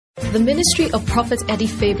The ministry of Prophet Eddie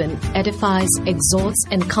Fabian edifies, exhorts,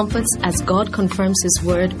 and comforts as God confirms His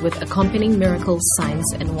word with accompanying miracles, signs,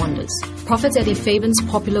 and wonders. Prophet Eddie Fabian's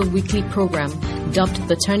popular weekly program, dubbed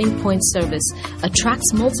the Turning Point Service,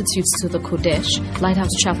 attracts multitudes to the Kodesh,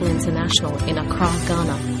 Lighthouse Chapel International in Accra,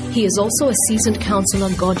 Ghana. He is also a seasoned counselor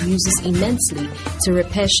God uses immensely to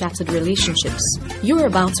repair shattered relationships. You are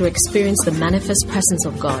about to experience the manifest presence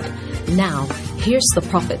of God. Now, here's the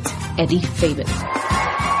Prophet Eddie Fabian.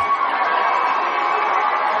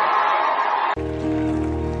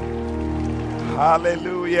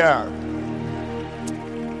 Hallelujah.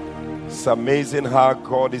 It's amazing how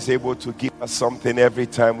God is able to give us something every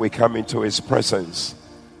time we come into His presence.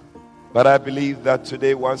 But I believe that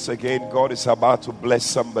today, once again, God is about to bless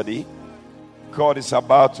somebody. God is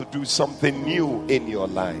about to do something new in your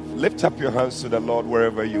life. Lift up your hands to the Lord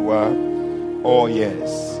wherever you are. Oh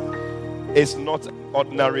yes. It's not an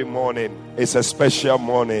ordinary morning. It's a special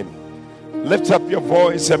morning. Lift up your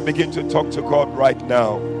voice and begin to talk to God right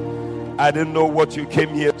now. I don't know what you came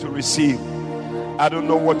here to receive. I don't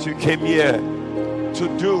know what you came here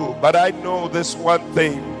to do. But I know this one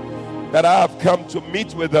thing, that I have come to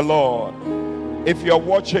meet with the Lord. If you're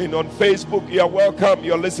watching on Facebook, you're welcome.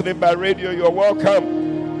 You're listening by radio, you're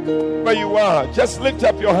welcome. Where you are, just lift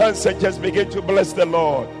up your hands and just begin to bless the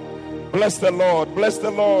Lord. Bless the Lord. Bless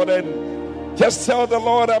the Lord. And just tell the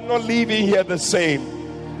Lord, I'm not leaving here the same.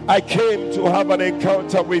 I came to have an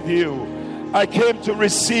encounter with you. I came to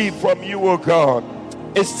receive from you, oh God.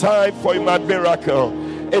 It's time for my miracle.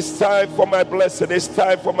 It's time for my blessing. It's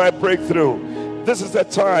time for my breakthrough. This is the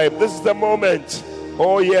time. This is the moment.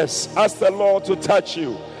 Oh yes. Ask the Lord to touch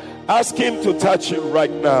you. Ask Him to touch you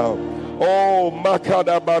right now. Oh,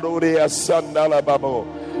 Makada Baruria Sandala Babo.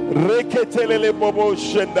 Reketelele Bobo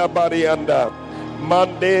Shenda Barianda.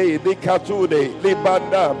 Mande Dikatude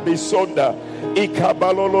Libanda Bisonda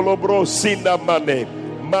Ikabalolobro Sinda Mane.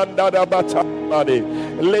 Mandada Batamade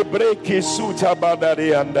Lebreki Suta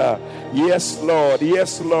Badarianda. Yes, Lord,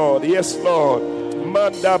 yes, Lord, yes, Lord.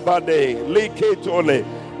 Manda Bade Liketole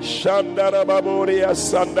Shandara Baboria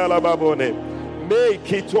Sandala Babone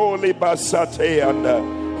Mekitoli Basateanda.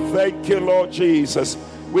 Thank you, Lord Jesus.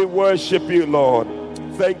 We worship you, Lord.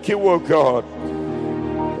 Thank you, O God.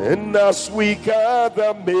 And as we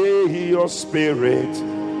gather, may your spirit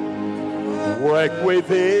work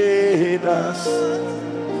within us.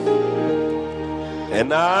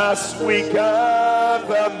 And as we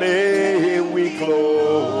gather, may we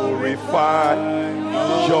glorify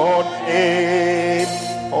your name,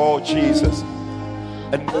 oh Jesus.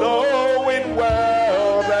 And knowing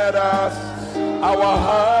well that as our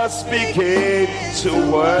hearts begin to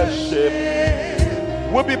worship,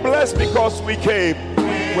 we'll be blessed because we came.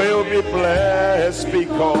 We'll be blessed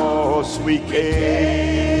because we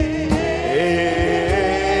came.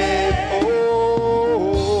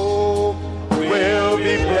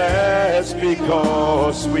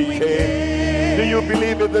 Because we came. Do you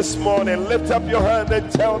believe it this morning? Lift up your hand and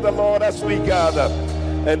tell the Lord as we gather.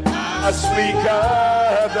 And as we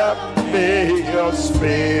gather, may your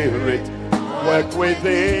spirit work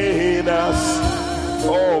within us.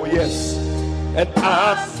 Oh yes. And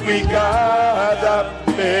as we gather,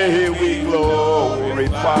 may we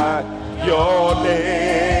glorify your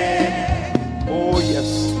name. Oh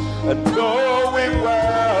yes. And knowing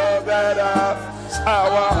well that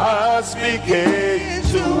our hearts begin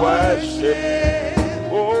to worship,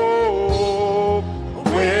 oh,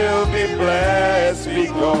 we'll be blessed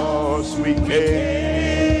because we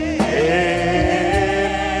came.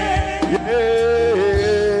 Yeah.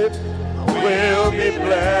 We'll be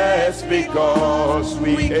blessed because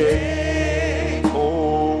we came.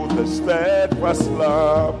 Oh, the steadfast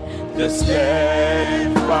love, the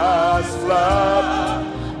steadfast love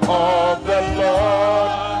of the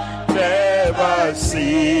Lord never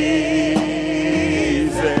ceases.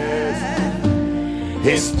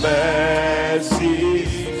 His mercy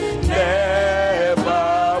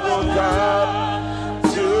never will come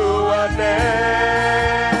to an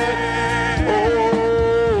end.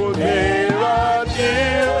 Oh, they are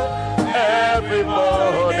new every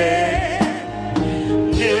morning,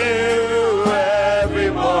 new every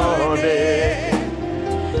morning.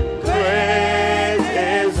 Great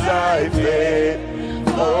is thy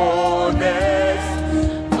faithfulness,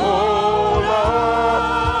 oh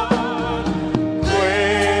Lord.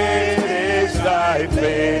 Great is thy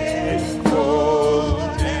faithfulness.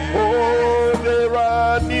 Oh, there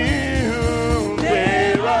are new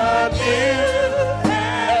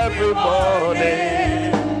every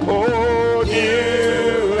morning. Oh,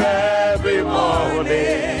 new every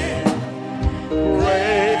morning.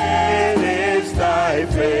 Great is thy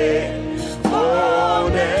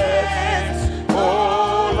faithfulness.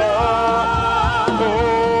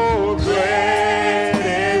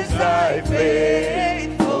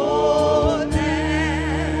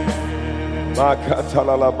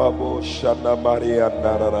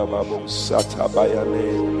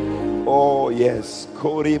 Oh, yes.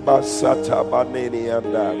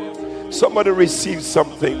 Somebody receive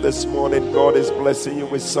something this morning. God is blessing you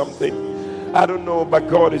with something. I don't know, but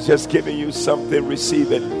God is just giving you something.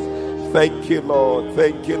 Receive it. Thank you, Lord.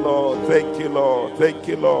 Thank you, Lord. Thank you, Lord. Thank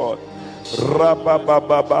you, Lord.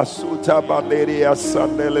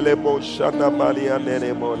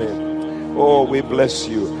 Oh, we bless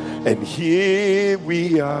you. And here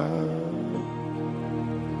we are,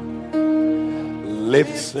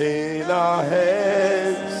 lifting our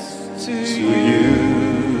hands to you.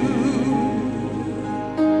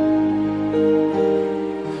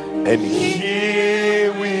 And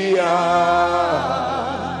here we are,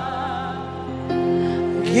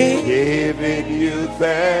 giving you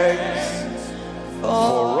thanks for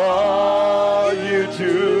all you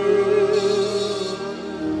do.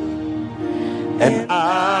 And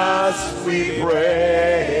as we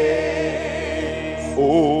pray,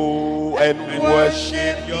 oh, and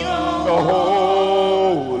worship your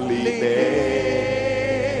holy name.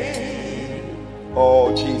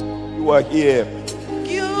 Oh, Jesus, you are here.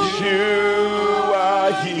 You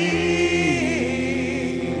are here,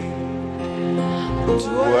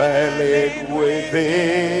 dwelling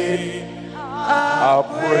within our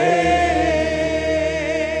praise.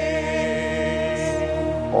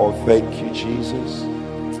 Oh, thank you, Jesus.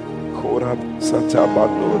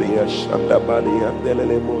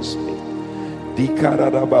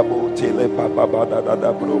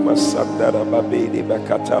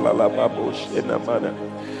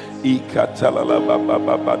 Ikatalala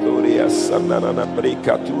baba badoria sanana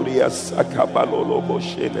brikaturia sakabalolo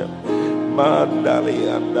boshena mandali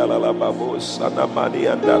andala babo sanamani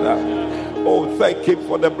andala. Oh, thank Him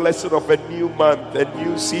for the blessing of a new month, a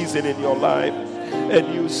new season in your life, a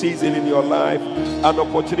new season in your life, an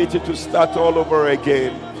opportunity to start all over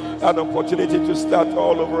again, an opportunity to start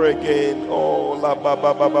all over again. Oh, la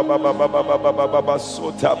baba baba baba baba baba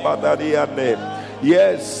sota badariane.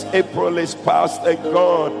 Yes, April is past and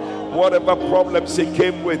gone. Whatever problems it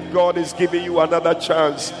came with, God is giving you another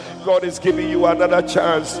chance. God is giving you another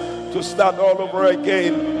chance to start all over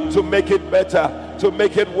again, to make it better, to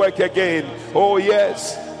make it work again. Oh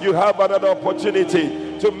yes, you have another opportunity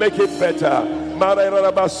to make it better.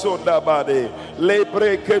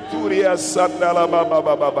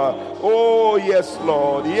 Oh yes,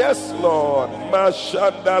 Lord. Yes, Lord.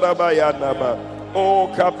 Oh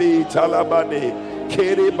Kabi Talabane,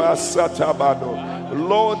 Keriba Satabano.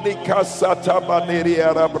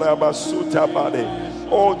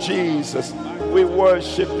 Oh Jesus, we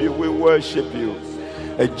worship you, we worship you.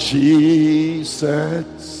 And Jesus,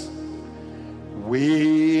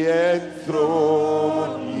 we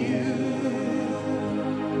enthrone you.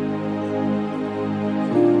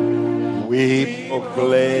 We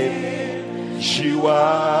proclaim you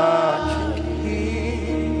are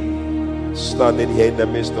King. Standing here in the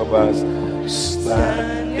midst of us,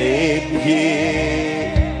 standing here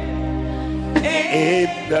in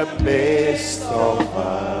the midst of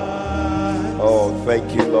us. Oh,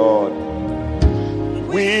 thank you, Lord.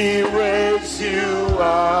 We raise you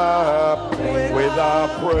up with our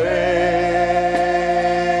praise.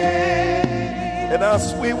 And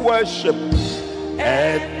as we worship,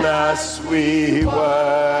 and as we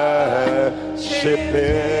worship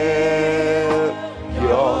in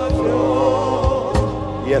your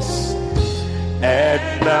throne. Yes.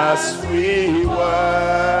 And as we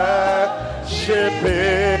worship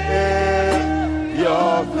in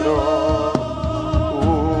your throne,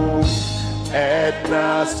 and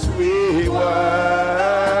as we worship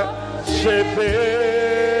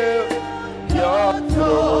in your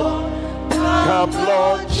throne, come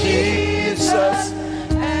Lord Jesus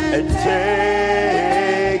and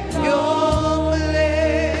take your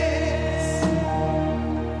place.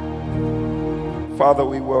 Father,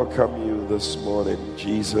 we welcome you this morning,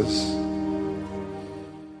 Jesus.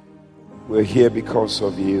 We're here because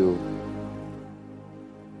of you.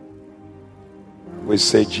 We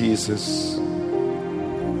say, Jesus,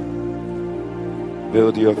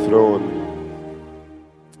 build your throne,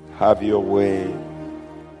 have your way.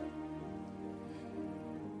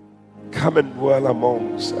 Come and dwell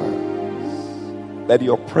amongst us. Let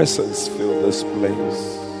your presence fill this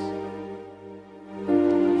place.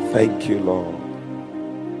 Thank you, Lord.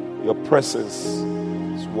 Your presence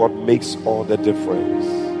is what makes all the difference.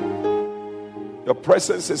 Your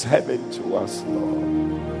presence is heaven to us, Lord.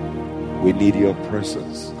 We need your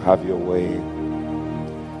presence. Have your way.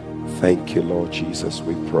 Thank you, Lord Jesus,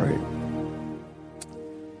 we pray.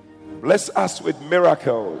 Bless us with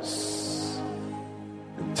miracles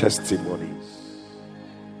and testimonies.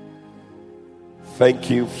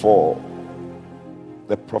 Thank you for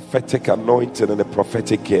the prophetic anointing and the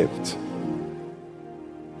prophetic gift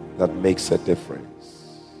that makes a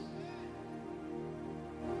difference.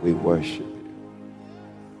 We worship you.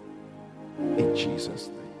 In Jesus'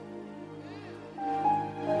 name.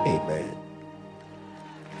 Amen.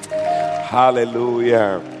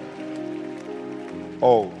 Hallelujah.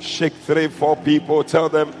 Oh, shake 3-4 people. Tell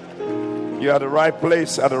them you're at the right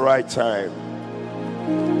place at the right time.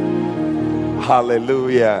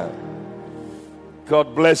 Hallelujah.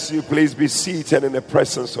 God bless you. Please be seated in the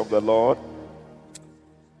presence of the Lord.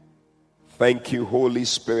 Thank you, Holy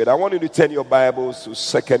Spirit. I want you to turn your Bibles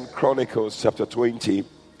to 2 Chronicles chapter 20.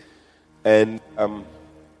 And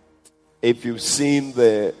if you've seen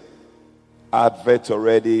the advert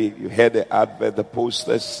already, you heard the advert, the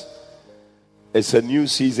posters. It's a new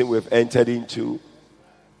season we've entered into.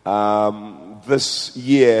 This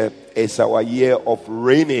year is our year of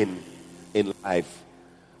reigning in life.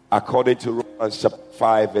 According to Romans chapter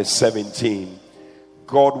 5 verse 17,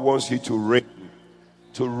 God wants you to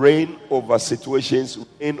reign over situations,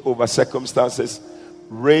 reign over circumstances,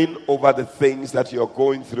 reign over the things that you're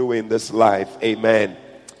going through in this life. Amen.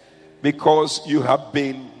 Because you have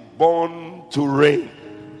been born to reign.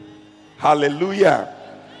 Hallelujah.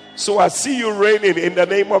 So I see you reigning in the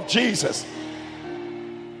name of Jesus.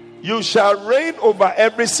 You shall reign over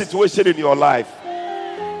every situation in your life.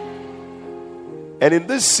 And in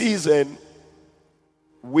this season,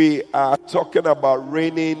 we are talking about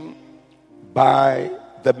reigning by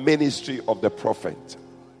the ministry of the prophet.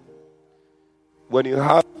 When you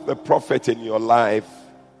have the prophet in your life,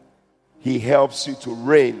 he helps you to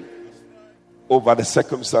reign over the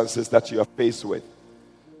circumstances that you are faced with.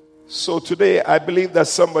 So today, I believe that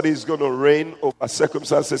somebody is going to reign over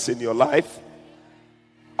circumstances in your life.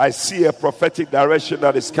 I see a prophetic direction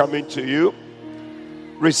that is coming to you.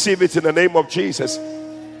 Receive it in the name of Jesus.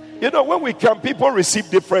 You know, when we come, people receive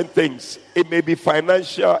different things. It may be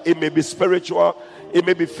financial, it may be spiritual, it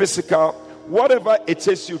may be physical. Whatever it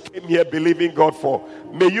is you came here believing God for,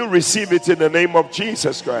 may you receive it in the name of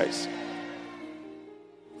Jesus Christ.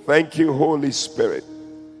 Thank you, Holy Spirit.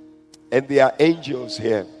 And there are angels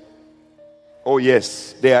here. Oh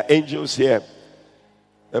yes, there are angels here.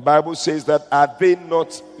 The Bible says that are they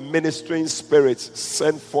not ministering spirits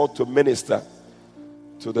sent forth to minister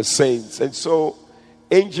to the saints? And so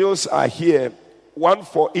angels are here, one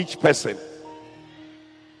for each person.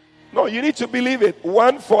 No, you need to believe it.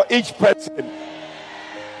 One for each person.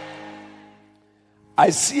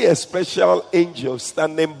 I see a special angel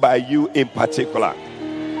standing by you in particular.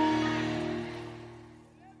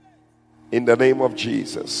 In the name of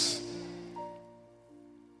Jesus.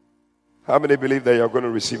 How many believe that you're going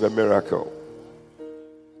to receive a miracle?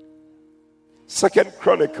 2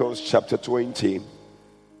 Chronicles chapter 20.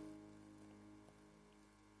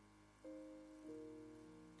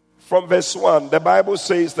 From verse 1, the Bible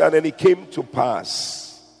says that, and it came to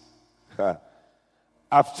pass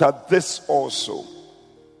after this also.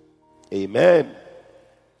 Amen.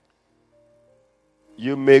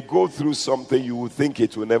 You may go through something you will think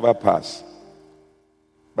it will never pass,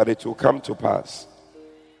 but it will come to pass.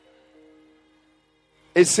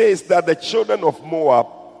 It says that the children of Moab,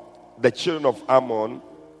 the children of Ammon,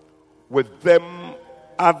 with them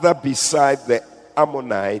other beside the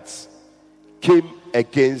Ammonites, came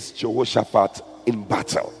against Jehoshaphat in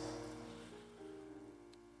battle.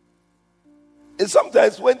 And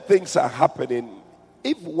sometimes when things are happening,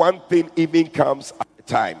 if one thing even comes at a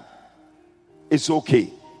time, it's okay.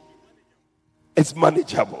 It's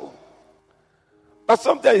manageable. But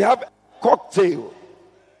sometimes you have a cocktail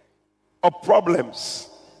of problems.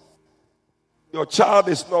 Your child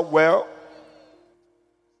is not well.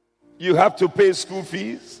 You have to pay school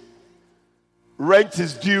fees. Rent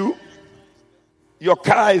is due. Your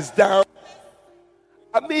car is down.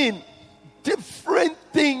 I mean, different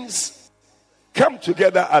things come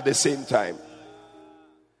together at the same time.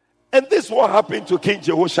 And this is what happened to King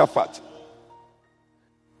Jehoshaphat.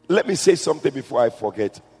 Let me say something before I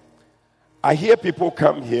forget. I hear people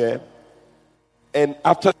come here, and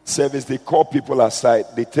after the service, they call people aside.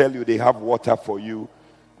 They tell you they have water for you.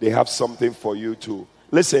 They have something for you to.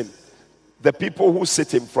 Listen, the people who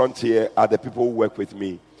sit in front here are the people who work with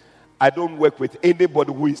me. I don't work with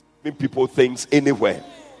anybody who is giving people things anywhere.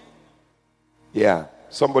 Yeah.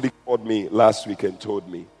 Somebody called me last week and told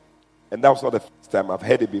me. And that was not the first time. I've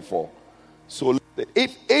heard it before. So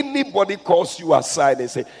if anybody calls you aside and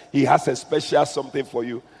say he has a special something for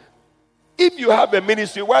you, if you have a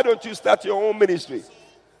ministry, why don't you start your own ministry?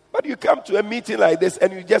 But you come to a meeting like this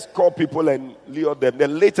and you just call people and lure them.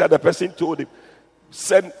 Then later the person told him,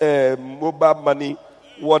 send mobile money,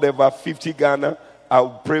 whatever, 50 Ghana,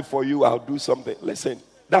 I'll pray for you, I'll do something. Listen,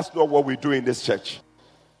 that's not what we do in this church.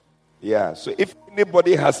 Yeah, so if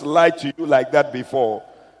anybody has lied to you like that before,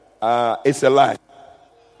 it's a lie.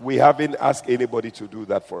 We haven't asked anybody to do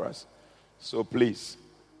that for us. So please.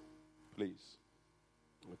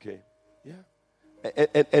 Okay? Yeah.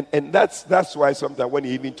 And that's why sometimes when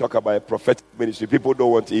you even talk about a prophetic ministry, people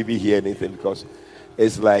don't want to even hear anything because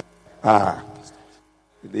it's like,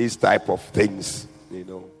 these type of things,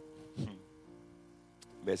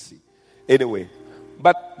 Mercy. Anyway,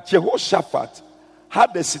 but Jehoshaphat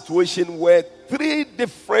had a situation where 3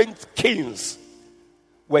 different kings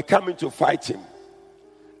were coming to fight him.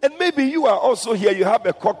 And maybe you are also here, you have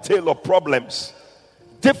a cocktail of problems.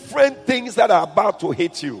 Different things that are about to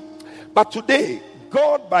hit you. But today,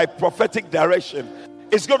 God, by prophetic direction,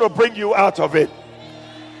 is going to bring you out of it.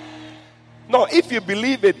 Now, if you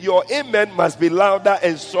believe it, your amen must be louder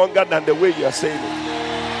and stronger than the way you are saying it.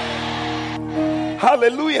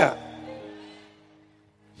 Hallelujah.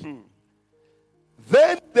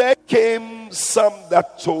 Then there came some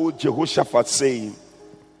that told Jehoshaphat, saying,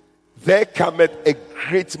 there cometh a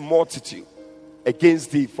great multitude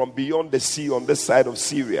against thee from beyond the sea on this side of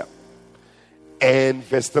Syria. And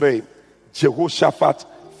verse 3, Jehoshaphat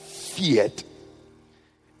feared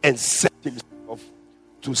and set himself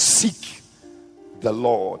to seek the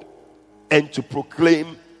Lord and to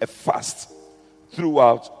proclaim a fast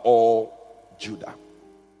throughout all Judah.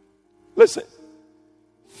 Listen,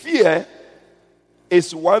 fear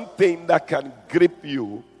is one thing that can grip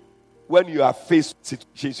you when you are faced with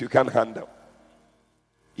situations you can't handle.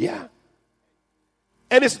 Yeah.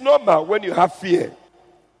 And it's normal when you have fear.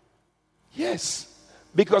 Yes.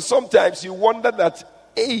 Because sometimes you wonder that,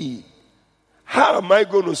 hey, how am I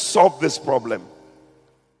going to solve this problem?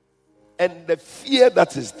 And the fear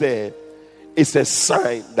that is there is a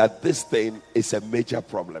sign that this thing is a major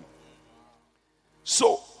problem.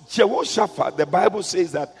 So, Jehoshaphat, the Bible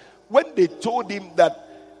says that when they told him that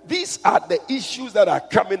these are the issues that are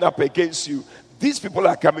coming up against you, these people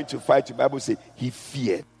are coming to fight you, the Bible says he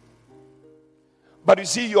feared. But you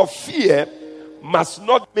see, your fear must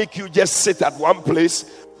not make you just sit at one place,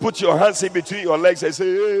 put your hands in between your legs and say,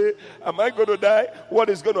 hey, am I going to die? What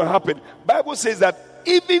is going to happen? The Bible says that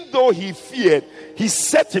even though he feared, he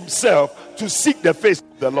set himself to seek the face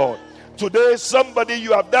of the Lord. Today, somebody,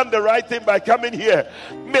 you have done the right thing by coming here.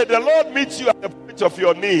 May the Lord meet you at the point of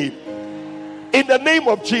your need. In the name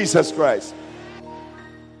of Jesus Christ.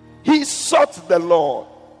 He sought the Lord.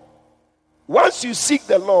 Once you seek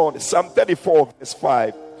the Lord, Psalm 34 verse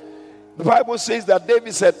 5, the Bible says that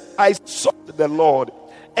David said, I sought the Lord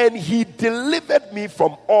and he delivered me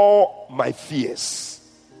from all my fears.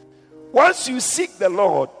 Once you seek the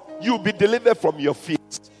Lord, you'll be delivered from your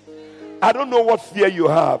fears. I don't know what fear you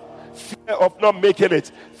have. Fear of not making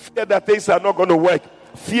it. Fear that things are not going to work.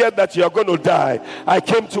 Fear that you are going to die. I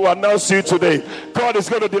came to announce you today, God is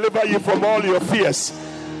going to deliver you from all your fears.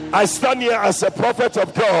 I stand here as a prophet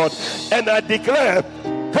of God and I declare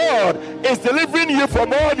God is delivering you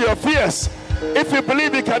from all your fears. If you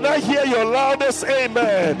believe it, can I hear your loudest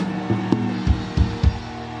amen?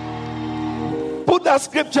 Put that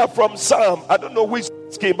scripture from Psalm. I don't know which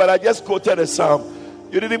came, but I just quoted a Psalm.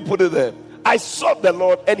 You didn't put it there. I sought the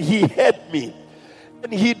Lord and he heard me.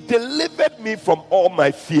 And he delivered me from all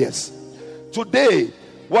my fears. Today,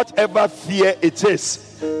 whatever fear it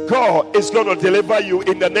is, God is going to deliver you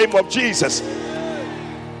in the name of Jesus.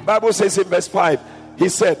 Bible says in verse 5, he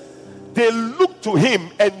said, they looked to him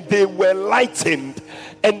and they were lightened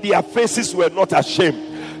and their faces were not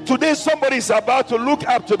ashamed. Today, somebody is about to look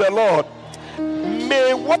up to the Lord.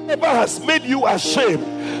 May whatever has made you ashamed,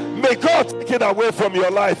 may God take it away from your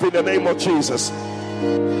life in the name of Jesus.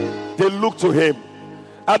 They look to him.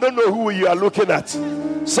 I don't know who you are looking at.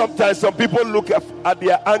 Sometimes some people look at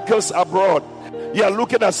their uncles abroad. You are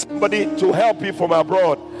looking at somebody to help you from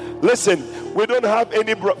abroad. Listen, we don't have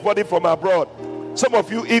anybody from abroad. Some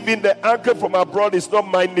of you, even the uncle from abroad is not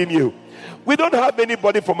minding you. We don't have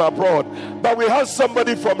anybody from abroad, but we have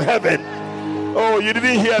somebody from heaven. Oh, you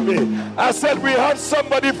didn't hear me. I said we have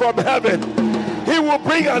somebody from heaven. He will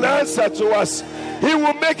bring an answer to us. He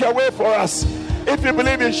will make a way for us. If you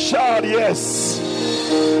believe it, shout yes.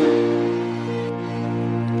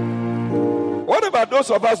 What about those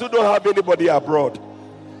of us who don't have anybody abroad?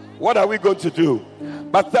 What are we going to do?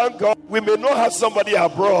 But thank God, we may not have somebody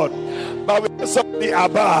abroad, but we have somebody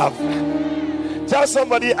above. Tell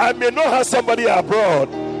somebody, I may not have somebody abroad,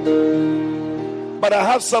 but I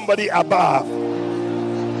have somebody above.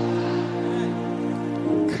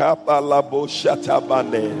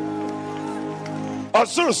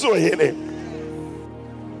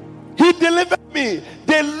 He delivered me.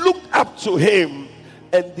 They looked up to him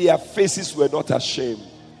and their faces were not ashamed.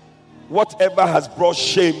 Whatever has brought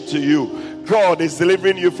shame to you, God is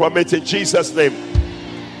delivering you from it in Jesus' name.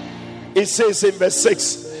 It says in verse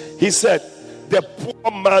 6, he said, the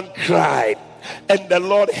poor man cried, and the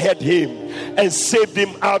Lord heard him and saved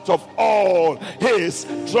him out of all his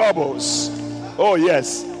troubles. Oh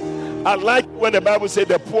yes, I like when the Bible says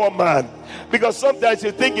the poor man, because sometimes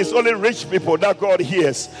you think it's only rich people that God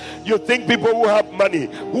hears. You think people who have money,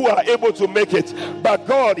 who are able to make it, but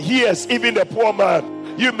God hears even the poor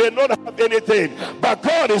man. You may not have anything, but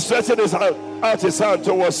God is stretching out his hand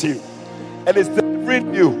towards you and is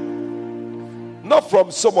delivering you, not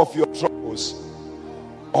from some of your troubles.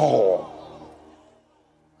 Oh,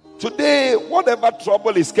 today, whatever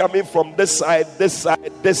trouble is coming from this side,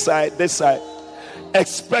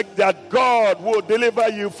 expect that God will deliver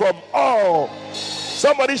you from all.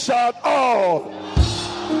 Somebody shout, all.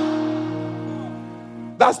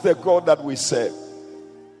 That's the God that we serve.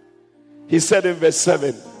 He said in verse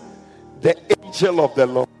 7, the angel of the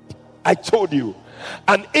Lord. I told you,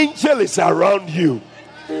 an angel is around you.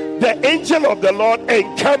 The angel of the Lord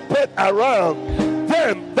encampeth around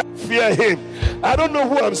them that fear him. I don't know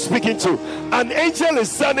who I'm speaking to. An angel is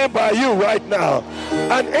standing by you right now.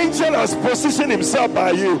 An angel has positioned himself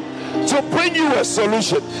by you to bring you a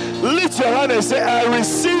solution. Lift your hand and say, I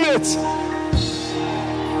receive it.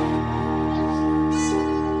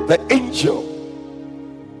 The angel.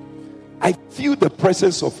 I feel the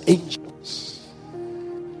presence of angels.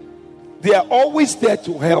 They are always there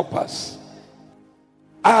to help us.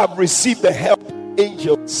 I have received the help of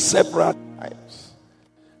angels several times.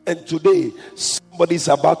 And today, somebody's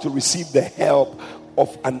about to receive the help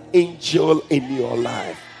of an angel in your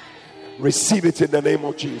life. Receive it in the name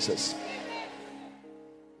of Jesus.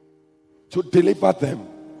 To deliver them.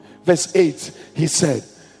 Verse 8, he said,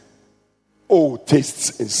 oh,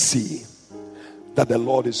 taste and see that the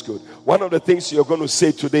Lord is good. One of the things you're going to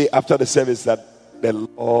say today after the service, that the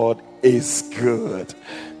Lord is good.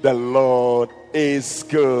 The Lord is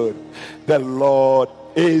good. The Lord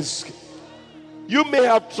is good. You may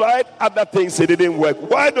have tried other things, it didn't work.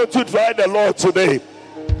 Why don't you try the Lord today?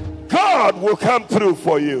 God will come through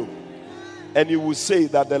for you. And you will say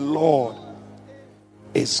that the Lord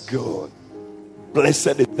is good.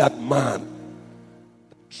 Blessed is that man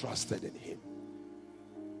that trusted in him.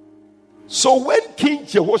 So when King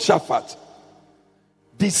Jehoshaphat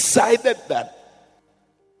decided that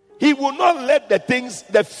he will not let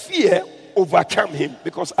the fear overcome him,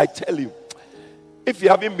 because I tell you, if you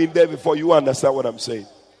haven't been there before, you understand what I'm saying.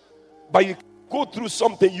 But you go through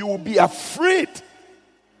something, you will be afraid.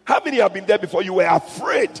 How many have been there before? You were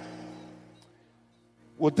afraid.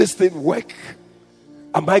 Will this thing work?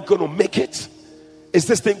 Am I going to make it? Is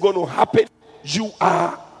this thing going to happen? You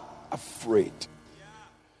are afraid.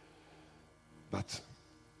 But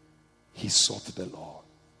he sought the Lord.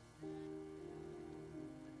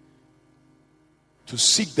 To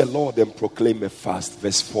seek the Lord and proclaim a fast.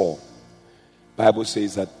 Verse 4. Bible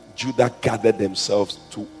says that Judah gathered themselves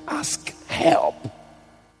to ask help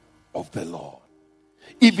of the Lord.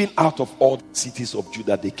 Even out of all the cities of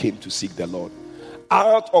Judah, they came to seek the Lord.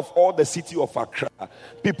 Out of all the city of Accra,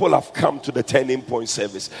 people have come to the Turning Point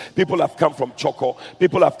service. People have come from Choco.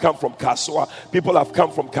 People have come from Kaswa. People have come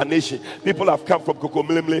from Kaneshi. People have come from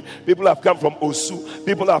Kokomilimli. People have come from Osu.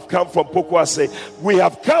 People have come from Pokwase. We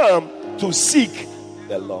have come to seek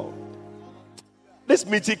the Lord. This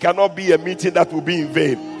meeting cannot be a meeting that will be in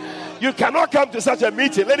vain. You cannot come to such a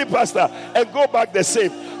meeting, lady pastor, and go back the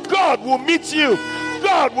same. God will meet you.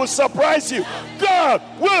 God will surprise you. God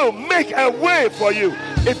will make a way for you.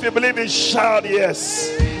 If you believe it, shout yes.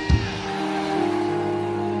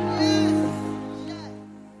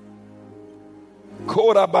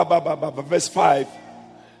 Verse 5.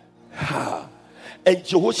 And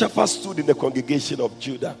Jehoshaphat stood in the congregation of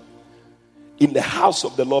Judah, in the house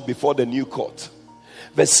of the Lord before the new court.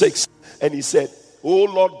 Verse 6. And he said, O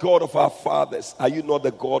Lord God of our fathers, are you not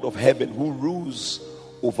the God of heaven who rules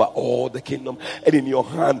over all the kingdom? And in your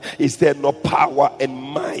hand is there no power and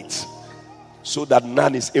might, so that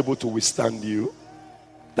none is able to withstand you?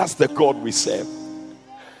 That's the God we serve.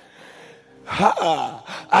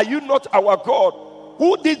 Are you not our God,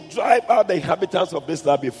 who did drive out the inhabitants of this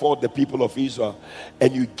land before the people of Israel,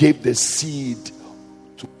 and you gave the seed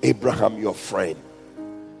to Abraham your friend?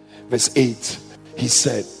 Verse 8, he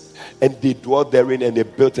said, and they dwelt therein, and they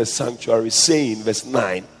built a sanctuary, saying, verse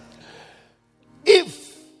 9,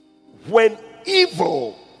 if when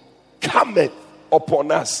evil cometh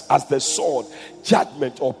upon us as the sword,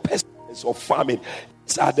 judgment or pestilence or famine,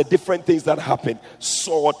 these are the different things that happen: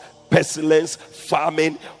 sword, pestilence,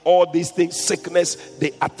 famine, all these things, sickness,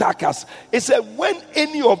 they attack us. It said, when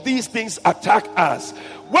any of these things attack us,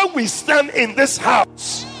 when we stand in this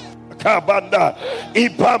house, hey,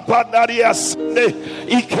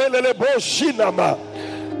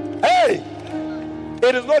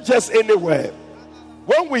 it is not just anywhere.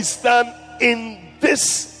 When we stand in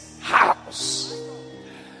this house,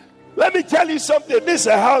 let me tell you something. This is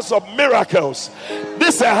a house of miracles.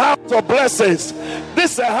 This is a house of blessings.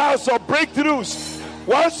 This is a house of breakthroughs.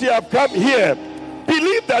 Once you have come here,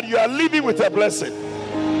 believe that you are living with a blessing.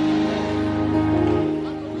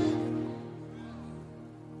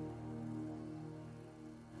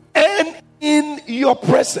 And in your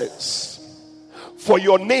presence, for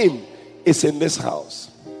your name is in this house,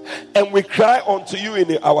 and we cry unto you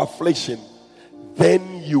in our affliction,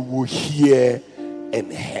 then you will hear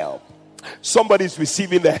and help. Somebody is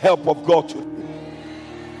receiving the help of God today.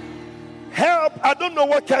 Help, I don't know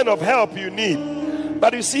what kind of help you need,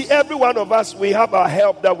 but you see, every one of us, we have our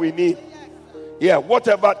help that we need. Yeah,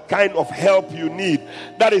 whatever kind of help you need,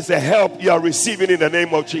 that is the help you are receiving in the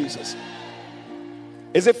name of Jesus.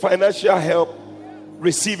 Is it financial help?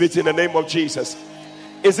 Receive it in the name of Jesus.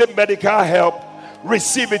 Is it medical help?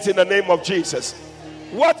 Receive it in the name of Jesus.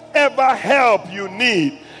 Whatever help you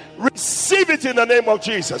need, receive it in the name of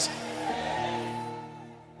Jesus.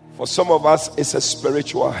 For some of us, it's a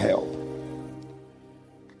spiritual help.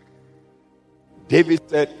 David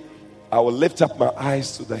said, I will lift up my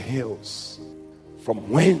eyes to the hills. From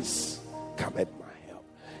whence cometh my help?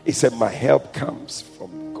 He said, my help comes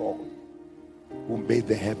from God, who made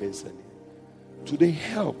the heavens and earth. Today,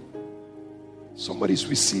 help. Somebody's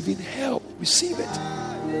receiving help. Receive it.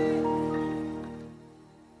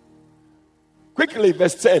 Quickly,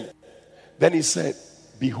 verse 10. Then he said,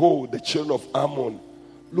 behold, the children of Ammon,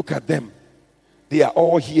 look at them. They are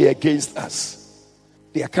all here against us.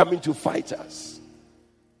 They are coming to fight us.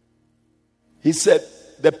 He said,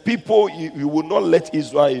 the people you will not let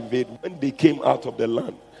Israel invade. When they came out of the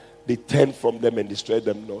land, they turned from them and destroyed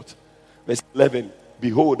them not. Verse 11,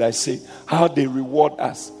 behold, I say, how they reward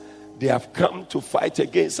us. They have come to fight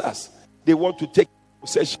against us. They want to take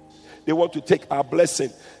possession. They want to take our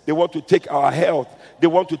blessing. They want to take our health. They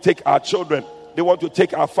want to take our children. They want to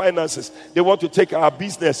take our finances. They want to take our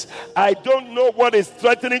business. I don't know what is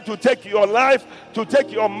threatening to take your life, to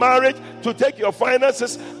take your marriage, to take your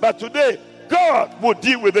finances. But today, God will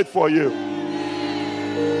deal with it for you.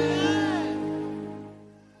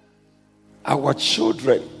 Our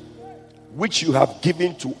children, which you have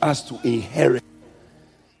given to us to inherit.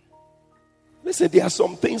 Listen, there are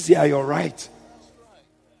some things that are your right.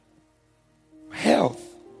 Health.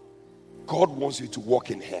 God wants you to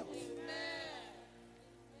walk in health.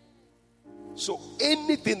 So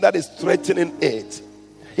anything that is threatening it,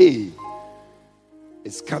 hey,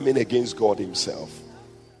 is coming against God himself.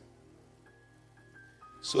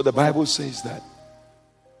 So the Bible says that,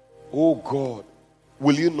 oh God,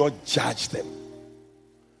 will you not judge them?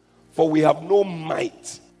 For we have no might.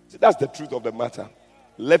 See, that's the truth of the matter.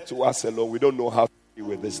 Left to us alone, we don't know how to deal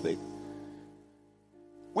with this thing.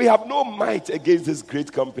 We have no might against this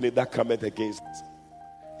great company that cometh against us.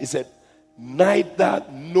 He said, neither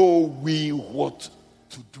know we what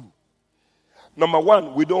to do. Number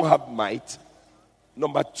one, we don't have might.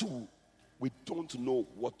 Number two, we don't know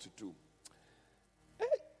what to do.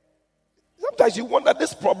 Sometimes you wonder,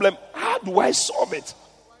 this problem, how do I solve it?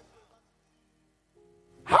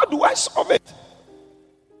 How do I solve it?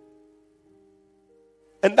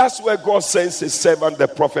 And that's where God sends his servant, the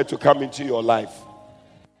prophet, to come into your life.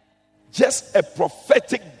 Just a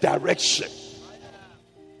prophetic direction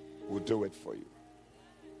will do it for you.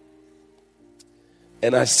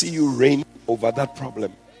 And I see you reign over that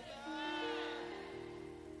problem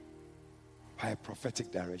by a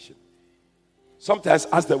prophetic direction. Sometimes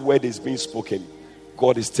as the word is being spoken,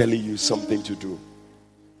 God is telling you something to do.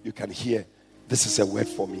 You can hear, this is a word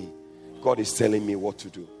for me. God is telling me what to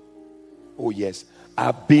do. Oh yes,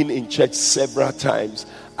 I've been in church several times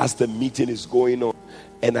as the meeting is going on,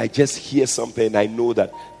 and I just hear something and I know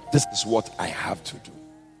that this is what I have to do.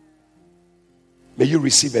 May you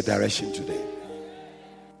receive a direction today.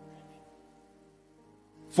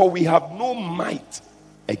 For we have no might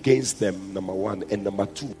against them, number one. And number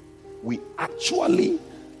two, we actually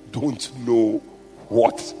don't know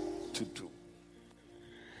what to do.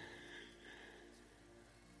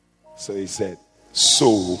 So he said,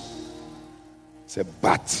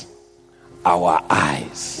 but our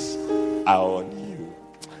eyes are on you.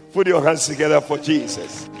 Put your hands together for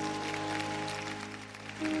Jesus.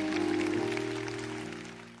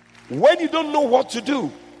 When you don't know what to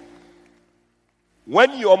do,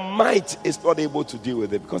 When your might is not able to deal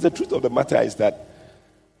with it, because the truth of the matter is that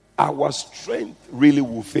our strength really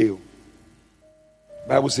will fail. The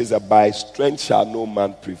Bible says that by strength shall no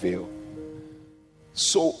man prevail.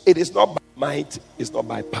 So it is not by might, it's not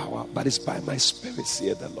by power, but it's by my spirit,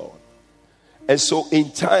 saith the Lord. And so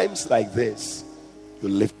in times like this, you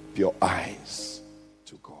lift your eyes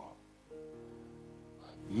to God.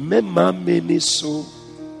 Mema meniso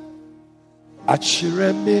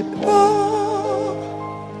achireme po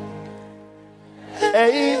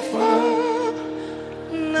eifa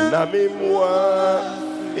na memwa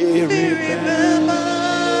erimema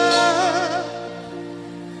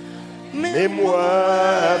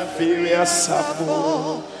memwa firia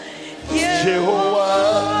safo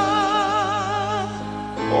Jehovah.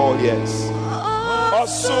 Oh yes.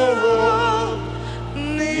 Osoro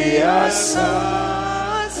niasa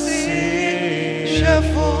si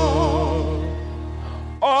shefo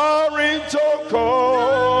orintoko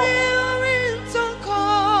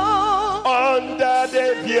under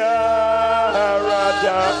the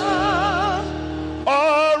biarada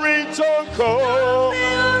orintoko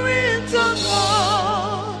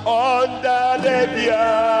under the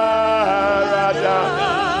biarada.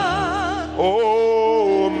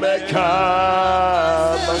 Oh meka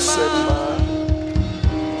masema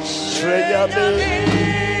streyame.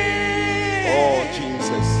 Oh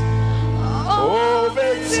Jesus. Oh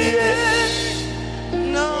betie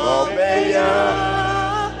obeya.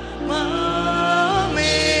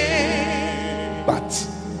 But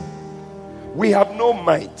we have no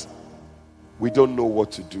might. We don't know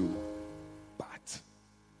what to do. But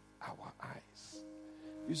our eyes.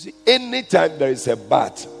 You see, anytime there is a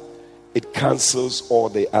but, it cancels all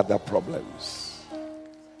the other problems.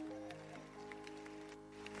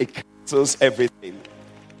 It cancels everything.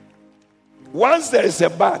 Once there is a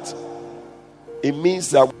but, it means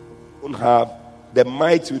that we don't have the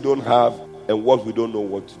might we don't have and what we don't know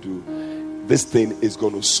what to do. This thing is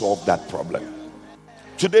going to solve that problem.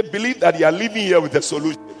 Today, believe that you are living here with a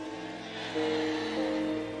solution.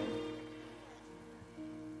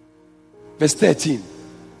 Verse 13.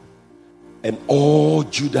 And all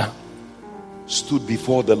Judah stood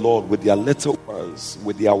before the Lord with their little ones,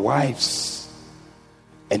 with their wives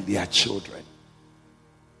and their children.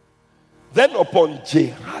 Then upon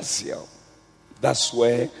Jehaziel, that's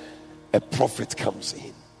where a prophet comes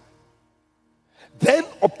in. Then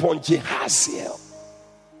upon Jehaziel,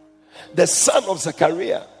 the son of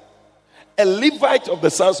Zechariah, a Levite of the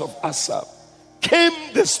sons of Asaph, came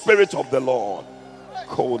the Spirit of the Lord.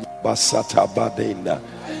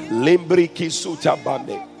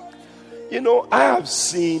 You know, I have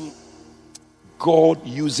seen God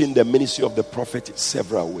using the ministry of the prophet in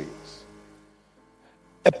several ways.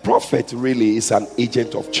 A prophet really is an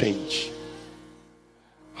agent of change.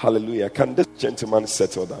 Hallelujah. Can this gentleman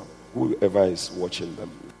settle down? Whoever is watching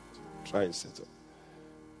them, try and settle.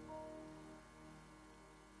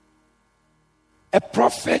 A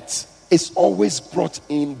prophet is always brought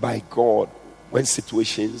in by God when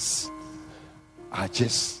situations are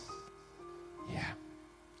just,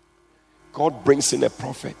 God brings in a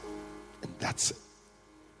prophet and that's it.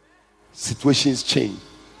 Situations change.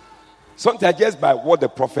 Sometimes just by what the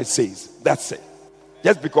prophet says, that's it.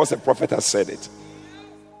 Just because a prophet has said it,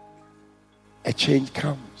 a change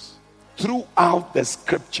comes. Throughout the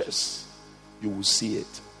scriptures, you will see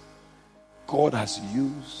it. God has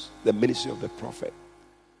used the ministry of the prophet.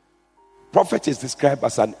 Prophet is described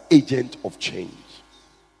as an agent of change.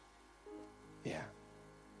 Yeah.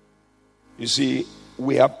 You see,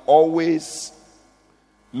 we have always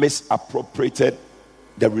misappropriated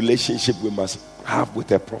the relationship we must have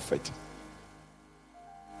with a prophet.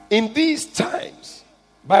 In these times,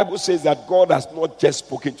 Bible says that God has not just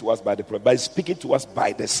spoken to us by the prophet, but He's speaking to us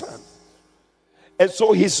by the Son. And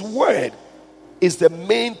so His word is the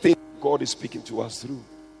main thing God is speaking to us through.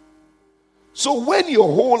 So when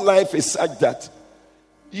your whole life is such that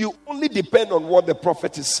you only depend on what the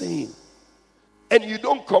prophet is saying, and you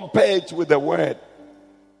don't compare it with the word,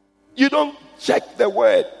 you don't check the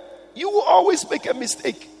word, you will always make a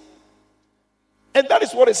mistake. And that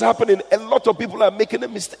is what is happening. A lot of people are making a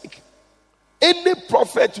mistake. Any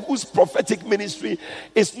prophet whose prophetic ministry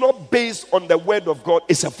is not based on the word of God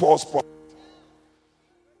is a false prophet.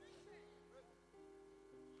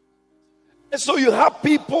 And so you have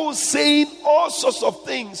people saying all sorts of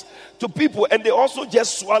things to people, and they also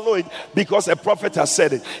just swallow it because a prophet has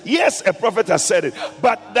said it. Yes, a prophet has said it,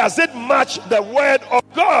 but does it match the word of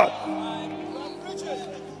God?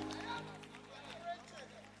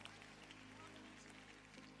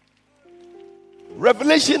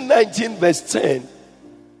 Revelation 19 verse 10,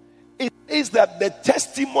 it is that the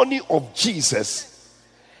testimony of Jesus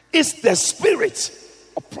is the spirit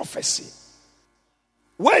of prophecy.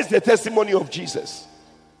 Where is the testimony of Jesus?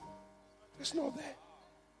 It's not there.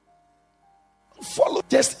 Follow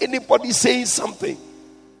just anybody saying something.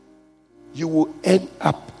 You will end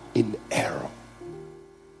up in error.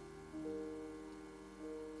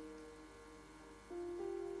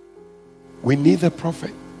 We need a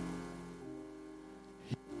prophet.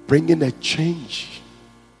 Bringing a change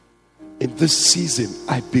in this season.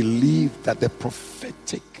 I believe that the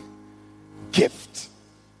prophetic gift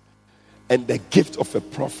and the gift of a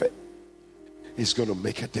prophet is going to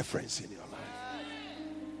make a difference in your life.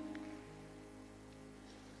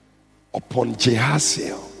 Upon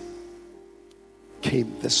Jehaziel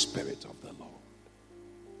came the Spirit of the Lord,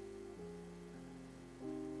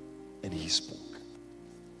 and he spoke.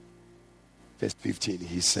 Verse 15,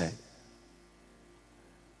 he said,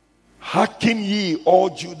 hearken ye, all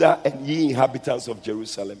Judah, and ye inhabitants of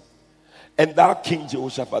Jerusalem, and thou King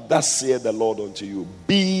Jehoshaphat, thus saith the Lord unto you,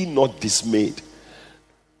 be not dismayed,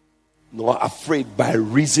 nor afraid by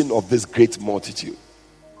reason of this great multitude.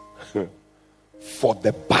 For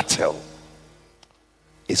the battle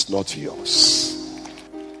is not yours.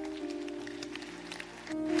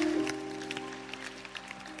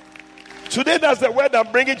 Today, that's the word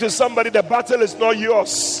I'm bringing to somebody. The battle is not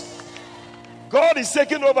yours. God is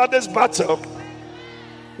taking over this battle.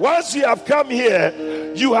 Once you have come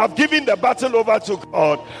here, you have given the battle over to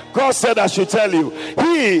God. God said, I should tell you,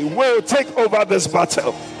 He will take over this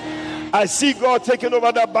battle. I see God taking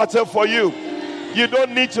over that battle for you. You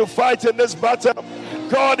don't need to fight in this battle.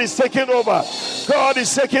 God is taking over. God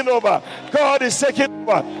is taking over. God is taking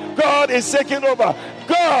over. God is taking over.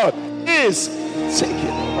 God is taking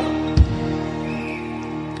over.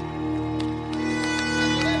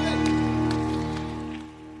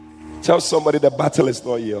 Tell somebody the battle is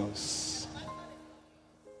not yours.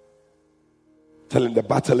 Tell him the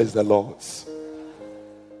battle is the Lord's.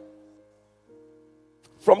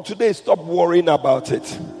 From today, stop worrying about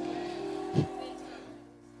it.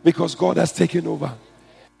 Because God has taken over.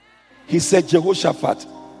 He said, Jehoshaphat,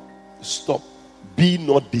 stop. Be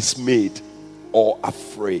not dismayed or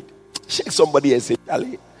afraid. Shake somebody and say,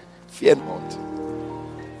 Charlie, fear not.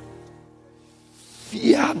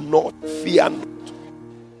 Fear not. Fear not.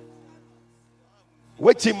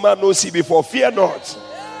 Waiting man no see before. Fear not.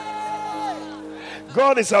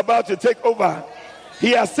 God is about to take over.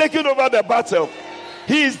 He has taken over the battle.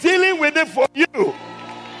 He is dealing with it for you.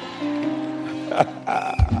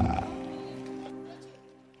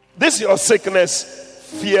 This is your sickness.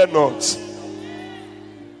 Fear not.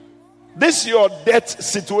 This is your death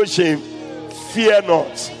situation. Fear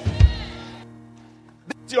not. This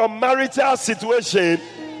is your marital situation.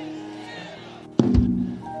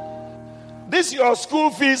 This is your school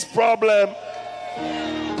fees problem.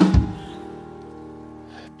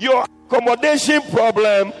 Your accommodation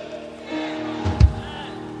problem.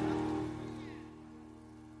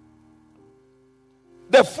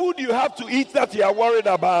 The food you have to eat that you are worried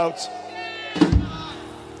about.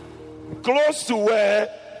 Close to where?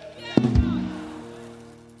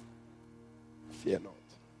 Fear not.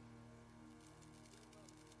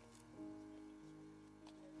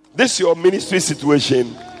 This is your ministry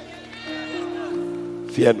situation.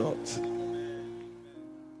 Fear not.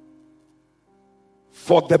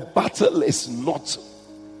 For the battle is not.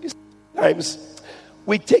 Sometimes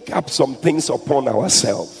we take up some things upon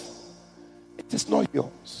ourselves. It is not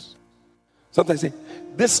yours. Sometimes I say,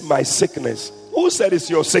 this is my sickness. Who said it's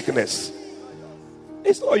your sickness?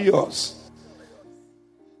 It's not yours.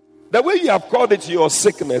 The way you have called it your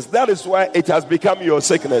sickness, that is why it has become your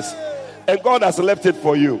sickness. And God has left it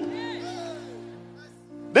for you.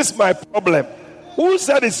 This is my problem. Who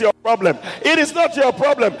said it's your problem? It is not your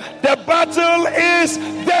problem. The battle is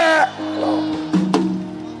there.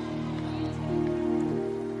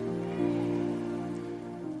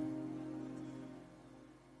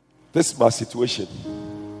 This is my situation.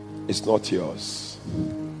 It's not yours.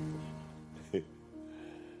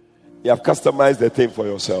 You have customized the thing for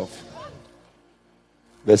yourself.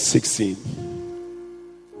 Verse 16.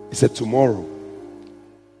 He said, tomorrow,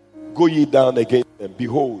 go ye down against them.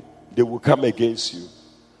 Behold, they will come against you.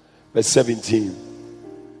 Verse 17.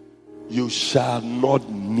 You shall not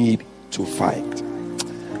need to fight.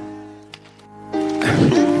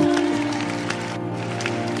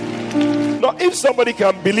 Now, if somebody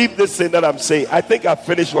can believe this thing that I'm saying, I think I've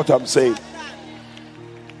finished what I'm saying.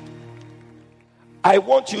 I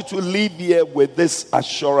want you to leave here with this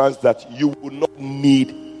assurance that you will not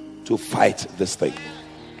need to fight this thing.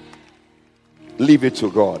 Leave it to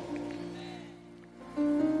God.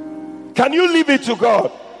 Can you leave it to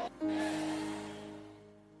God?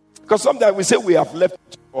 Because sometimes we say we have left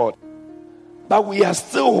it to God, but we are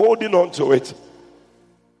still holding on to it.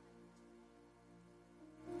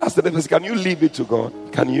 Ask the person, can you leave it to God?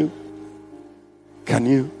 Can you? Can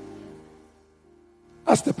you?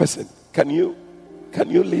 Ask the person, can you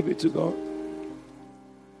leave it to God?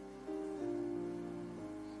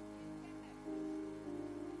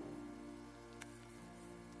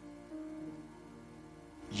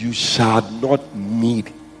 You shall not need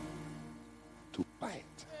to fight.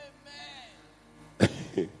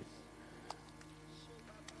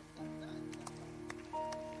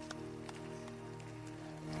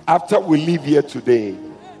 After we leave here today,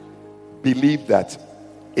 believe that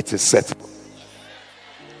it is settled.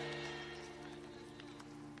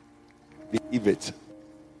 Believe it.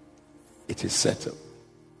 It is settled.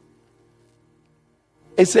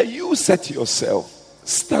 It said, you set yourself,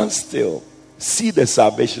 stand still, see the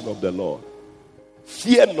salvation of the Lord.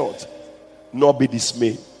 Fear not, nor be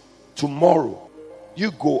dismayed. Tomorrow,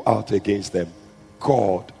 you go out against them.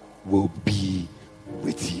 God will be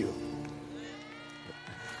with you.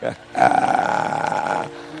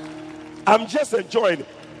 I'm just enjoying it.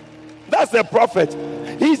 That's the prophet.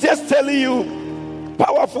 He's just telling you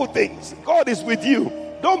powerful things. God is with you.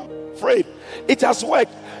 Don't be afraid. It has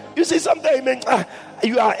worked. You see, sometimes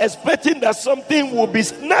you are expecting that something will be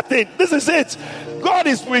nothing. This is it. God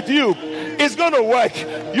is with you. It's going to work.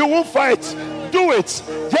 You won't fight. Do it.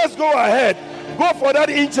 Just go ahead. Go for that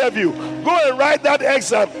interview. Go and write that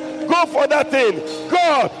exam. Go for that thing.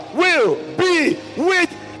 God will be with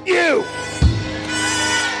you.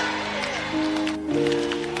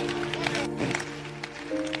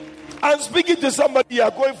 I'm speaking to somebody. You are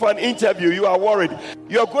going for an interview, you are worried.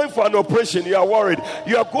 You are going for an operation, you are worried.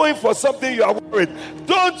 You are going for something, you are worried.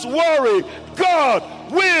 Don't worry. God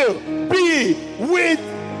will be with you.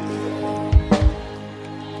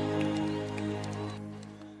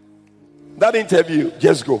 That interview,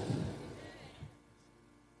 just go.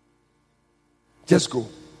 Just go.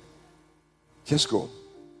 Just go.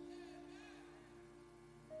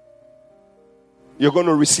 You're going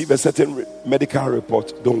to receive a certain medical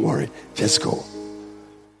report. Don't worry. Just go.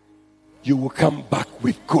 You will come back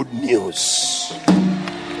with good news.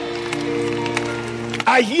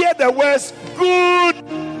 I hear the words good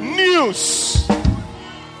news.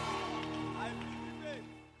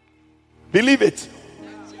 Believe it.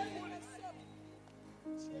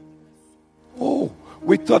 Oh,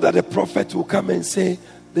 we thought that the prophet will come and say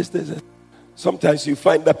this. Sometimes you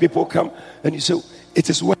find that people come and you say, it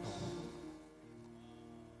is well.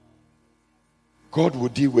 God will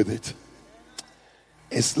deal with it.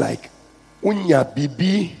 It's like unya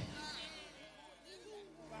bibi.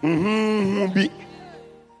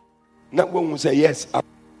 Not when we say yes, I'm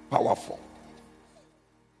powerful.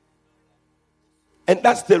 And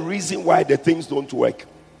that's the reason why the things don't work.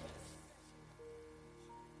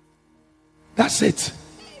 That's it.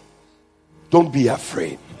 Don't be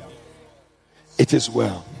afraid. It is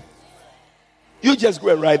well. You just go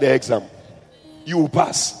and write the exam. You will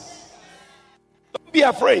pass. Don't be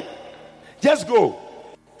afraid. Just go.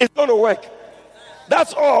 It's going to work.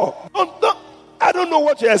 That's all. I don't know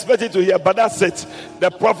what you're expecting to hear, but that's it. The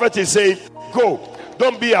prophet is saying, go.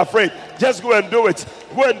 Don't be afraid. Just go and do it.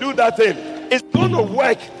 Go and do that thing. It's going to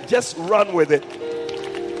work. Just run with it.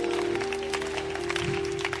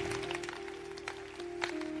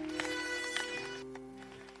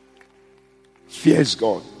 Fear is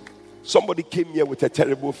gone. Somebody came here with a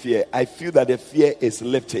terrible fear. I feel that the fear is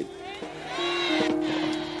lifting.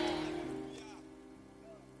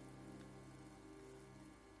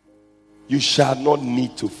 You shall not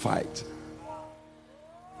need to fight.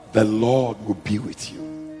 The Lord will be with you.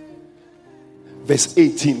 Verse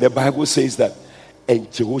 18, the Bible says that,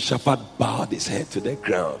 and Jehoshaphat bowed his head to the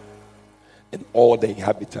ground, and all the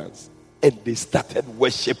inhabitants, and they started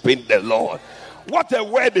worshiping the Lord. What a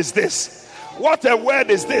word is this? What a word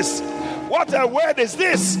is this? What a word is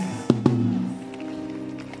this?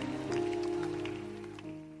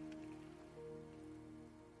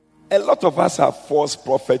 A lot of us have forced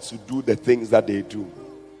prophets to do the things that they do.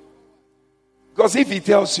 Because if he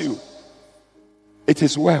tells you, it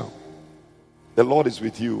is well, the Lord is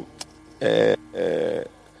with you.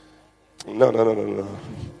 No.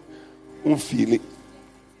 Feel it.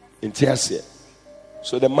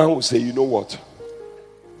 So the man will say, you know what?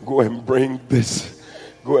 Go and bring this.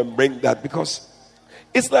 Go and bring that. Because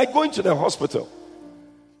it's like going to the hospital.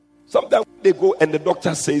 Sometimes they go and the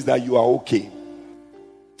doctor says that you are okay.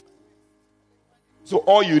 So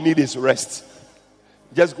all you need is rest.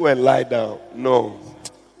 Just go and lie down. No.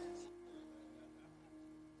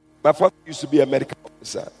 My father used to be a medical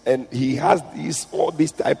officer, and he has all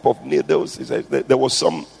these type of needles. He said there was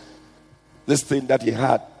some this thing that he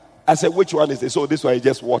had. I said, which one is this? So this one is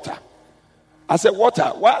just water. I said,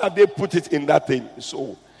 water? Why have they put it in that thing?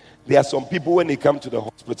 So there are some people when they come to the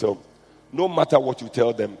hospital, no matter what you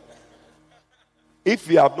tell them, if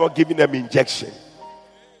you have not given them injection,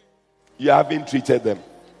 you haven't treated them.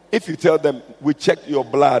 If you tell them, we checked your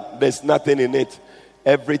blood, there's nothing in it,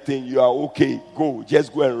 everything, you are okay, go,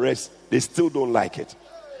 just go and rest, they still don't like it.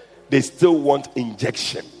 They still want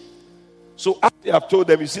injection. So after I've told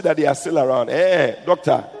them, you see that they are still around.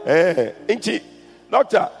 Doctor, inchi,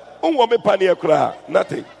 doctor,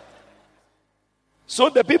 nothing. So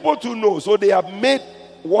the people to know, so they have made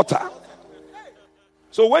water.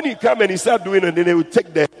 So when you come and you start doing it, then they will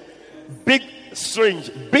take the big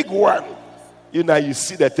syringe, big one. You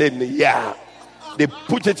see the thing, they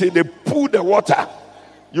put it in, they pull the water.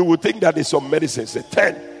 You would think that is some medicine. Say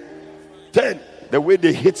 10. The way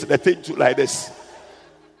they hit the thing too like this.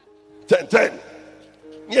 10.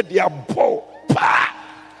 Yeah, they are bow.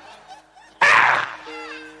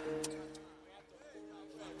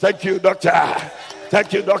 Thank you, doctor.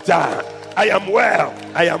 Thank you, doctor. I am well.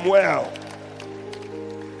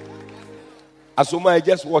 Asuma is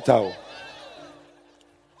just water.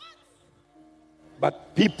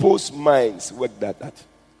 But people's minds work that.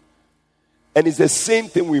 And it's the same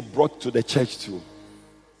thing we brought to the church too.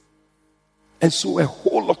 And so a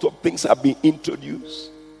whole lot of things have been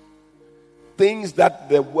introduced. Things that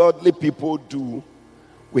the worldly people do,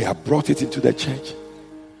 we have brought it into the church.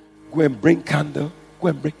 Go and bring candle. Go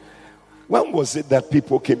and bring. When was it that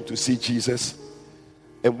people came to see Jesus?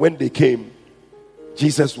 And when they came,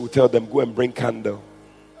 Jesus would tell them, go and bring candle.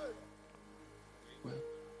 Well,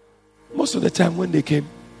 most of the time when they came,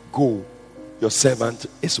 go, your servant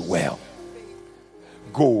is well.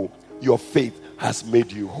 Go, your faith has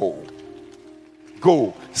made you whole.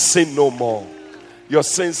 Go, sin no more. Your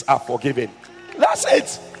sins are forgiven. That's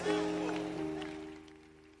it.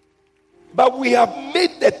 But we have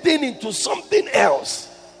made the thing into something else.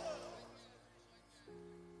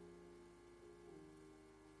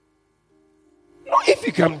 No, if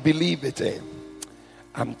you can believe it,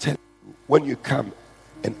 I'm telling you, when you come,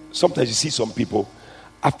 and sometimes you see some people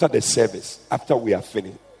after the service, after we are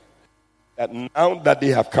finished, that now that they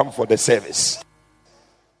have come for the service,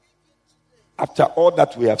 after all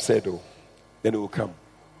that we have said, then it will come.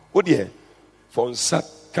 Oh dear, for sat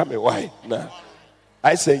come away now.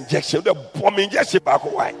 I say injection, the bomb injection back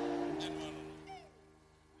away.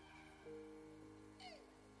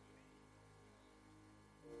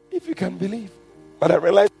 If you can believe. But I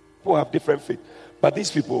realize people have different faith. But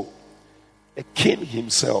these people, the king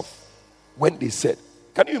himself, when they said,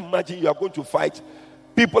 can you imagine you are going to fight?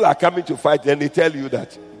 People are coming to fight and they tell you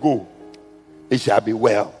that, go, it shall be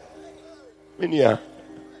well. I mean, yeah.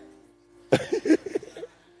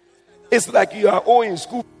 It's like you are owing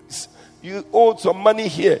school fees. You owe some money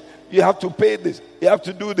here. You have to pay this. You have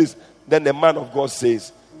to do this. Then the man of God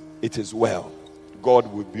says, it is well. God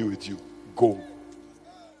will be with you. Go.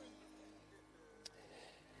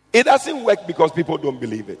 It doesn't work because people don't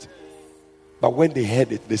believe it. But when they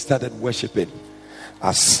heard it, they started worshiping.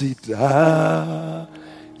 Asida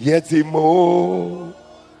yetimo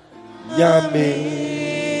yame.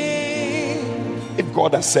 If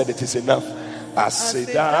God has said it is enough.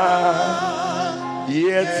 Asida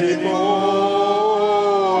yetimo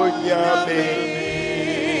yame.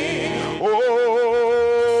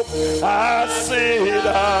 Oh,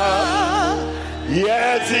 asida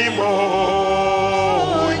yetimo.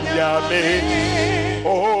 Oh,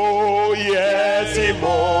 yes,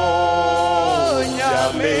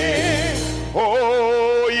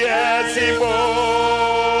 oh,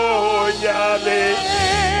 yes,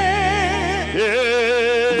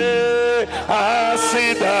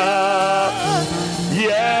 Asida,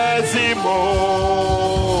 yes,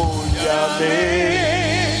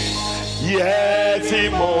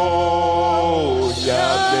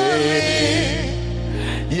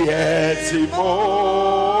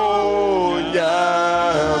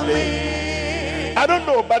 I don't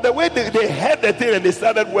know, but the way they heard the thing and they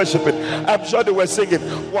started worshiping, I'm sure they were singing,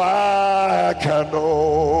 Wakano,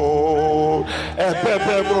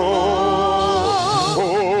 Epepemo,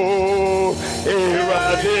 oh,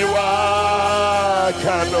 Erade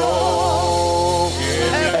Wakano,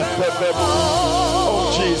 Epepemo,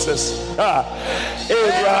 oh Jesus,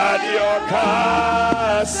 Erade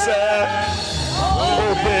Okase,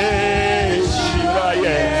 Obe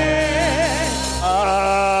Shiraye,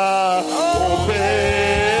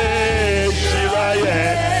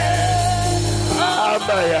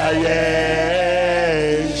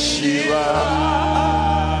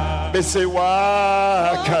 say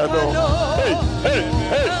Wakano.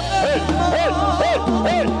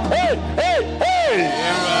 Hey.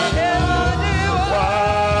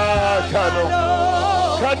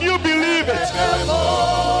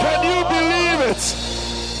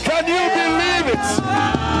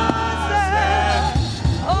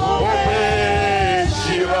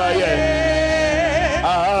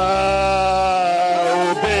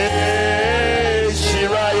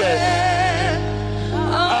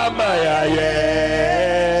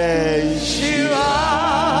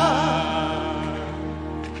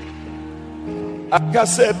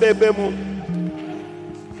 Akase bebemu.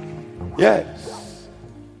 Yes.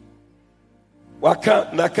 Waka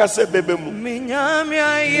nakase bebemu.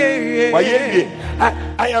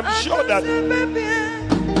 I am sure that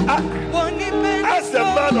as the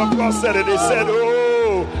man of God said it, he said,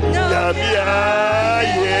 "Oh,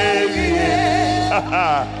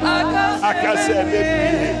 akase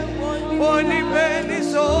bebemu."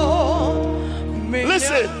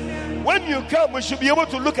 Listen. When you come, we should be able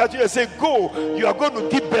to look at you and say, "Go, you are going to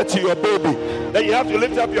give birth to your baby." Then you have to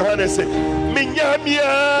lift up your hand and say,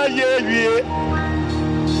 "Minyamia ye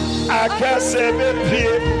akase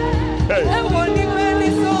bebie."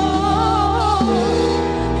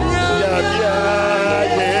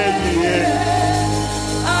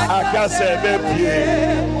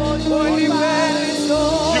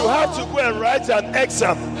 You have to go and write an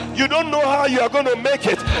exam. You don't know how you are going to make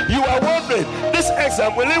it. You are wondering, this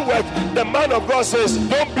exam, will it work? The man of God says,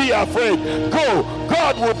 don't be afraid. Go.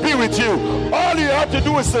 God will be with you. All you have to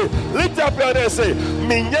do is say, lift up your hand and say,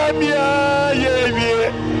 Minyamia ye.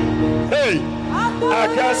 Hey,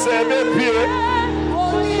 akase bebie.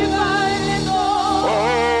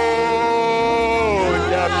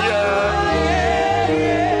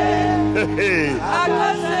 Hey.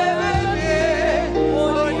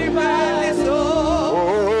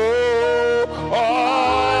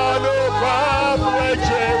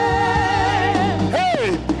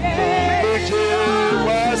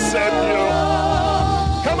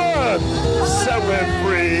 Come on, set me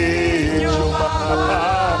free.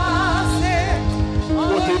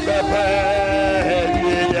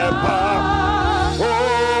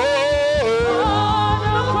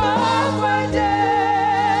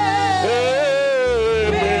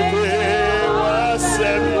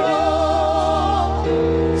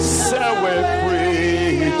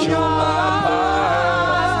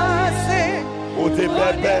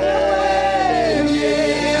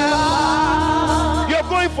 You're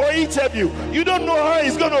going for an interview. You don't know how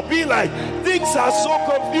it's going to be like. Things are so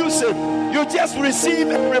confusing. You just receive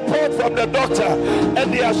a report from the doctor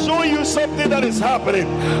and they are showing you something that is happening.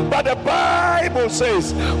 But the Bible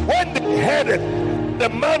says, when they heard it, the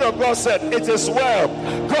man of God said, it is well.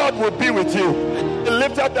 God will be with you. They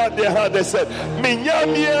lifted up their hand. They said,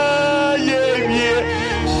 Minyamia ye.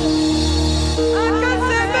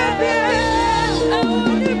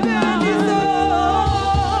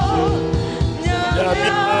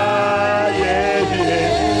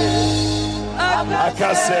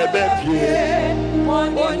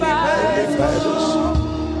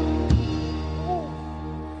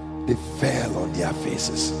 They fell on their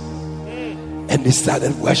faces and they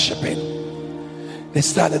started worshiping. They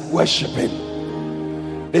started worshiping.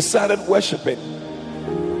 They started worshiping.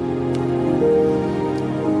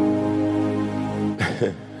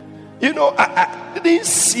 You know, I didn't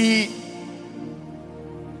see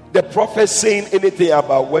the prophet saying anything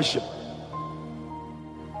about worship.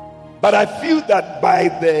 But I feel that by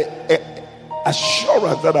the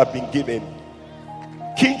assurance that I've been given,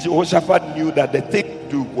 King Jehoshaphat knew that the thing to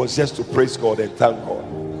do was just to praise God and thank God.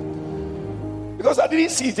 Because I didn't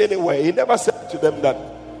see it anywhere. He never said to them that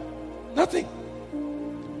nothing.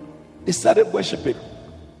 They started worshiping.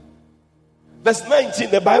 Verse 19,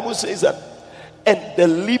 the Bible says that, and the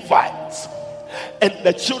Levites and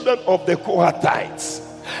the children of the Kohathites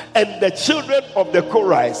and the children of the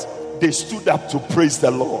Korites, they stood up to praise the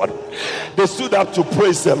Lord. They stood up to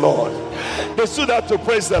praise the Lord. They stood up to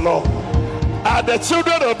praise the Lord. Are the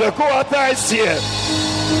children of the Kohathites here?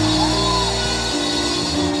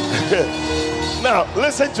 Now,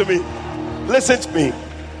 listen to me. Listen to me.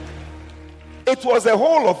 It was the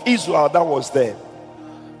whole of Israel that was there.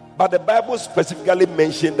 But the Bible specifically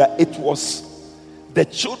mentioned that it was the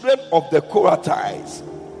children of the Kohathites.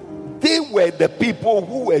 They were the people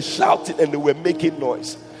who were shouting and they were making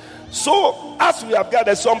noise. So, as we have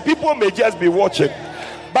gathered, some people may just be watching.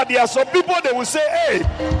 But there are some people that will say, hey,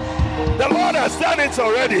 the Lord has done it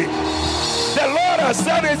already. The Lord has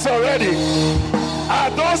done it already. Are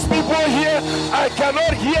those people here? I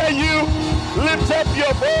cannot hear you. Lift up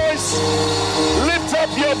your voice. Lift up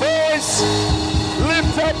your voice.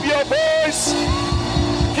 Lift up your voice.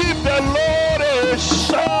 Give the Lord a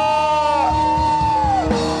shout.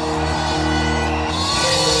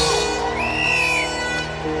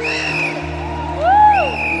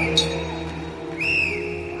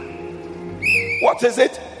 What is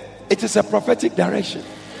it? It is a prophetic direction.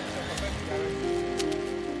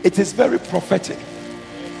 It is very prophetic.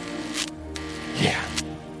 Yeah.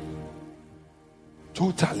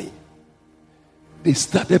 Totally. They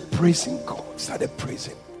started praising God. Started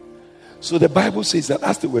praising. So the Bible says that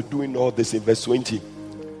as they were doing all this in verse 20,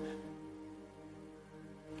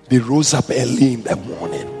 They rose up early in the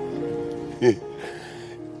morning.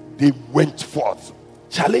 They went forth.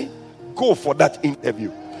 Charlie, go for that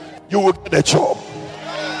interview. You will get a job.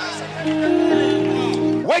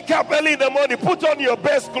 Wake up early in the morning, put on your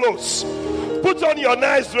best clothes, put on your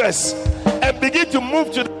nice dress, and begin to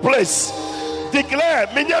move to the place. Declare,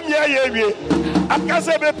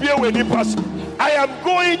 I am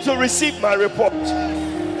going to receive my report.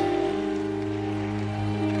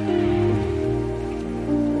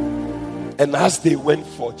 And as they went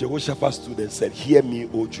forth, Jehoshaphat stood and said, hear me,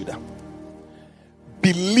 O Judah.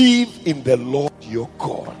 Believe in the Lord your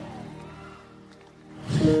God.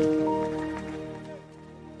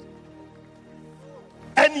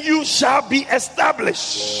 And you shall be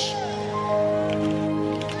established.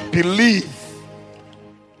 Believe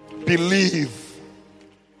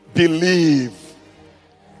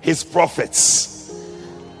his prophets.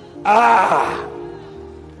 That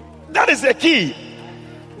is the key.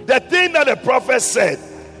 The thing that the prophet said,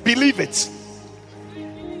 believe it.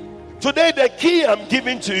 Today, the key I'm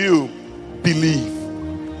giving to you, believe.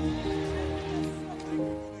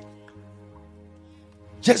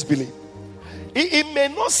 Just believe. It may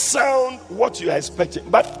not sound what you are expecting,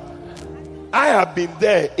 but I have been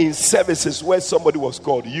there in services where somebody was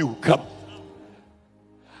called, you come.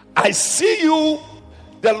 I see you,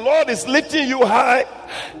 the Lord is lifting you high,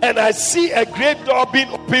 and I see a great door being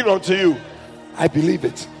opened unto you. I believe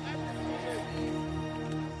it.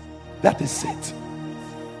 That is it.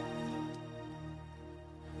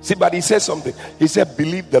 See, but he said something. He said,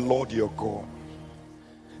 believe the Lord your God,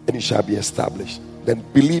 and it shall be established. Then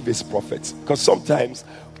believe his prophets. Because sometimes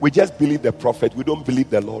we just believe the prophet, we don't believe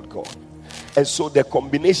the Lord God. And so the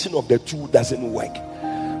combination of the two doesn't work.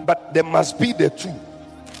 But there must be the two.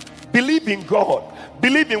 Believe in God.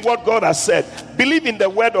 Believe in what God has said. Believe in the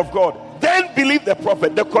word of God. Then believe the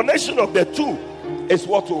prophet. The connection of the two is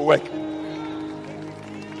what will work.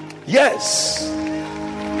 Yes.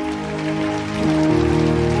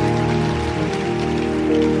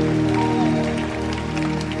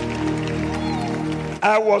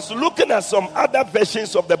 I was looking at some other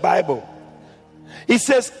versions of the Bible. It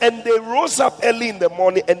says, and they rose up early in the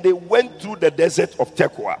morning and they went through the desert of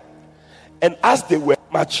Tekoa. And as they were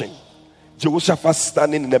marching, Jehoshaphat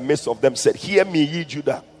standing in the midst of them said, hear me, ye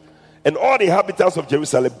Judah, and all the inhabitants of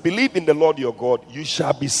Jerusalem, believe in the Lord your God, you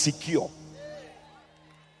shall be secure.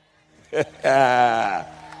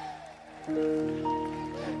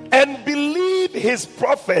 And believe his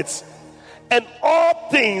prophets, and all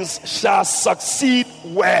things shall succeed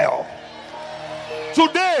well.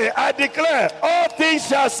 Today I declare all things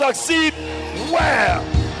shall succeed well.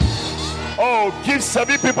 Oh, give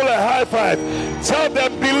 7 people a high five. Tell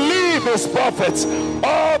them, believe his prophets.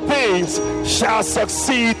 All things shall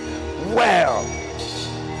succeed well.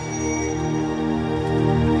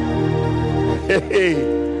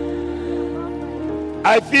 Hey.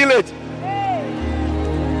 I feel it.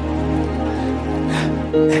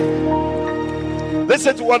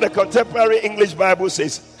 Listen to what the contemporary English Bible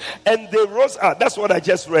says. And they rose up. That's what I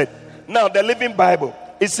just read. Now, the Living Bible,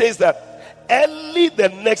 it says that early the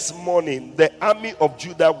next morning, the army of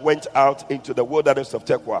Judah went out into the wilderness of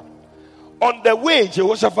Tekoa. On the way,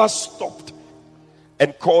 Jehoshaphat stopped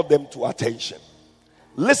and called them to attention.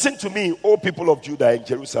 Listen to me, O people of Judah and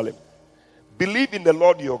Jerusalem. Believe in the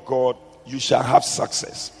Lord your God, you shall have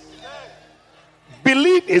success.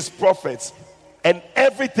 Believe his prophets, and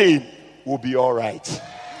everything will be all right.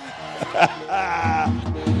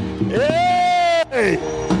 Hey!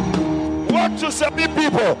 What to 7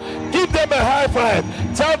 people? Give them a high five.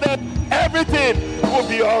 Tell them everything will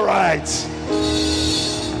be all right.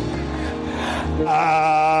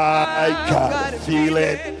 I can feel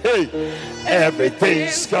it. Hey,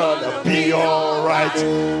 everything's gonna be all right.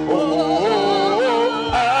 Oh,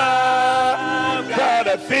 I got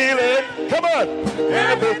a feeling. Come on,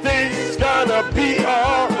 everything's gonna be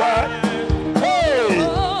all right. Hey,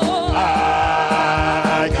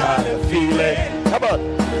 I got a feeling. Come on,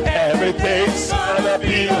 everything's gonna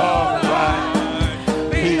be all right.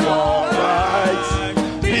 Be all right.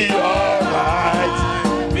 Be all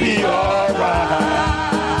right. Be all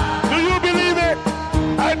right. Do you believe it?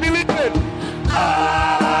 I believe it.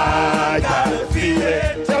 I got a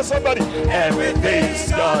feeling. Tell somebody,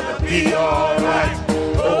 everything's gonna be all right.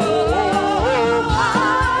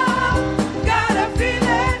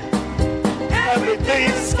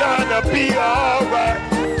 Be all right.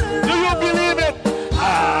 Do you believe it?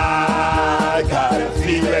 I got a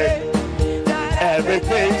feeling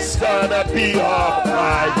everything's gonna be all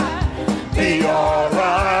right. Be all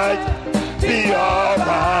right. Be all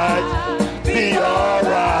right. Be all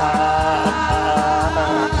right.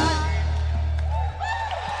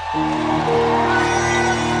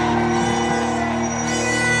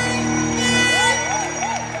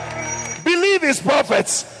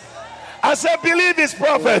 prophets. I said, believe his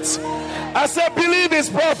prophets. I said, believe his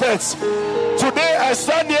prophets. Today I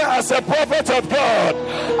stand here as a prophet of God.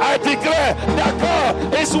 I declare that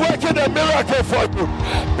God is working a miracle for you.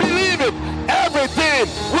 Believe it. Everything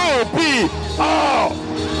will be all.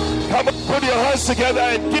 Come on, put your hands together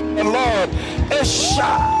and give the Lord a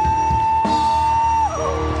shout.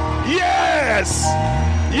 Yes.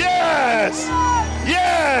 Yes.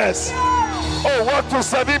 Yes. Oh, 1 to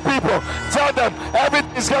 7 people. Tell them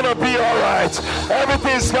everything's gonna be all right.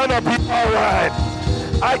 Everything's gonna be all right.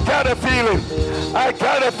 I got a feeling. I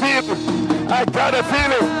got a feeling. I got a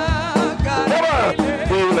feeling. Come on.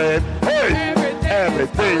 Feeling. Hey.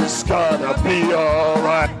 Everything's gonna be all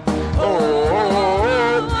right.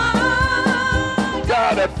 Oh.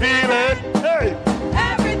 Got a feeling. Hey.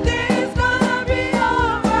 Everything's gonna be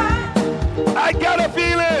all right. I got a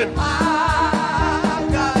feeling.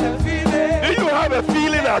 A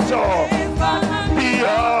feeling at all. Be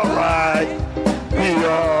all right. Be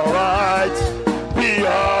all right. Be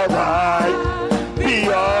all right.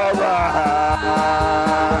 Be all right.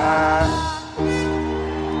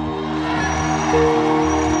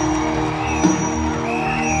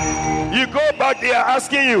 You go back there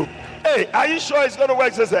asking you, hey, are you sure it's going to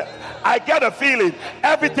work? Says, I got a feeling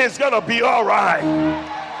everything's going to be all right.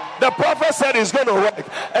 The prophet said it's going to work,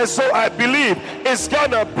 and so I believe it's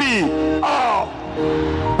going to be all.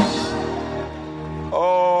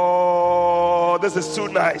 Oh, this is too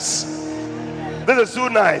nice. This is too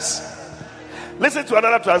nice. Listen to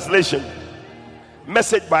another translation.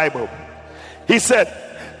 Message Bible. He said,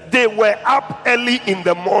 they were up early in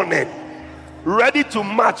the morning, ready to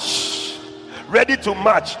march. Ready to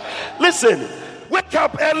march. Listen, wake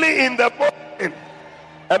up early in the morning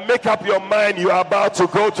and make up your mind you are about to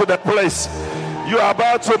go to the place. You are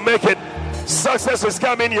about to make it. Success is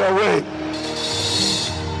coming your way.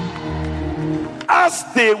 As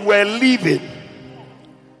they were leaving,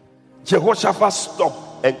 Jehoshaphat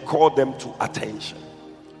stopped and called them to attention.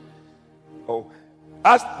 Oh,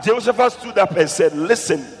 as Jehoshaphat stood up and said,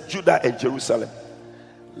 listen, Judah and Jerusalem,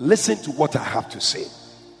 listen to what I have to say.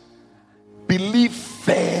 Believe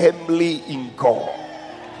firmly in God,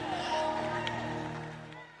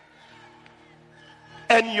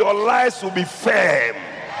 and your lives will be firm.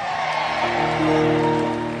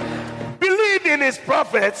 Believe in his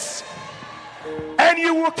prophets, and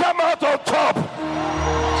you will come out on top.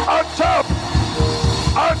 On top.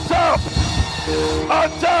 On top. On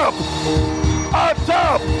top. On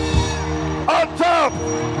top. On top.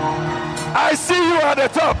 I see you at the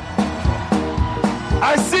top.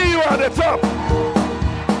 I see you at the top.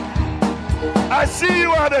 I see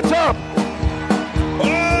you at the top.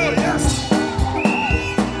 Oh, yes.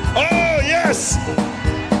 Oh, yes.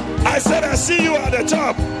 I said, I see you at the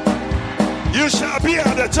top. You shall be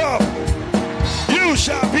at the top. You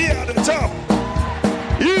shall be at the top.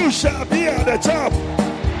 You shall be at the top.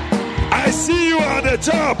 I see you at the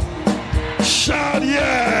top. Shout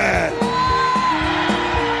yeah.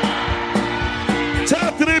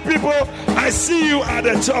 Tell 3 people, I see you at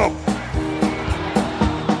the top.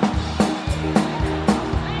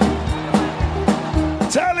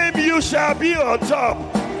 Tell him you shall be on top.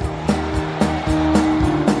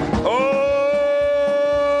 Oh,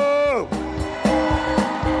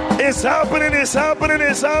 it's happening, it's happening,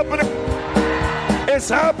 it's happening. It's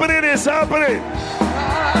happening, it's happening.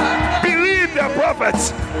 Believe the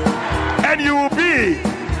prophets, and you will be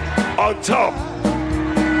on top.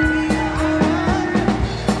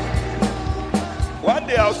 One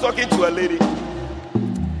day I was talking to a lady.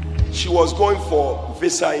 She was going for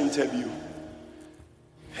visa interview.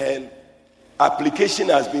 Her application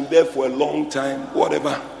has been there for a long time,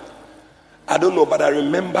 whatever. I don't know, but I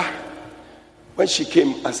remember when she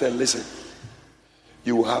came, I said, listen,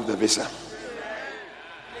 you will have the visa.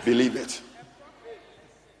 Believe it.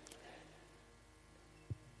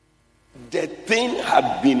 The thing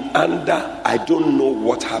had been under, I don't know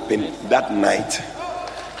what happened that night.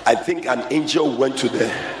 I think an angel went to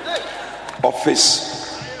the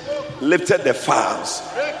office, lifted the files,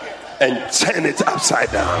 and turned it upside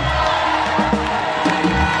down.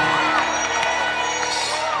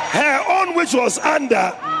 Her own, which was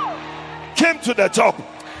under, came to the top.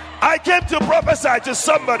 I came to prophesy to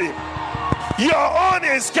somebody. Your own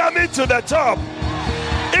is coming to the top.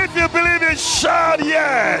 If you believe it, shout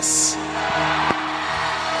yes.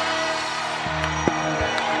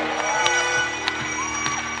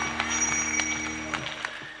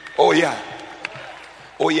 Oh yeah.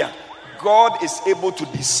 Oh yeah. God is able to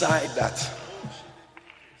decide that.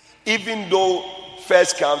 Even though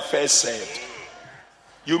first come, first served,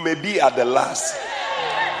 you may be at the last.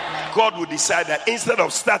 God will decide that instead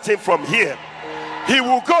of starting from here, he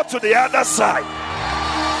will go to the other side.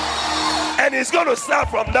 And he's going to start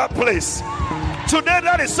from that place. Today,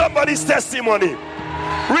 that is somebody's testimony.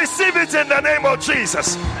 Receive it in the name of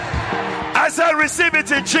Jesus. I said, receive it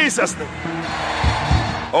in Jesus' name.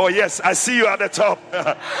 Oh, yes, I see you at the top.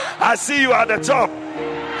 I see you at the top.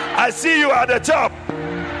 I see you at the top.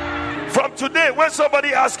 From today, when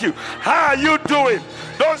somebody asks you, how are you doing?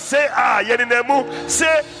 Don't say, Yeninemu.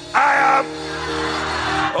 Say, I am.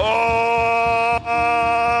 Oh.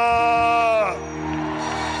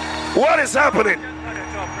 What is happening?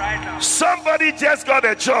 Somebody just got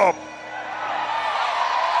a job.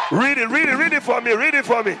 Read it for me. Read it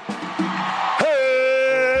for me.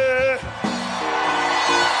 Hey,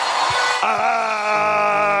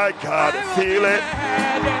 I gotta feel it.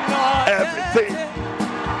 Everything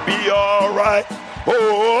be alright.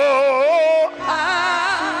 Oh,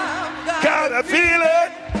 gotta feel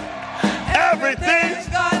it. Everything's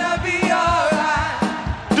gonna be alright.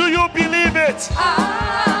 Do you believe it?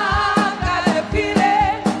 Gotta feel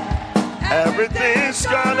it. Everything's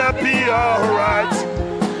gonna be alright.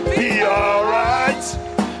 Be alright.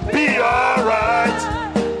 Be alright.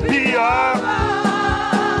 Be alright.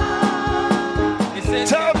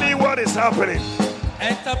 Tell me what is happening.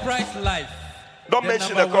 Enterprise Life. Don't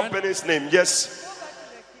mention the company's name. Just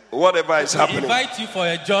whatever is happening. Invite you for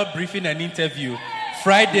a job briefing and interview.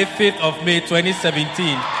 Friday, 5th of May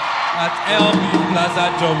 2017 at LB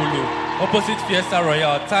Plaza Jomulu, opposite Fiesta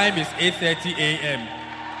Royale. Time is 8:30 a.m.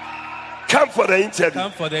 Come for the interview.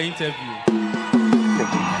 Come for the interview.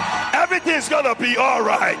 Everything's gonna be all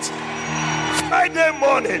right. Friday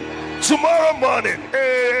morning, tomorrow morning.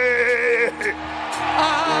 Hey.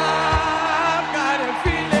 I've got a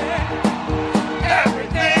feeling.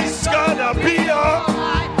 Everything's gonna be all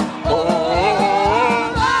right.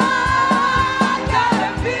 Oh. I've got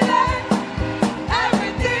a feeling.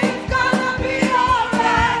 Everything's gonna be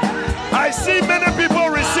alright. I see many people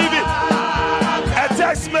receiving a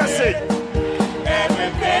text message.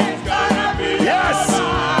 Everything's gonna be Yes.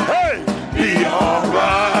 Hey, be all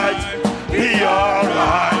right. Be all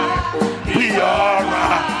right. Be all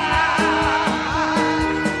right.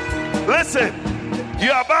 Listen,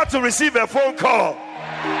 you're about to receive a phone call.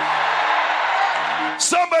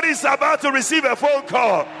 Somebody's about to receive a phone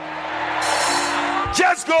call.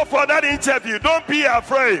 Just go for that interview. Don't be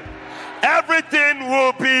afraid. Everything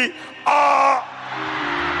will be all.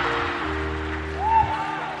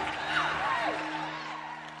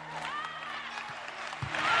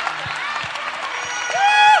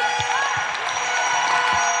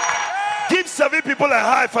 Give 7 people a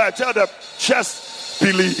high five. Tell them, just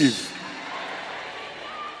believe.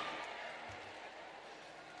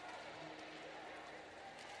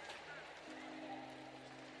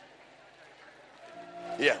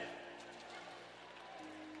 Yeah.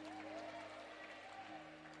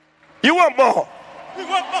 You want more? We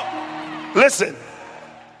want more. Listen.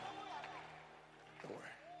 Don't worry.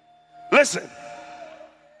 Listen.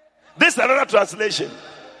 This is another translation.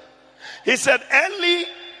 He said, early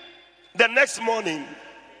the next morning,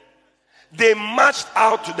 they marched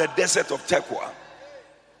out to the desert of Tekoa.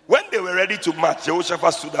 When they were ready to march,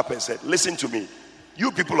 Jehoshaphat stood up and said, listen to me,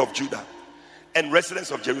 you people of Judah and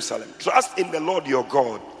residents of Jerusalem, trust in the Lord your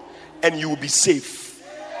God and you will be safe.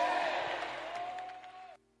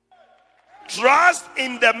 Trust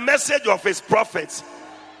in the message of his prophets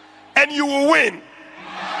and you will win.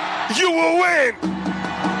 You will win.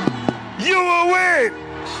 You will win.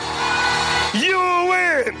 You will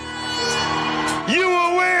win. You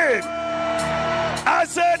will win. I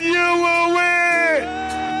said you will win.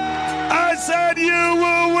 I said you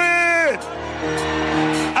will win.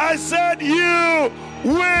 I said you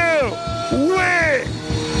will win.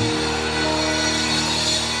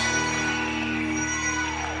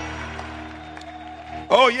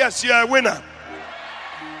 Oh, yes, you are a winner.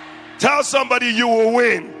 Tell somebody you will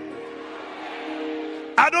win.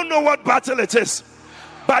 I don't know what battle it is,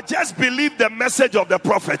 but just believe the message of the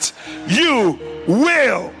prophet. You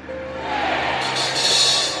will.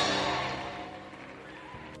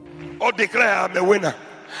 Or declare I'm a winner.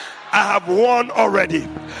 I have won already.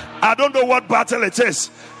 I don't know what battle it is,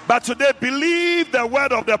 but today believe the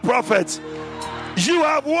word of the prophet. You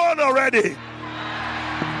have won already.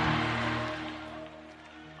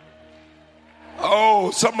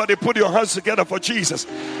 Oh, somebody put your hands together for Jesus.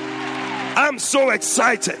 I'm so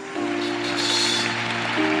excited.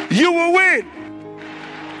 You will win.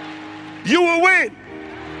 You will win.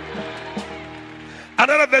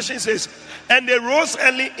 Another version says, and they rose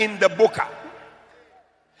early in the Boka,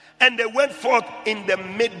 and they went forth in the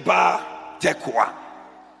Midbar Tekoa.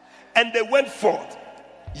 And they went forth.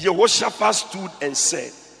 Jehoshaphat stood and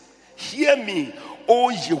said, hear me, O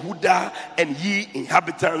Yehuda, and ye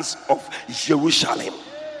inhabitants of Jerusalem.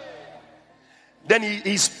 Then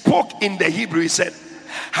he spoke in the Hebrew. He said,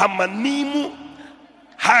 Haminu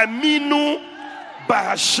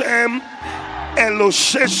Bahashem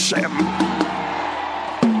Elosheshem,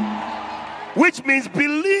 which means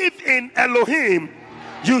believe in Elohim,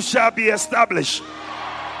 you shall be established.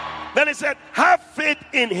 Then he said, have faith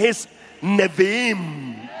in his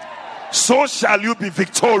Nevi'im, so shall you be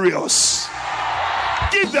victorious.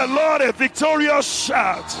 Give the Lord a victorious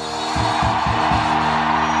shout.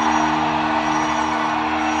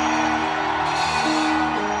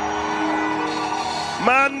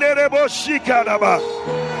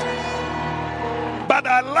 But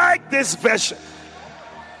I like this version.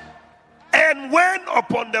 And when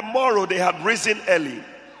upon the morrow they had risen early,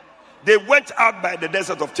 they went out by the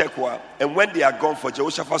desert of Tekoa. And when they are gone for,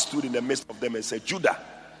 Jehoshaphat stood in the midst of them and said, Judah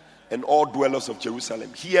and all dwellers of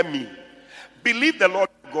Jerusalem, hear me. Believe the Lord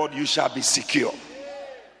God, you shall be secure.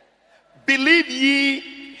 Believe ye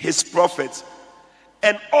his prophets,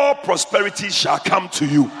 and all prosperity shall come to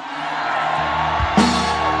you.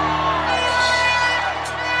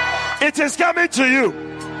 It is coming to you.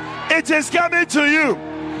 It is coming to you.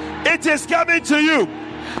 It is coming to you.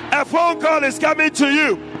 A phone call is coming to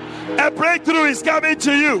you. A breakthrough is coming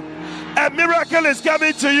to you. A miracle is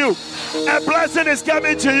coming to you. A blessing is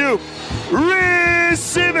coming to you.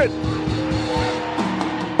 Receive it.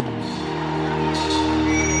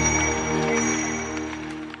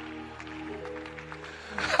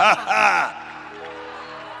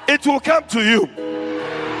 It will come to you.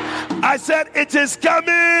 I said it is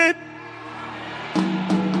coming.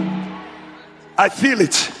 I feel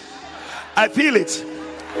it. I feel it.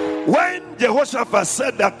 When Jehoshaphat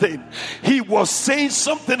said that thing, he was saying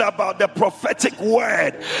something about the prophetic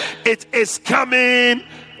word. It is coming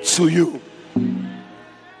to you.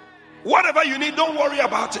 Whatever you need, don't worry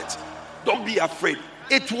about it. Don't be afraid.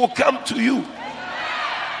 It will come to you.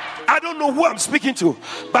 I don't know who I'm speaking to,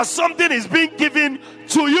 but something is being given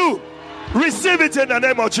to you. Receive it in the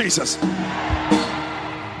name of Jesus.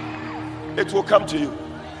 It will come to you.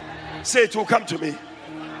 Say, it will come to me.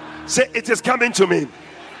 Say, it is coming to me.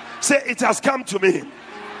 Say, it has come to me.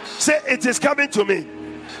 Say, it is coming to me.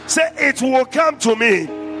 Say, it will come to me.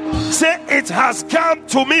 Say, it has come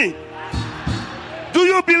to me. Do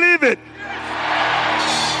you believe it?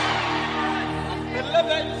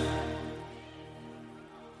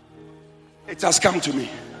 It has come to me.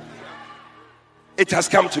 It has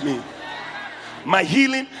come to me. My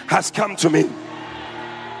healing has come to me.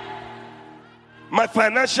 My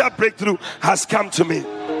financial breakthrough has come to me.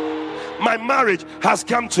 My marriage has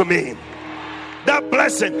come to me. That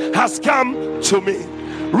blessing has come to me.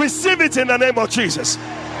 Receive it in the name of Jesus.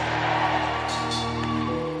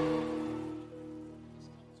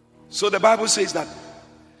 So the Bible says that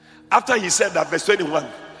after he said that, verse 21,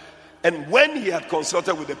 and when he had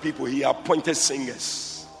consulted with the people, he appointed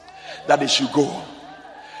singers that they should go.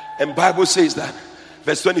 And Bible says that,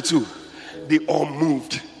 verse 22, they all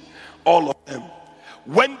moved, all of them.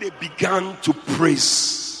 When they began to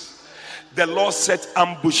praise, the Lord set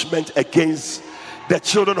ambushment against the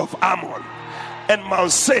children of Ammon and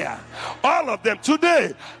Mount Seir. All of them.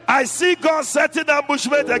 Today, I see God setting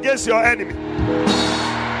ambushment against your enemy.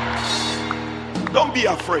 Don't be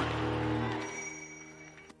afraid.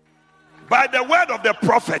 By the word of the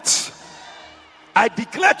prophet, I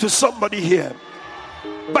declare to somebody here,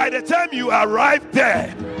 by the time you arrive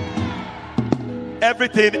there,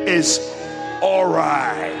 everything is all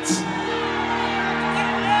right.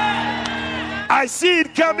 I see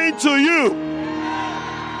it coming to you.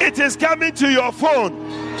 It is coming to your phone.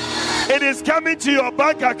 It is coming to your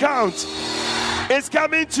bank account. It's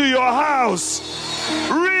coming to your house.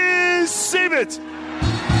 Receive it.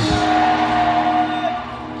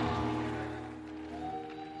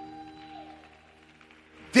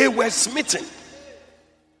 They were smitten.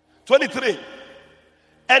 23.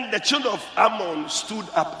 And the children of Ammon stood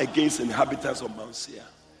up against the inhabitants of Mount Seir,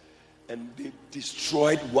 and they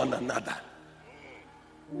destroyed one another.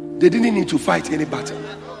 They didn't need to fight any battle.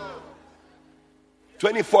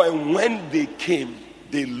 24. And when they came,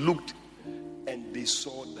 they looked and they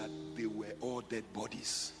saw that they were all dead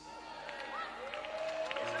bodies.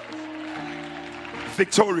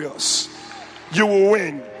 Victorious. You will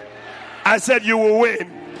win. I said you will win.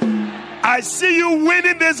 I see you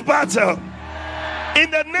winning this battle in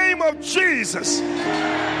the name of Jesus.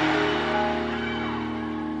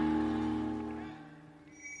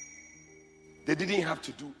 They didn't have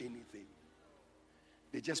to do anything.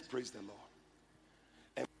 They just praised the Lord.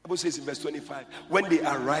 And the Bible says in verse 25, when they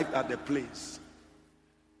arrived at the place,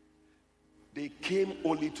 they came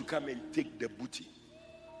only to come and take the booty.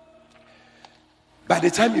 By the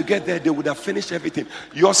time you get there, they would have finished everything.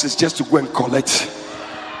 Yours is just to go and collect.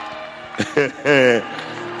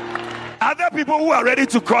 Other people who are ready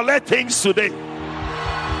to collect things today,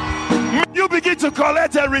 you begin to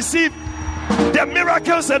collect and receive the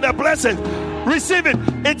miracles and the blessings. Receive it.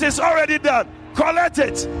 It is already done. Collect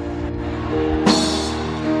it.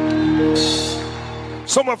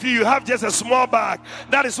 Some of you have just a small bag.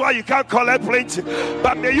 That is why you can't collect plenty.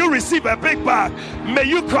 But may you receive a big bag. May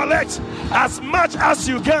you collect as much as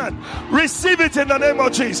you can. Receive it in the name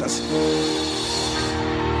of Jesus.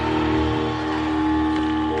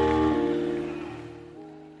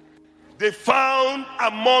 They found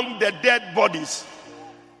among the dead bodies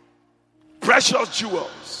precious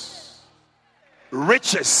jewels,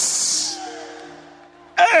 riches.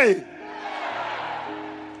 Hey,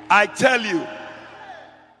 I tell you,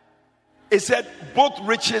 it said both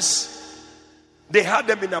riches, they had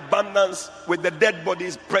them in abundance with the dead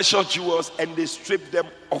bodies, precious jewels, and they stripped them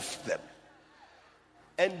off them.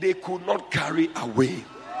 And they could not carry away.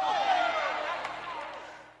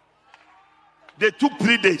 They took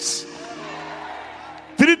 3 days.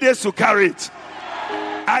 3 days to carry it.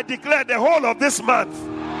 I declare the whole of this month,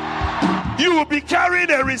 you will be carrying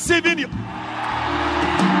and receiving your.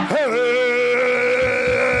 Hey,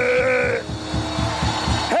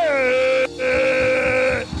 hey.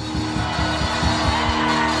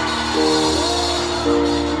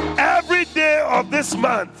 Every day of this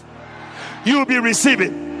month, you will be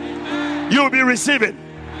receiving. You will be receiving.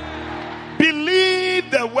 Believe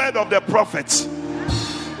the word of the prophets,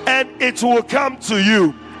 and it will come to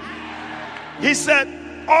you. He said,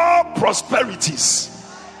 all prosperities.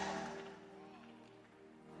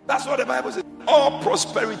 That's what the Bible says. All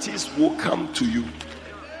prosperities will come to you.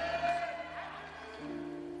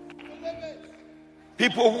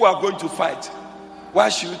 People who are going to fight, why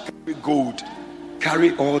should you carry gold?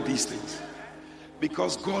 Carry all these things.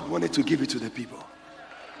 Because God wanted to give it to the people.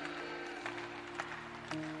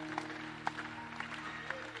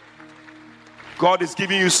 God is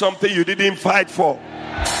giving you something you didn't fight for.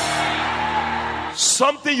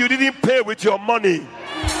 Something you didn't pay with your money.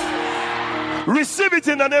 Receive it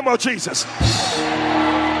in the name of Jesus.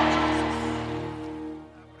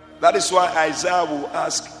 That is why Isaiah will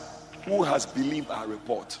ask, who has believed our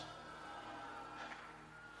report?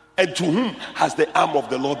 And to whom has the arm of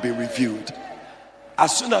the Lord been revealed?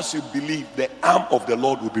 As soon as you believe, the arm of the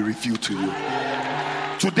Lord will be revealed to you.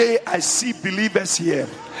 Today I see believers here.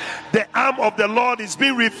 The arm of the Lord is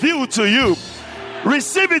being revealed to you.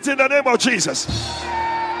 Receive it in the name of Jesus.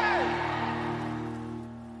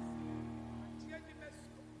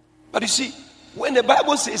 But you see, when the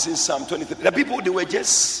Bible says in Psalm 23, the people, they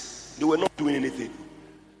were not doing anything.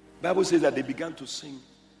 The Bible says that they began to sing.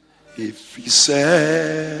 If he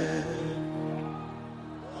said,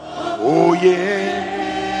 oh yeah,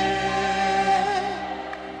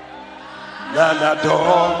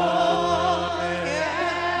 Nanador.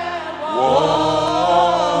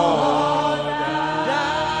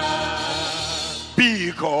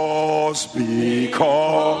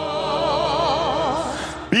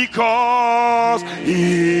 Because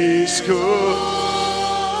he's good.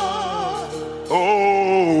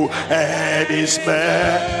 Oh, and his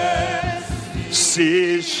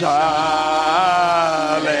mercy shall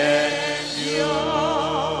endure.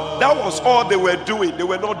 That was all they were doing. They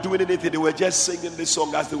were not doing anything. They were just singing this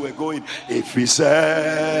song as they were going. If he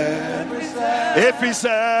said,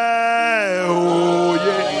 oh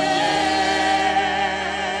yeah,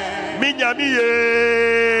 minyami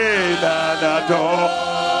ye na do.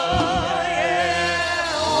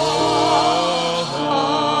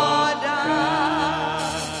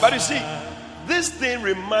 But you see, this thing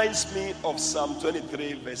reminds me of Psalm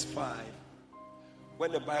 23 verse 5,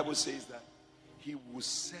 when the Bible says that he will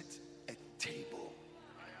set a table.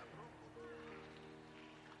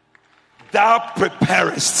 Thou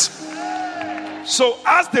preparest. So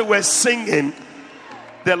as they were singing,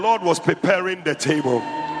 the Lord was preparing the table.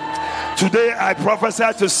 Today I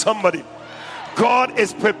prophesy to somebody, God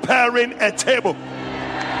is preparing a table.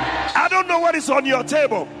 I don't know what is on your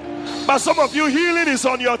table, but some of you, healing is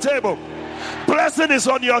on your table. Blessing is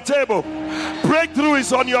on your table. Breakthrough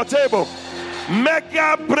is on your table.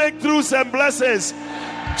 Mega breakthroughs and blessings.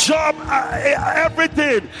 Job,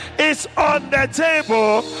 everything is on the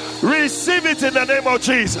table. Receive it in the name of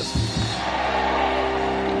Jesus.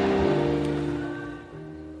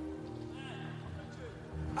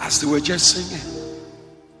 As they were just singing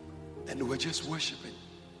and they were just worshiping,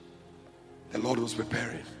 the Lord was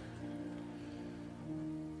preparing.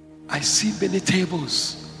 I see many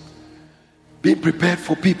tables being prepared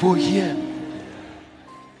for people here.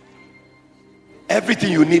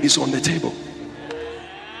 Everything you need is on the table.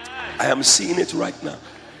 I am seeing it right now.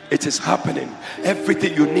 It is happening.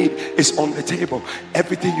 Everything you need is on the table.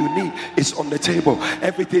 Everything you need is on the table.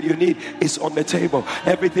 Everything you need is on the table.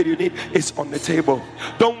 Everything you need is on the table.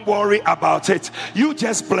 Don't worry about it. You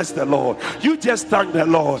just bless the Lord. You just thank the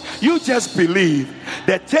Lord. You just believe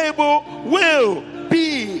the table will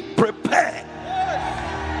be prepared.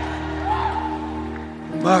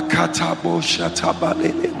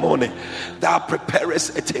 Thou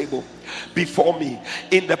preparest a table before me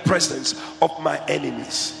in the presence of my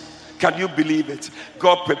enemies. Can you believe it?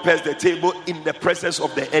 God prepares the table in the presence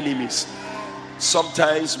of the enemies.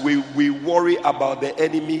 Sometimes we worry about the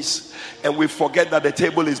enemies and we forget that the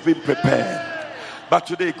table is being prepared. But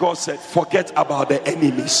today God said, forget about the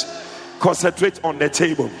enemies. Concentrate on the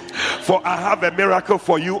table. For I have a miracle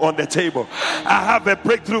for you on the table. I have a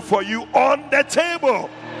breakthrough for you on the table.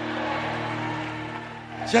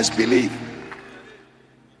 Just believe.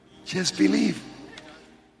 Just believe.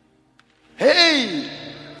 Hey,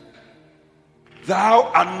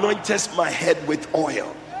 thou anointest my head with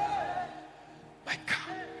oil. My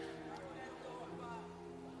God,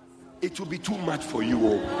 it will be too much for you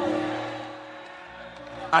all.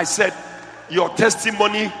 I said, your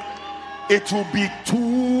testimony, it will be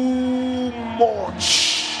too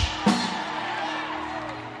much.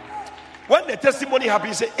 When the testimony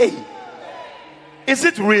happens, you say, hey, is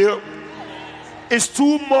it real? It's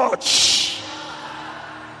too much.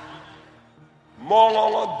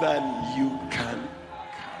 More than you can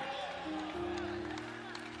carry.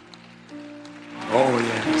 Oh,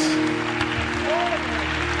 yes.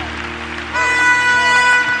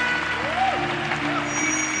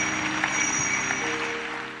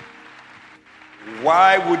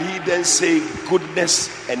 Why would he then say goodness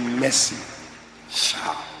and mercy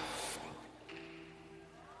shall follow?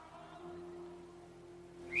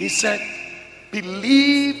 He said,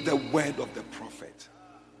 believe the word of the prophet,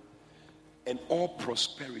 and all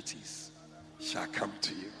prosperities shall come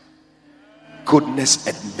to you. Goodness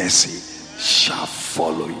and mercy shall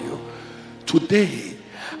follow you. Today,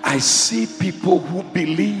 I see people who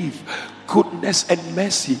believe goodness and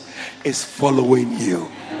mercy is following you.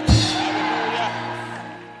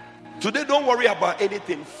 Today, don't worry about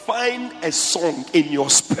anything. Find a song in your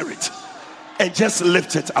spirit and just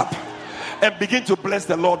lift it up and begin to bless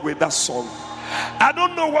the Lord with that song. I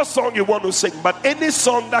don't know what song you want to sing, but any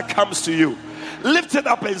song that comes to you, lift it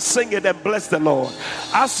up and sing it and bless the Lord.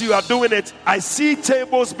 As you are doing it, I see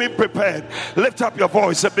tables being prepared. Lift up your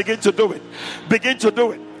voice and begin to do it. Begin to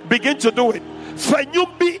do it. Begin to do it.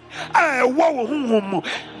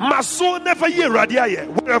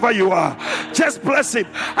 Wherever you are, just bless him.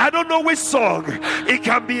 I don't know which song. It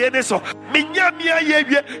can be any song.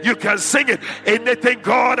 You can sing it. Anything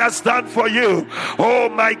God has done for you. Oh,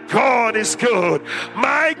 my God is good.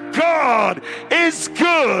 My God is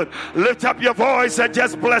good. Lift up your voice and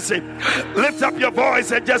just bless him. Lift up your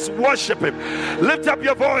voice and just worship him. Lift up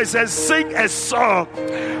your voice and sing a song.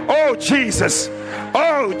 Oh, Jesus.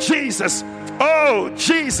 Oh, Jesus. Oh,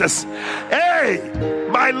 Jesus. Hey,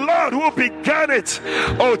 my Lord who began it.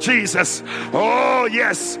 Oh, Jesus. Oh,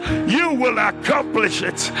 yes. You will accomplish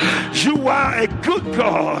it. You are a good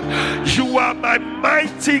God. You are my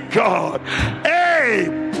mighty God. Hey,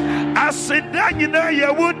 I said that you know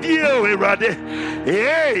you would you, Erade.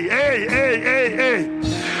 Hey, hey, hey, hey, hey.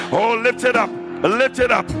 Oh, lift it up. Lift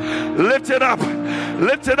it up. Lift it up.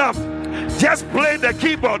 Lift it up. Just play the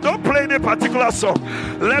keyboard. Don't play any particular song.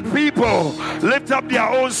 Let people lift up their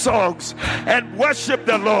own songs and worship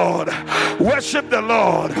the Lord. Worship the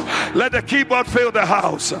Lord. Let the keyboard fill the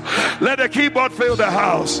house. Let the keyboard fill the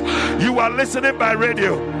house. You are listening by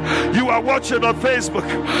radio. You are watching on Facebook.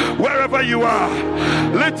 Wherever you are,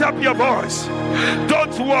 lift up your voice.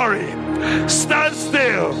 Don't worry. Stand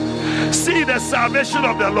still. See the salvation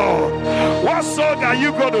of the Lord. What song are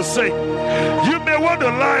you going to sing? You may want to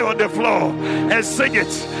lie on the floor and sing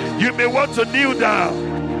it. You may want to kneel down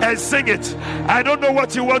and sing it. I don't know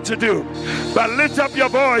what you want to do, but lift up your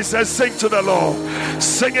voice and sing to the Lord.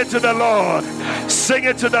 Sing it to the Lord. Sing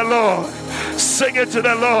it to the Lord. Sing it to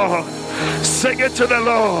the Lord. Sing it to the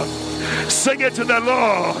Lord. Sing it to the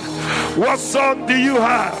Lord. What song do you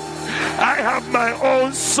have? I have my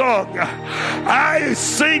own song. I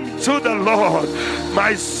sing to the Lord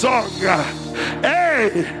my song.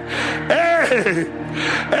 Hey, hey,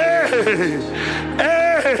 hey,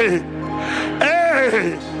 hey,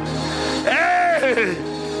 hey, hey.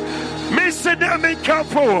 Missy them in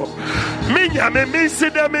Campo. Minyame missy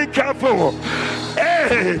them in Campo.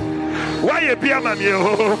 Hey, why you be a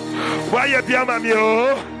mamio? Why you be a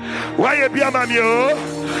mamio? Why you be a mamio?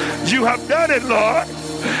 You have done it, Lord.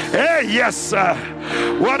 Hey, yes, sir.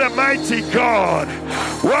 What a mighty God.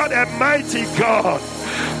 What a mighty God.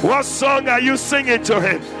 What song are you singing to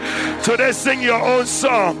him? Today sing your own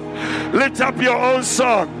song. Lift up your own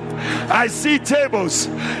song. I see tables.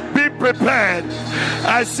 Be prepared.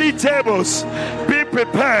 I see tables. Be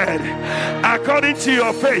prepared. According to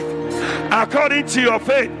your faith. According to your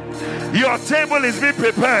faith. Your table is being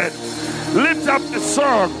prepared. Lift up the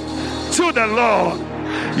song to the Lord.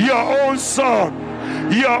 Your own song.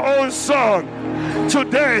 Your own song.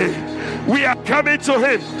 Today we are coming to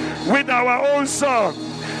him with our own song.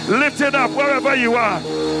 Lift it up wherever you are.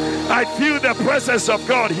 I feel the presence of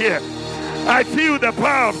God here. I feel the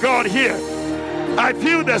power of God here. I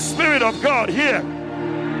feel the Spirit of God here.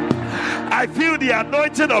 I feel the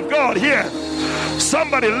anointing of God here.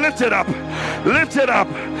 Somebody lift it up. Lift it up.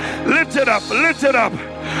 Lift it up. Lift it up.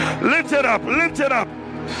 Lift it up. Lift it up.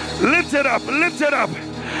 Lift it up. Lift it up.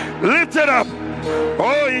 Lift it up.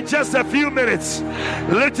 Oh, in just a few minutes.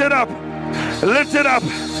 Lift it up. Lift it up.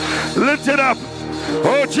 Lift it up.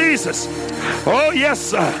 Oh, Jesus. Oh, yes,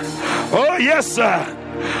 sir. Oh, yes, sir.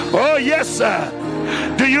 Oh, yes,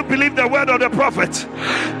 sir. Do you believe the word of the prophet?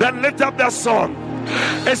 Then lift up that song.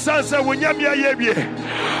 A son said, Wunyamia Yewie.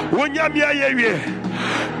 Wunyamia Yewie.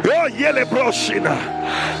 Oh, Yele Broshina.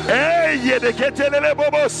 Eh, Yedeketelele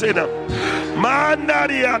Bobosina.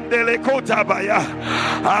 Mandari andele kotabaya.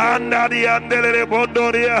 Andari andele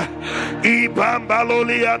bondoria.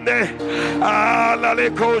 Ibambaloli ande. Alale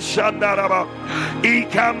koshandaraba.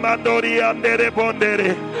 Ikamandori andere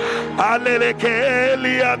bondere. Alele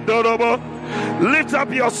keli andorobo. Lift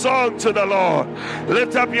up your song to the Lord.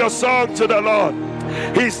 Lift up your song to the Lord.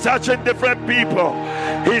 He's touching different people.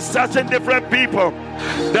 He's touching different people.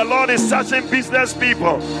 The Lord is touching business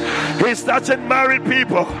people. He's touching married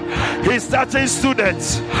people. He's touching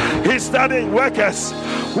students. He's touching workers.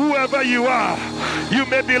 Whoever you are, you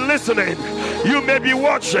may be listening. You may be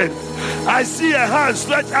watching. I see a hand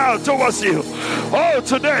stretched out towards you. Oh,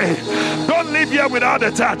 today, don't leave here without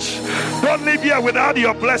a touch. Don't leave here without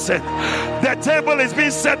your blessing. The table is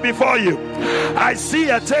being set before you. I see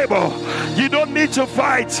a table. You don't need to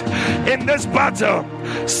fight in this battle.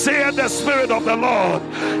 Say the Spirit of the Lord.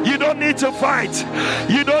 You don't need to fight.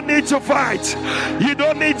 You don't need to fight. You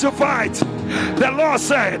don't need to fight. The Lord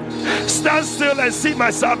said, stand still and see my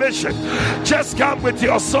salvation. Just come with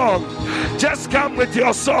your song. Just come with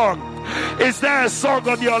your song. Is there a song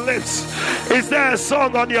on your lips? Is there a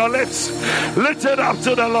song on your lips? Lift it up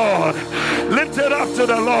to the Lord. Lift it up to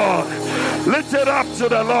the Lord. Lift it up to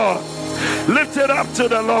the Lord. Lift it up to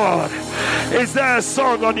the Lord. Is there a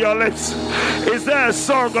song on your lips? Is there a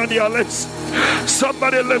song on your lips?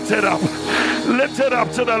 Somebody lift it up. Lift it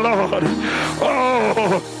up to the Lord.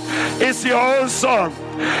 Oh, it's your own song.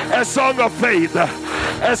 A song of faith.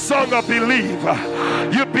 A song of belief.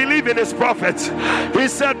 You believe in his prophet. He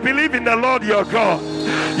said, believe in the Lord your God.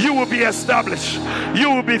 You will be established.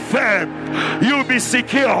 You will be firm. You will be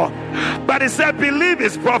secure. But he said, believe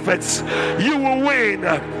his prophets. You will win.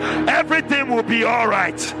 Everything will be all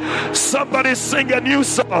right. Somebody sing a new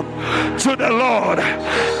song to the Lord.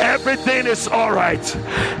 Everything is all right.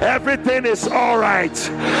 Everything is all right.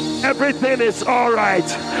 Everything is all right.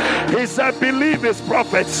 He said, believe his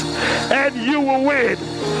prophets and you will win.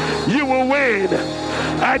 You will win.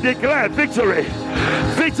 I declare victory.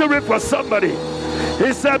 Victory for somebody.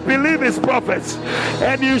 He said, believe his prophets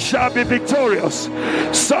and you shall be victorious.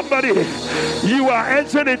 Somebody, you are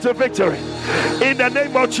entering into victory in the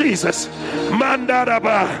name of Jesus.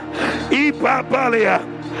 Mandaraba, Ipapalia.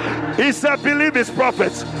 He said, believe his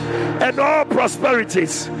prophets and all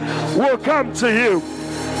prosperities will come to you.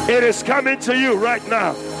 It is coming to you right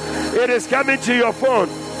now. It is coming to your phone.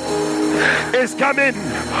 It's coming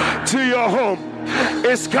to your home.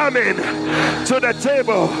 Is coming to the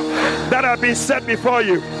table that have been set before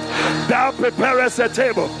you. Thou preparest a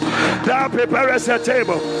table. Thou preparest a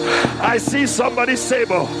table. I see somebody's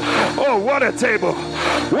table. Oh, what a table.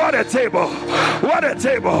 What a table. What a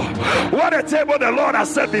table. What a table the Lord has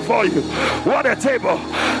set before you. What a table.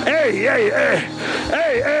 Hey, hey, hey.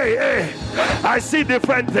 Hey, hey, hey. I see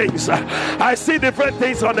different things. I see different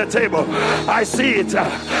things on the table. I see it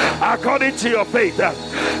according to your faith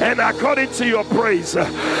and according to your praise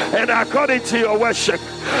and according to your worship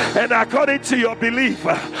and according to your belief.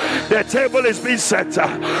 The table is being set.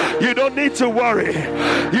 You don't need to worry.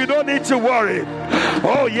 You don't need to worry.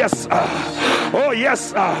 Oh yes. Oh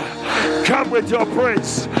yes. Come with your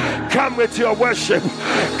praise. Come with your worship.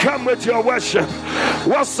 Come with your worship.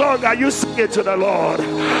 What song are you singing to the Lord?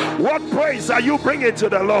 What praise are you bringing to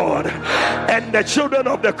the Lord? And the children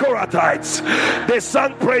of the Korathites, they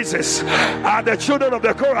sang praises. Are the children of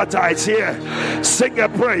the Korathites here? Sing a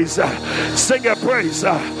praise. Sing a praise.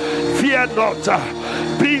 Fear not.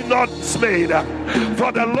 Be not dismayed,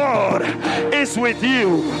 for the Lord is with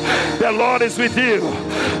you. The Lord is with you.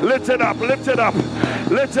 Lift it up, lift it up,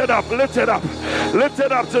 lift it up, lift it up, lift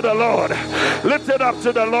it up to the Lord. Lift it up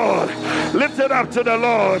to the Lord. Lift it up to the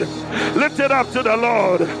Lord. Lift it up to the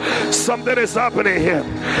Lord. Something is happening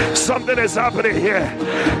here. Something is happening here.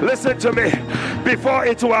 Listen to me. Before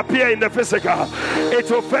it will appear in the physical, it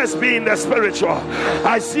will first be in the spiritual.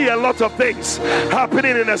 I see a lot of things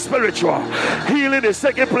happening in the spiritual. Healing is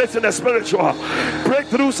taking place in the spiritual.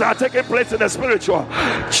 Breakthroughs are taking place in the spiritual.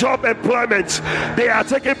 Job employment, they are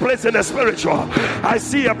taking place in the spiritual. I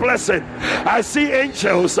see a blessing. I see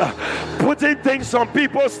angels putting things on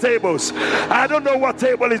people's tables. I don't know what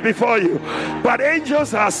table is before you, but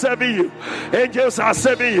angels are serving you. Angels are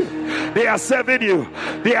serving you. They are serving you.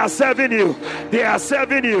 They are serving you. They are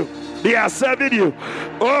serving you. They are serving you.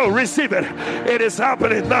 Oh, receive it. It is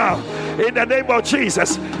happening now. In the name of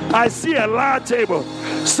Jesus. I see a large table.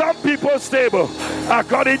 Some people's table,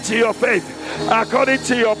 according to your faith, according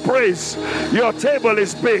to your praise, your table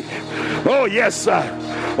is big. Oh, yes, sir.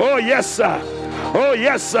 Oh, yes, sir. Oh,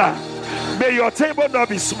 yes, sir. May your table not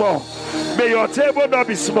be small. May your table not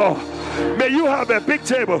be small. May you have a big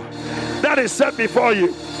table that is set before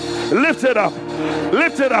you. Lift it up.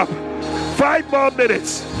 Lift it up. 5 more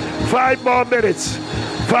minutes. 5 more minutes.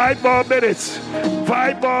 5 more minutes.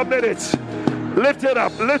 5 more minutes. Lift it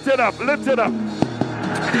up. Lift it up. Lift it up.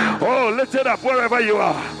 Oh, lift it up wherever you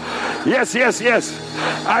are. Yes, yes, yes.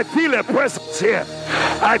 I feel a presence here.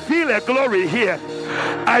 I feel a glory here.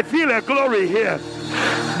 I feel a glory here.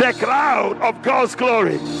 The cloud of God's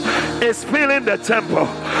glory is filling the temple.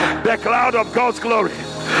 The cloud of God's glory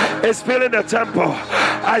is filling the temple.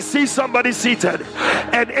 I see somebody seated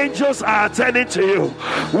and angels are attending to you.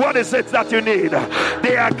 What is it that you need?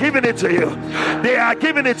 They are giving it to you. They are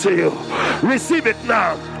giving it to you. Receive it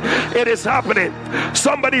now. It is happening.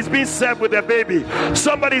 Somebody's being served with a baby.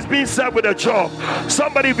 Somebody's being served with a job.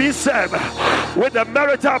 Somebody being served with a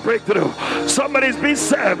marital breakthrough. Somebody's being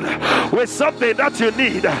served with something that you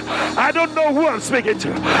need. I don't know who I'm speaking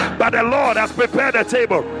to, but the Lord has prepared a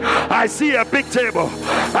table. I see a big table.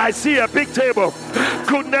 I see a big table.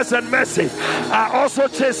 Goodness and mercy are also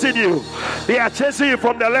chasing you. They are chasing you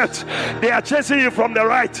from the left. They are chasing you from the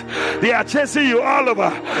right. They are chasing you all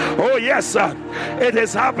over. Oh yes, sir. It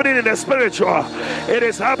is happening in the spiritual. It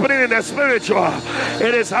is happening in the spiritual.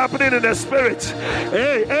 It is happening in the spirit.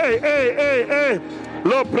 Hey, hey, hey, hey, hey.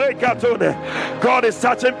 God is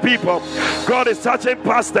touching people. God is touching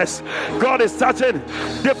pastors. God is touching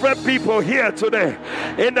different people here today.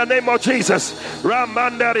 In the name of Jesus.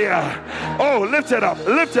 Ramandaria. Oh, lift it up.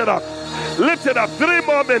 Lift it up. Lift it up. 3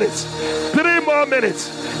 more minutes. 3 more minutes.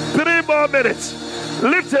 3 more minutes.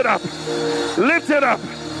 Lift it up. Lift it up.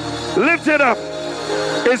 Lift it up.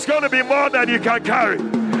 It's going to be more than you can carry.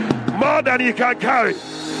 More than you can carry.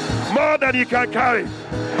 More than you can carry.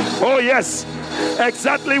 Oh yes.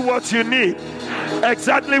 Exactly what you need.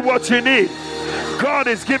 Exactly what you need. God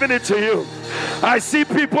is giving it to you. I see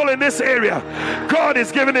people in this area. God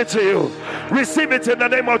is giving it to you. Receive it in the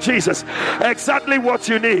name of Jesus. Exactly what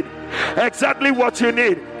you need. Exactly what you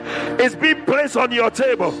need is being placed on your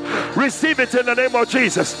table. Receive it in the name of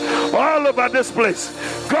Jesus. All over this place,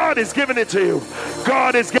 God is giving it to you.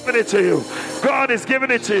 God is giving it to you. God is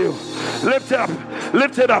giving it to you. Lift it up.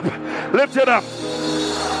 Lift it up. Lift it up.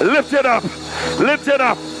 Lift it up. Lift it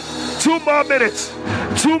up. 2 more minutes.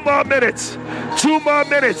 2 more minutes. 2 more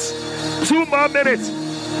minutes. 2 more minutes.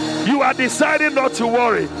 You are deciding not to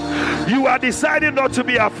worry. You are deciding not to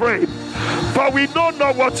be afraid. For we don't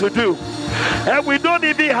know what to do. And we don't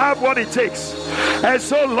even have what it takes. And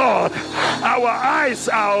so, Lord, our eyes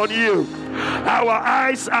are on you. Our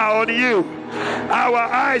eyes are on you. Our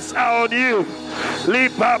eyes are on you.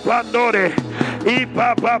 Lipa pandore.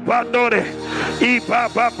 Ipa pandore. Ipa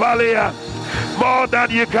papalia. More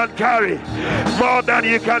than you can carry. More than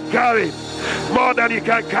you can carry. More than you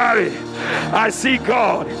can carry. I see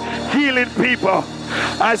God healing people.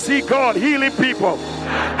 I see God healing people.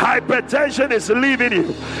 Hypertension is leaving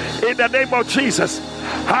you in the name of Jesus.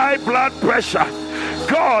 High blood pressure,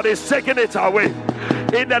 God is taking it away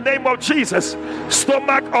in the name of Jesus.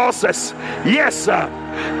 Stomach ulcers, yes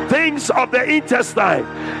sir. Things of the intestine,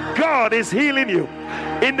 God is healing you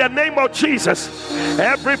in the name of Jesus.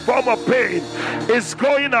 Every form of pain is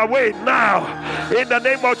going away now in the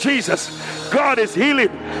name of Jesus. God is healing.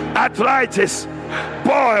 Arthritis,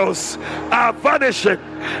 boils are vanishing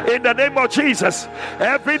in the name of Jesus.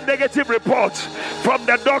 Every negative report from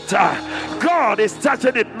the doctor, God is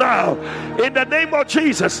touching it now in the name of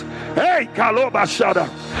Jesus. Hey, Kaloba Shada,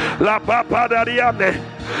 La Papa Dariane,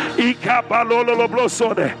 Ikabalolo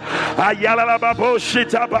blosone. Ayala la babo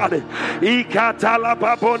shitabane. Ikatala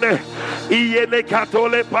babone. Iyele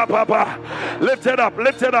katole papa. Lift it up,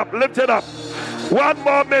 lift it up, lift it up. 1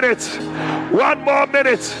 more minute. 1 more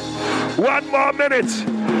minute. 1 more minute.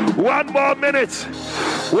 1 more minute.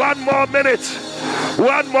 1 more minute.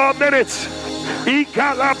 1 more minute.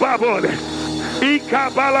 Ikala babone.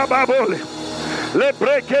 Ikabala babole. Le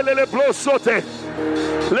brekele le blosote.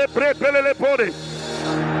 Le brepele le pone.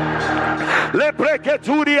 Le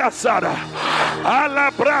breketuri asada.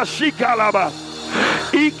 Ala brashikalaba.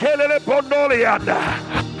 Ikele le ponolianda.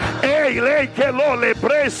 Ei le che lo le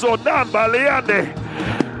preso namba leande.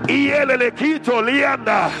 Iele le quito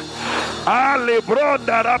lianda. Ale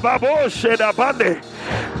bronda rababoshe da bande.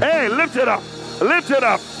 Hey, lift it up. Lift it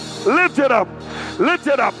up. Lift it up. Lift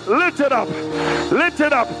it up. Lift it up. Lift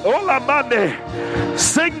it up. Ola mande.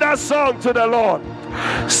 Sing that song to the Lord.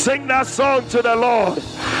 Sing that song to the Lord.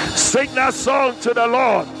 Sing that song to the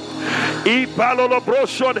Lord. I palolo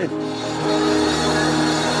broshone.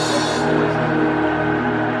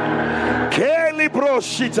 Keli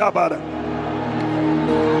broshitabara.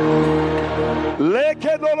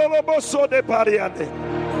 Leke nololo boso de pariande.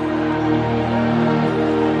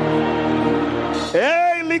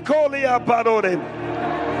 Ei likoli aparone.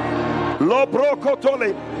 Lo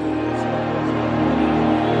brokotole.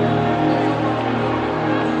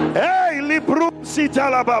 Hey, librusita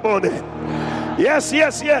la babone. Yes,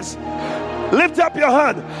 yes, yes. Lift up your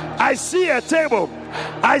hand. I see a table.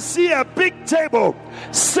 I see a big table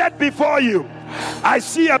set before you. I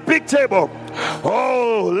see a big table.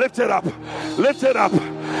 Oh, lift it up. Lift it up.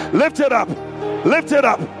 Lift it up. Lift it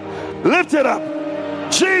up. Lift it up.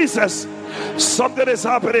 Jesus. Something is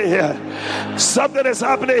happening here. Something is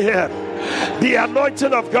happening here. The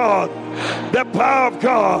anointing of God. The power of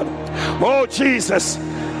God. Oh, Jesus.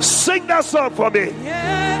 Sing that song for me.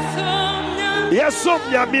 Yes,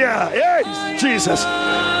 yes, Jesus.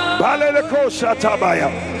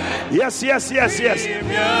 Yes, yes, yes, yes.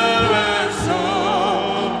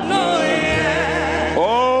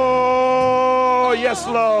 Oh, yes,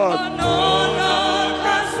 Lord.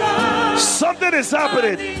 Something is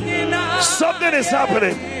happening. Something is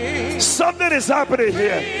happening. Something is happening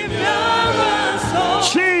here.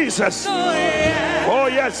 Jesus. Oh,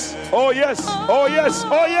 yes. Oh, yes. Oh, yes.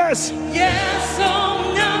 Oh, yes.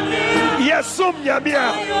 Yes,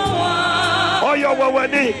 Yamia. Oh, your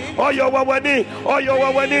wawani. Oh, your wawani. Oh, your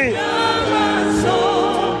wawani.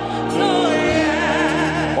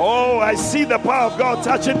 Oh, I see the power of God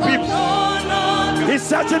touching people. He's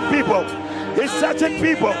touching people. He's touching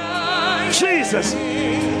people. Jesus.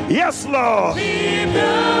 Yes, Lord.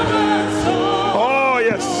 Oh,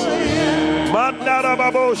 yes. Mandara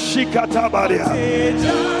babo shikatabaria.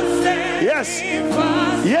 Yes. Yes.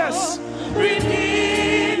 Yes.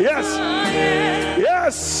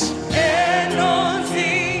 Yes. Hey.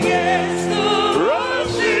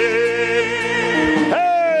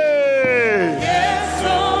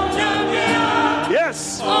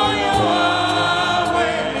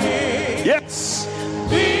 Yes.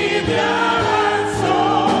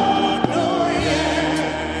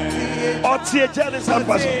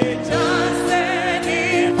 Yes.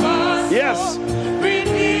 Yes.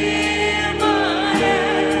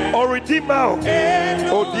 Or Redeemer.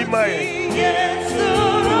 Oh, Redeemer.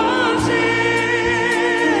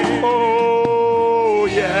 Oh,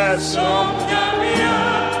 yes.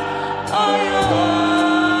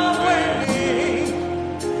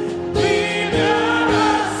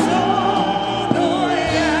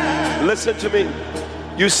 Listen to me.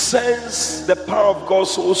 You sense the power of God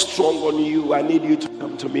so strong on you. I need you to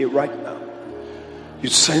come to me right now. You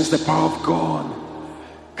sense the power of God.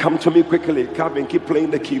 Come to me quickly. Come and keep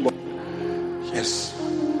playing the keyboard. Yes.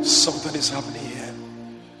 Something is happening here.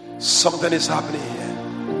 Something is happening here.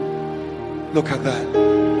 Look at that.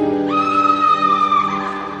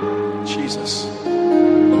 Jesus.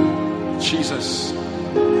 Jesus.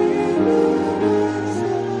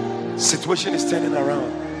 Situation is turning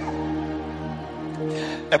around.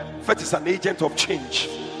 A prophet is an agent of change.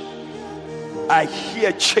 I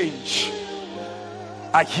hear change.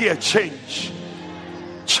 I hear change.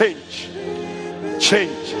 Change.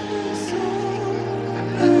 Change.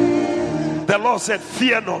 The Lord said,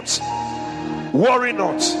 fear not. Worry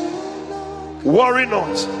not. Worry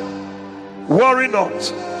not. Worry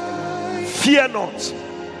not. Fear not.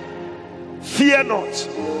 Fear not.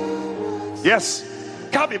 Yes.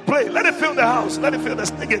 Come and play. Let it fill the house. Let it fill the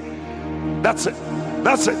singing. That's it.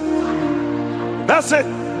 That's it. That's it.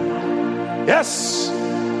 Yes.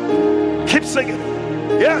 Keep singing.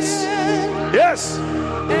 Yes. Yes.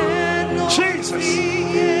 Jesus.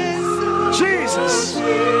 Jesus.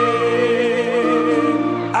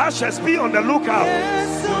 Ushers, be on the lookout.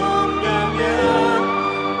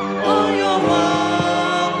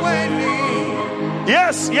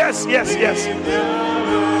 Yes, yes, yes, yes.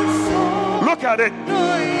 Look at it.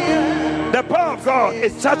 The power of God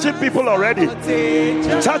is touching people already.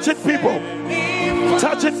 Touching people.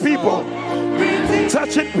 Touching people.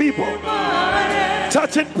 Touching people.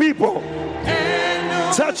 Touching people.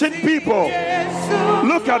 Touching people.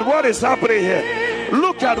 Look at what is happening here.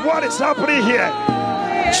 Look at what is happening here.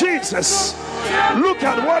 Jesus. Look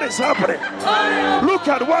at what is happening. Look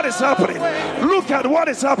at what is happening. Look at what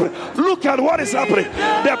is happening. Look at what is happening.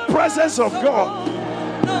 The presence of God.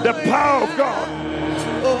 The power of God.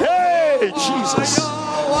 Hey, Jesus.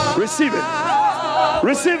 Receive it.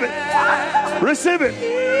 Receive it. Receive it.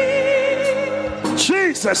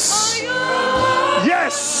 Jesus.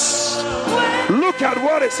 Yes. Look at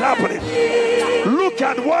what is happening. Look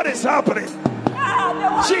at what is happening.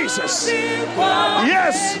 Jesus.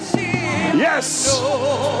 Yes. Yes.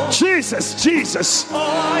 Jesus. Jesus.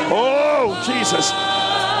 Oh, Jesus.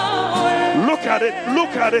 Look at it.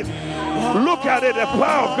 Look at it. Look at it. The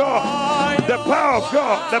power of God. The power of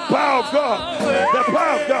God. The power of God. The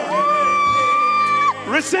power of God.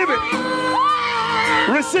 Receive it.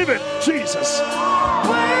 Receive it. Jesus.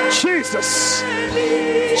 Jesus.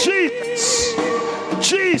 Jesus.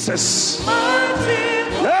 Jesus.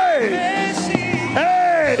 Hey.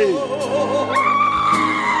 Hey.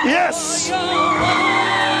 Yes.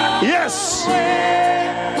 Yes.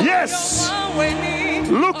 Yes.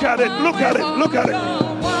 Look at it. Look at it. Look at it.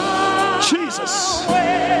 Jesus.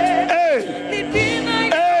 Hey.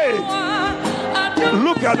 Hey.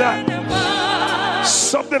 Look at that.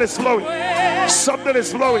 Something is flowing. Something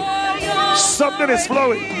is flowing. Something is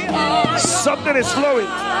flowing. Something is flowing.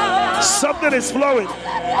 Something is flowing.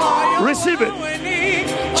 Receive it.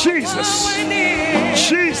 Jesus.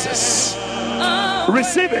 Jesus.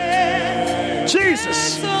 Receive it.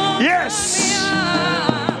 Jesus. Yes.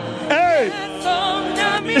 Hey.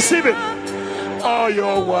 Receive it. Oh,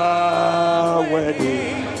 you're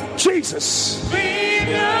worthy. Jesus.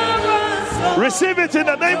 Receive it in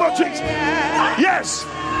the name of Jesus. Yes.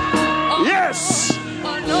 Yes.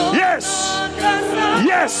 Yes.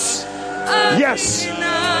 Yes. Yes.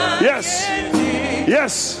 Yes.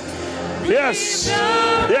 Yes. Yes.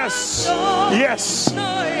 Yes. Yes.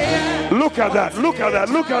 Look at that. Look at that.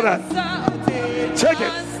 Look at that. Take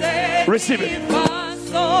it. Receive it.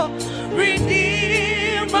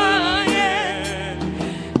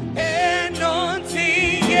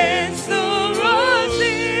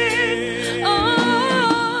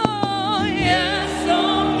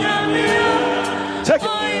 Take it.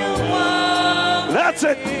 That's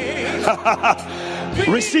it.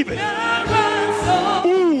 Receive it.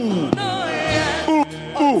 Ooh. Ooh.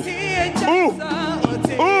 Ooh. Ooh.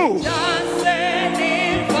 Ooh.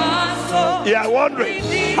 Yeah, wondering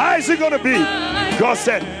how is it going to be? God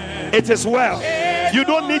said, it is well. You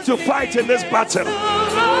don't need to fight in this battle.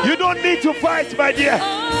 You don't need to fight, my dear.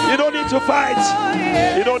 You don't need to fight.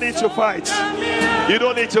 You don't need to fight. You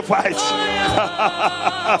don't need to fight.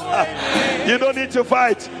 You don't need to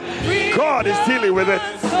fight. God is dealing with it.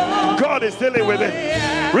 God is dealing with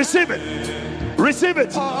it. Receive it. Receive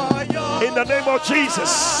it. In the name of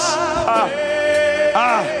Jesus.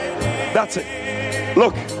 That's it.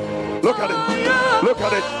 Look. Look at it. Look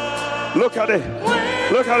at it. Look at it.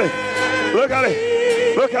 Look at it. Look at it.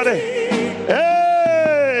 Look at it.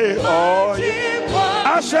 Hey. Oh,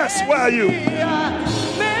 yeah. Ashes, where are you?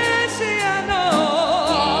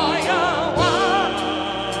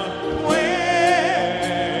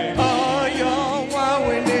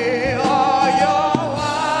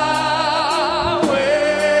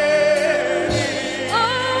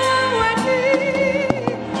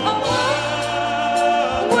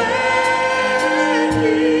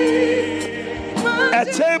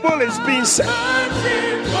 Is being set.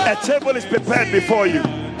 A table is prepared before you.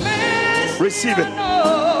 Receive it.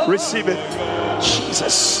 Receive it.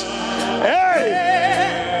 Jesus. Hey.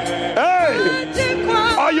 Hey.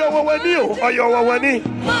 Are you new? Are you wawani?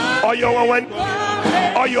 Are you wawani?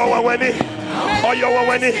 Are you wawani? Are you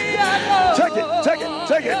wawani? Take it. Take it.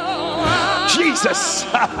 Take it. Jesus.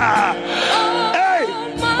 Hey.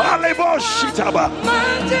 Malebo shitaba.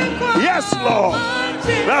 Yes, Lord.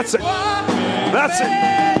 That's it. That's it.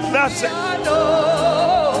 That's it.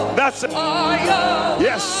 That's it.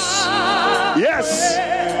 Yes. Yes.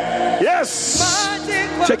 Yes.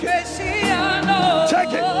 Take it.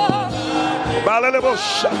 Take it.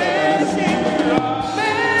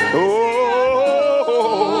 Oh.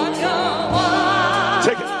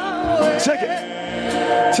 Take it. Take it.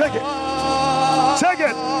 Take it. Take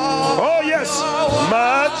it. Oh,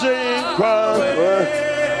 Marching choir.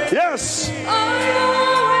 Yes.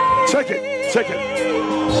 Take it. Take it.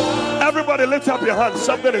 Everybody lift up your hands.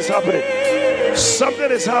 Something is happening.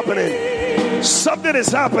 Something is happening. Something is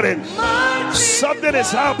happening. Something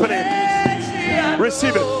is happening.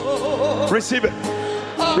 Receive it. Receive it.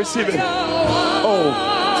 Receive it. Oh.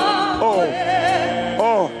 Oh.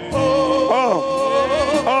 Oh. Oh.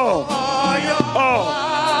 Oh. Oh.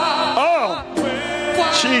 Oh.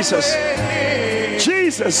 Jesus.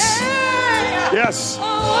 Jesus. Yes.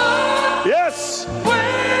 Yes.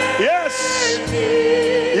 Yes.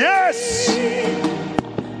 Yes.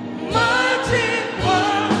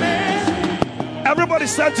 Everybody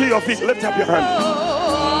stand to your feet. Lift up your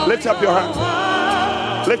hand. Lift up your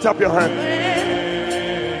hand. Lift up your hand.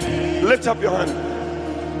 Lift up your hand.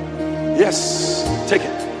 Yes. Take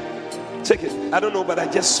it. Take it. I don't know, but I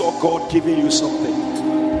just saw God giving you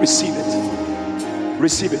something. Receive it.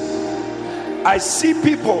 Receive it. I see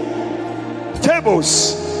people.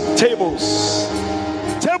 Tables. Tables.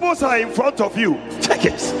 Tables are in front of you. Take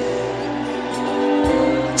it.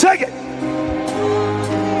 Take it.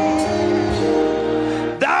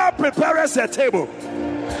 Thou preparest a table.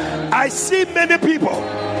 I see many people.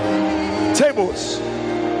 Tables.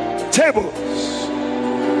 Tables.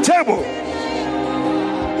 Tables.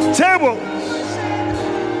 Tables.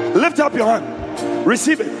 Lift up your hand.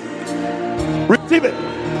 Receive it. Receive it.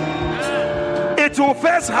 It will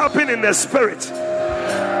first happen in the spirit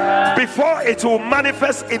before it will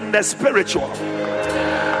manifest in the spiritual.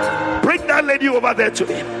 Bring that lady over there to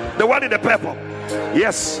me. The one in the purple.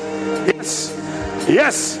 Yes. Yes.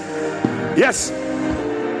 Yes. Yes.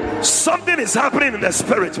 Something is happening in the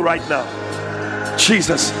spirit right now.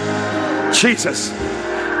 Jesus. Jesus.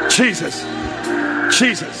 Jesus.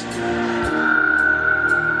 Jesus.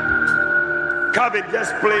 Calvin,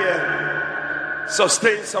 just play a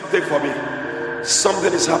sustain something for me.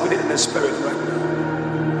 Something is happening in the spirit right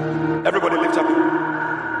now. Everybody lift up.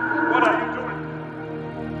 What are you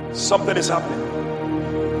doing? Something is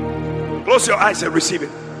happening. Close your eyes and receive it.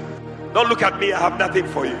 Don't look at me. I have nothing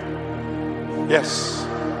for you. Yes.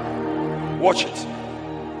 Watch it.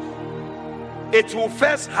 It will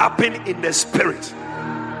first happen in the spirit.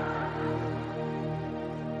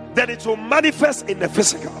 Then it will manifest in the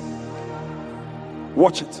physical.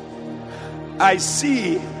 Watch it. I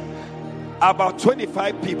see about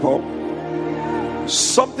 25 people.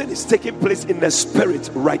 Something is taking place in the spirit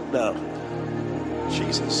right now.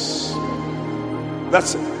 Jesus.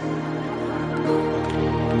 That's it.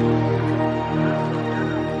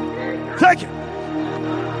 Take it.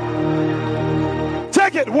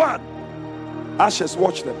 Take it. One. Ashes,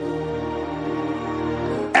 watch them.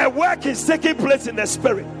 A work is taking place in the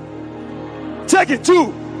spirit. Take it.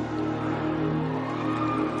 Two.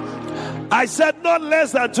 I said not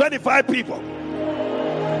less than 25 people.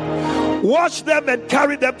 Watch them and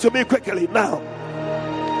carry them to me quickly now.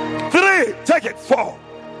 3. Take it. 4.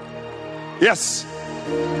 Yes.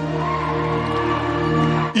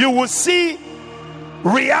 You will see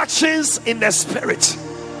reactions in the spirit.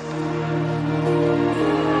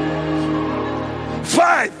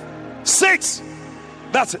 5. 6.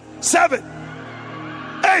 That's it. 7.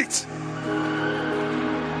 8.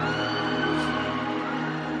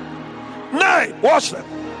 9. Watch them.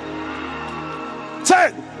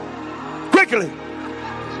 10. Quickly.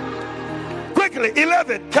 Quickly.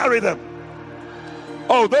 11. Carry them.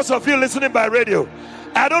 Oh, those of you listening by radio,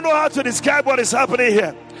 I don't know how to describe what is happening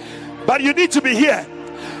here, but you need to be here.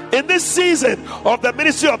 In this season of the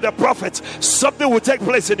ministry of the prophet, something will take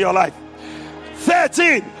place in your life.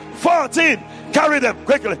 13. 14. Carry them.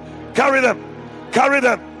 Quickly. Carry them. Carry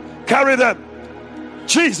them. Carry them.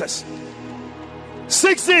 Jesus.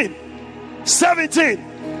 16. 17.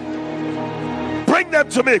 Bring them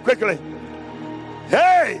to me quickly.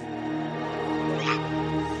 Hey.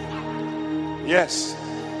 Yes.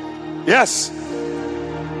 Yes.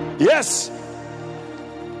 Yes.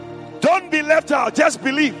 Don't be left out. Just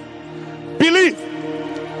believe. Believe.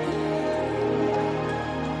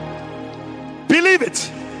 Believe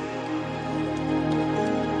it.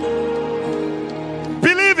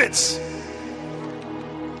 Believe it.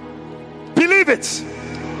 Believe it.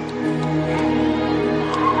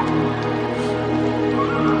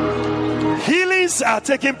 Healings are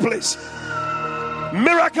taking place.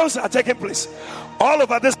 Miracles are taking place. All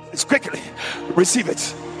over this place. Quickly. Receive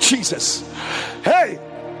it. Jesus. Hey.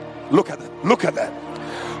 Look at that. Look at that.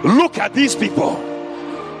 Look at these people.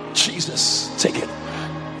 Jesus. Take it.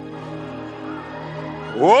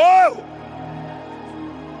 Whoa.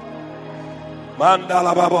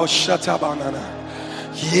 Mandala babo shata banana.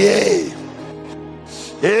 Yay.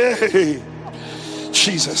 Hey.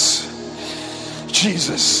 Jesus.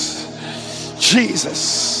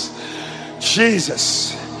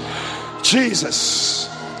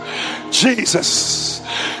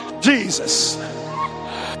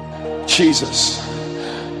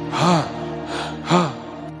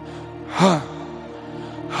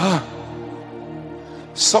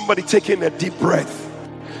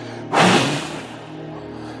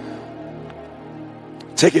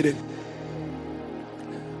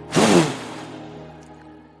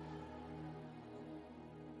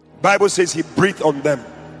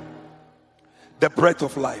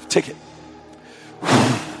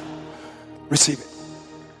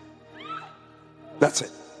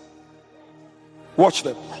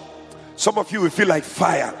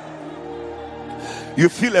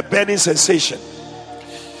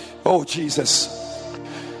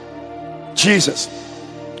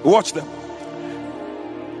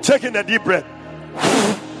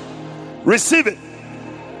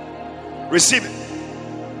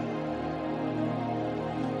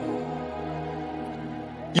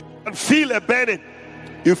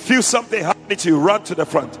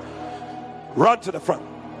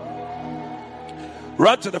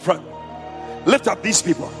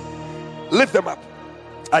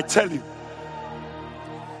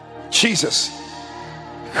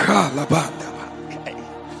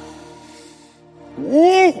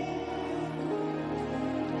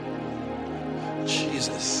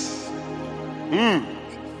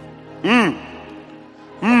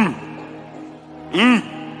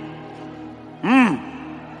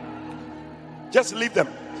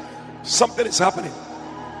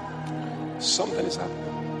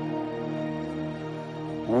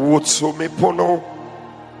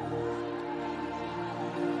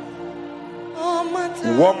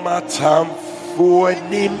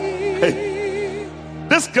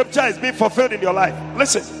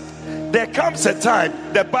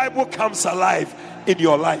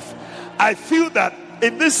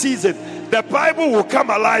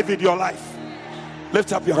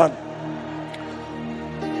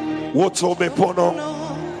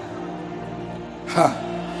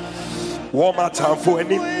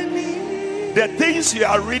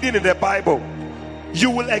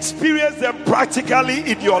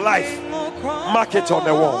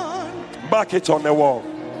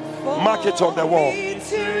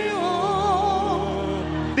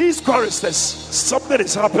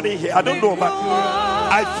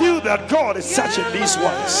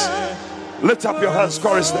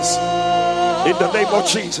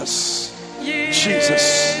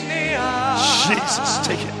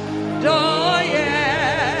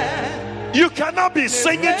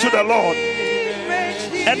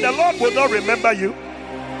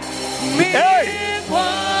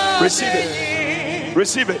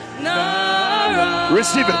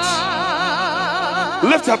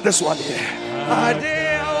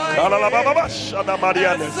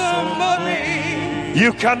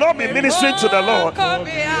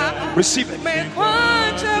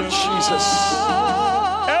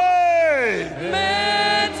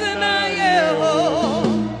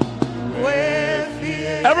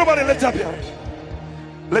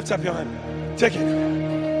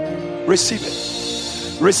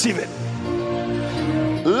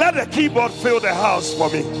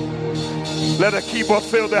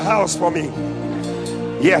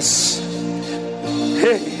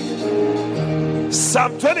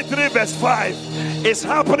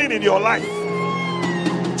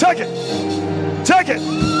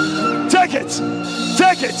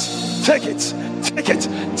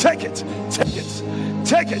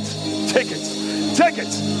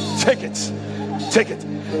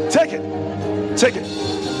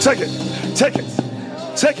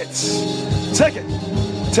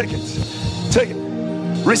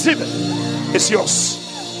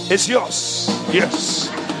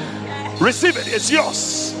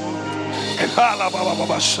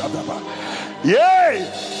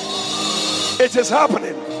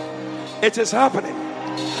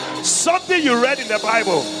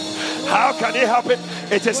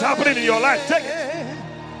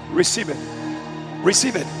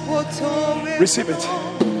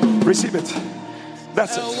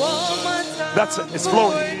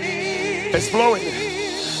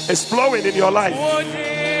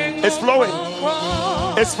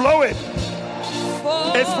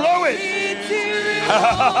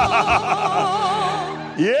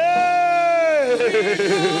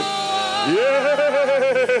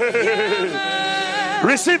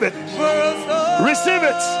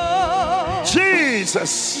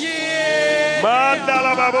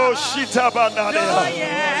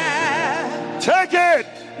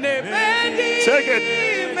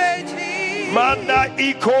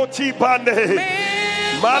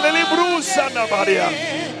 Malili Brusa Nabaria.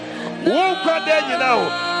 Woka de now.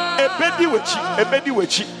 Ebedi wechi.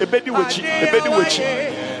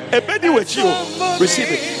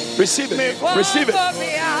 Receive it. Receive it. Receive it.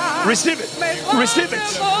 Receive it. Receive it.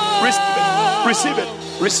 Receive it. Receive it.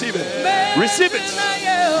 Receive it. Receive it.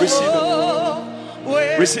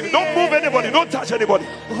 Receive it. Don't move anybody. Don't touch anybody.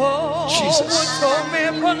 Jesus.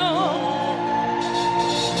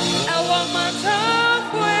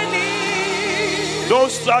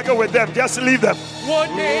 Don't struggle with them. Just leave them.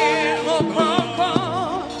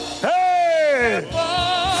 Hey,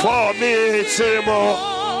 for me, Timo.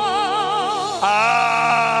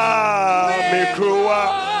 Me crua.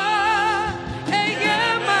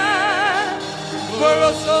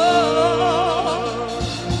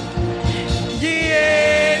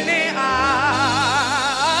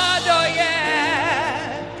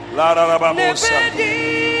 La la la babosa.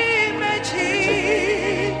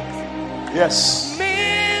 Yes.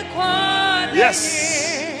 Yes.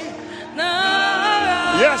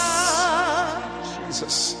 Yes.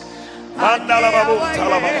 Jesus. Mandala babu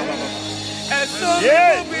talaba.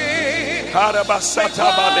 Yeah. Karabasata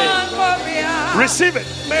bale. Receive it.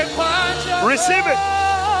 Receive it.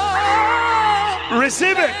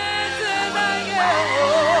 Receive it.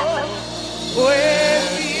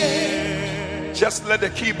 Just let the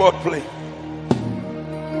keyboard play.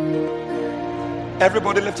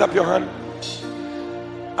 Everybody lift up your hand.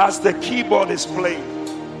 As the keyboard is playing,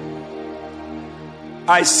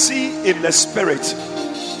 I see in the spirit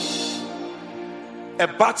a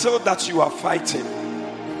battle that you are fighting.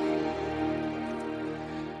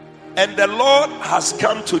 And the Lord has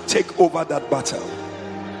come to take over that battle.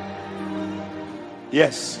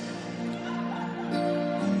 Yes.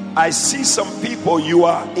 I see some people, you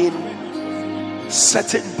are in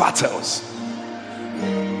certain battles.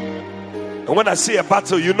 And when I say a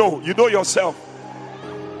battle, you know yourself.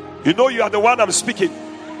 You know you are the one I'm speaking.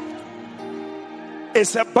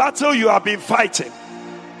 It's a battle you have been fighting.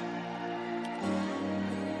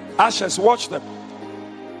 Ashes, watch them.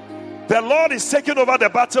 The Lord is taking over the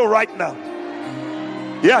battle right now.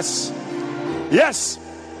 Yes. Yes.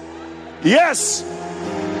 Yes.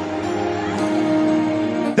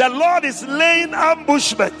 The Lord is laying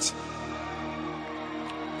ambushment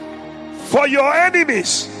for your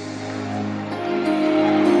enemies.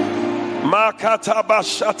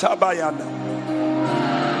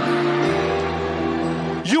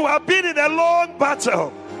 You have been in a long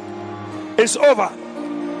battle. It's over.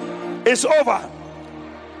 It's over.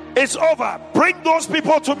 It's over. Bring those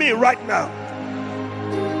people to me right now.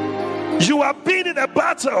 You have been in a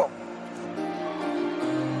battle.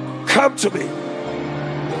 Come to me.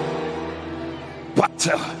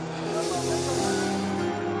 Battle.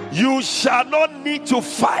 You shall not need to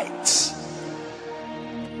fight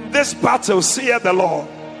this battle, saith the Lord.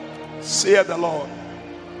 Saith the Lord.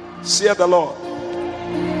 Saith the Lord.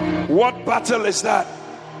 What battle is that?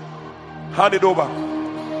 Hand it over.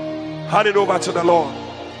 Hand it over to the Lord.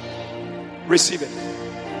 Receive it.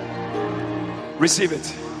 Receive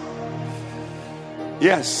it.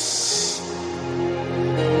 Yes.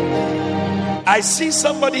 I see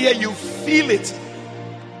somebody here, you feel it.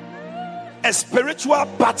 A spiritual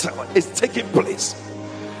battle is taking place.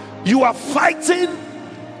 You are fighting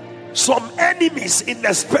some enemies in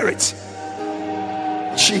the spirit.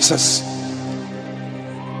 Jesus.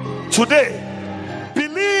 Today,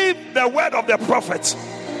 believe the word of the prophet,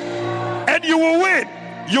 and you will win.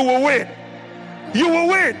 You will win. You will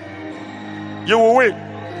win. You will win.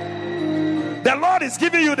 The Lord is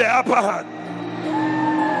giving you the upper hand.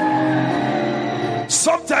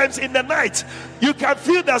 Sometimes in the night, you can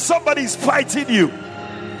feel that somebody is fighting you.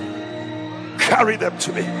 Carry them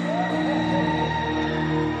to me.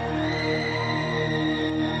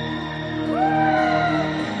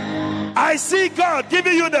 I see God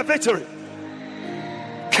giving you the victory.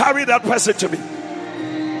 Carry that person to me.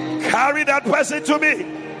 Carry that person to me.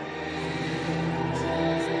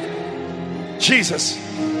 Jesus.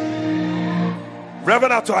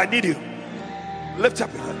 Reverend Ato, I need you. Lift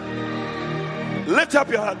up your hand. Lift up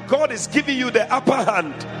your hand. God is giving you the upper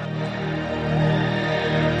hand.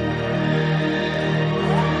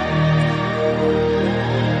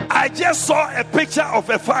 I just saw a picture of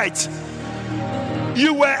a fight.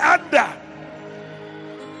 You were under,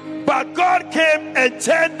 but God came and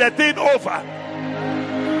turned the thing over,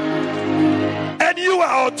 and you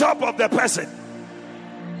are on top of the person.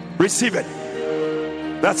 Receive it.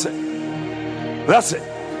 That's it. That's it.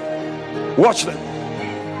 Watch them.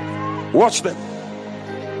 Watch them.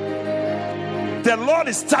 The Lord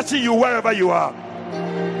is touching you wherever you are.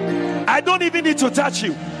 I don't even need to touch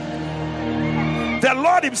you. The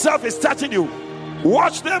Lord himself is touching you.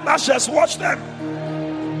 Watch them, ushers, watch them.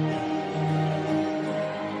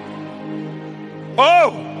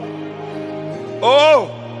 Oh, oh,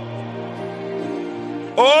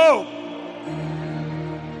 oh,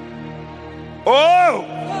 oh.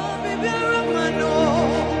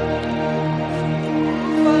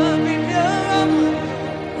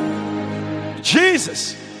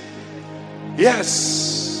 Jesus.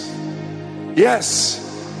 Yes. Yes.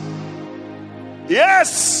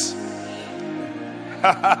 Yes.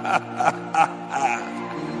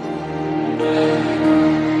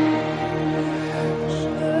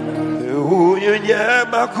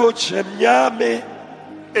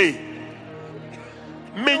 Hey.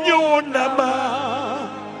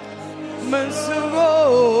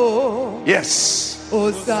 Yes.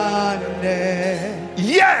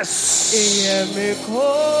 Yes.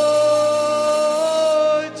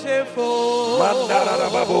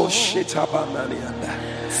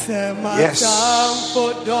 Yes.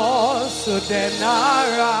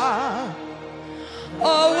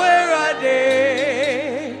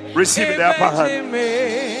 Receive the upper hand.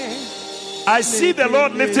 I see the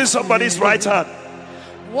Lord lifting somebody's right hand.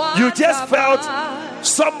 You just felt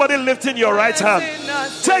somebody lifting your right hand.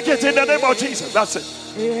 Take it in the name of Jesus. That's it.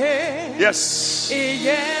 Yes.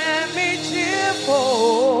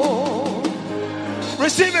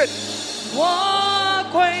 Receive it.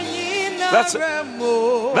 That's it.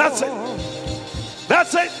 That's it.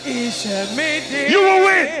 That's it. You will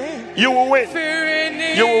win. You will win.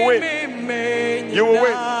 You will win. You will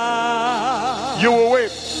win. You will win.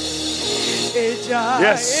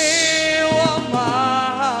 Yes.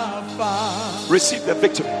 Receive the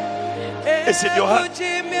victory. It's in your hand.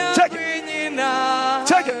 Take it.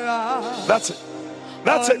 Take it. That's it.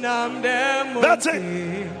 That's it. That's it.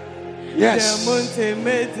 Yes.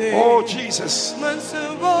 Oh, Jesus.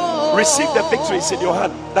 Receive the victory. It's in your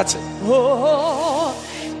hand. That's it.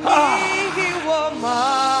 Ah.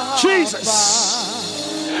 Jesus.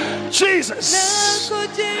 Jesus.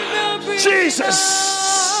 Jesus.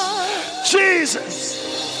 Jesus.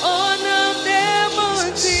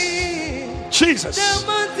 Jesus. Jesus.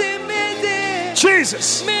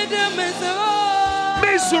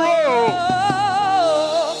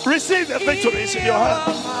 Receive the victory. It's in your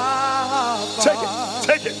hand. Take it.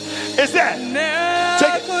 Take it. It's there.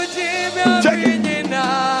 Take it. Take it.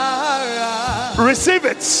 Receive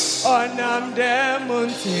it.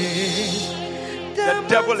 The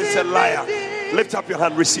devil is a liar. Lift up your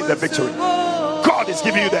hand. Receive the victory. God is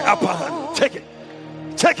giving you the upper hand. Take it.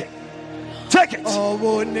 Take it. Take it.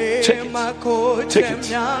 Take it. Take it.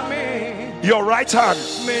 Your right hand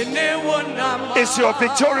is your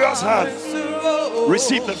victorious hand.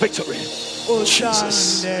 Receive the victory.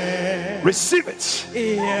 Jesus. Receive it.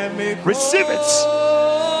 Receive it.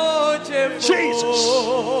 Jesus.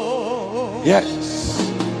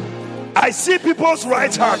 Yes. I see people's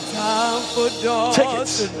right hand. Take it.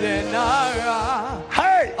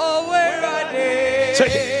 Hey.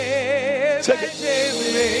 Take it. Take it.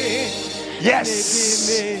 Yes.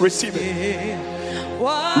 Receive it.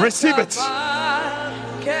 Receive it.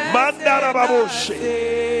 Mandarababoshi.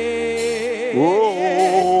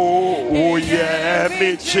 Oh, yeah,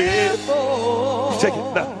 me chip. Take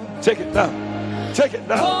it now. Take it now. Take it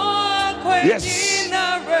now. Yes.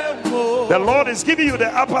 The Lord is giving you the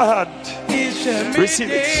upper hand. Receive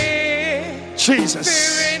it. Jesus.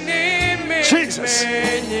 Jesus. Your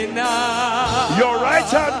right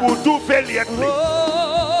hand will do valiantly.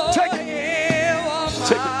 Take it.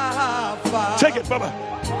 Take it. Take it, Mama.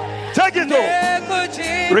 Take it, oh.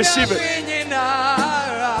 Receive it.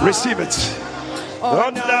 Receive it.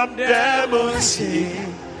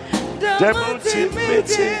 Take it.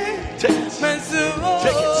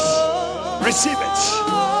 Take it. Receive it.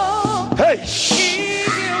 Hey.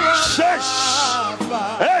 Shesh.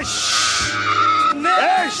 Hey.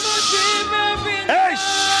 Hey.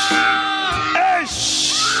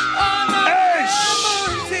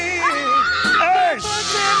 Hey.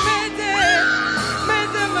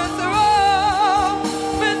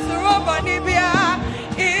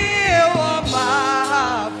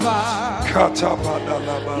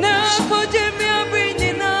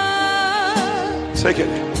 Take it.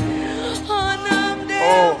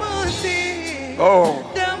 Oh. Oh.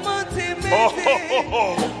 Oh.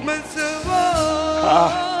 Ah.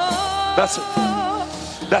 That's it.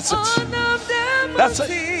 That's it. That's it.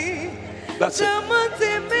 That's it.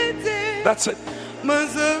 That's it.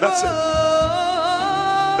 That's it.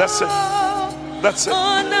 That's it. That's it.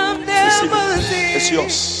 Receive it. It's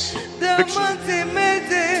yours. Victory.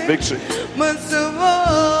 Victory.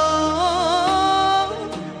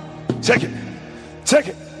 Take it. Take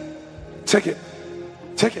it. Take it.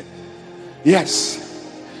 Take it. Yes.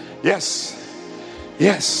 Yes.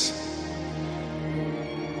 Yes.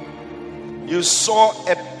 You saw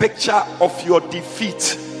a picture of your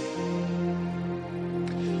defeat.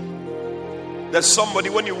 There's somebody,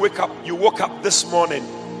 when you woke up this morning,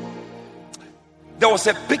 there was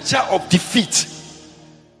a picture of defeat.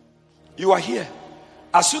 You are here.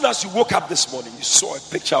 As soon as you woke up this morning, you saw a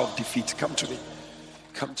picture of defeat. Come to me.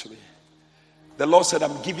 Come to me. The Lord said,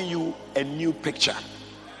 I'm giving you a new picture.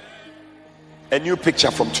 A new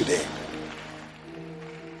picture from today.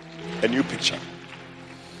 A new picture.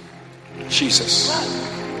 Jesus.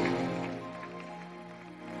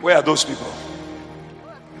 Where are those people?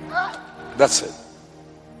 That's it.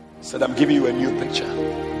 Said, I'm giving you a new picture.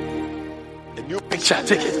 A new picture.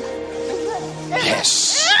 Take it.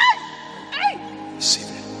 Yes. See it.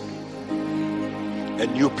 A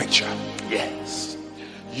new picture. Yes.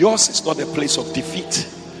 Yours is not a place of defeat.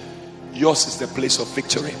 Yours is the place of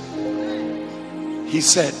victory. He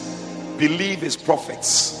said, believe his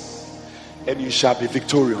prophets and you shall be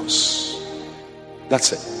victorious.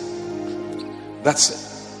 That's it. That's it.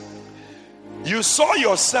 You saw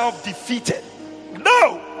yourself defeated.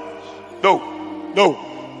 No.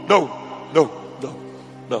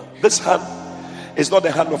 This hand is not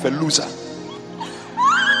the hand of a loser.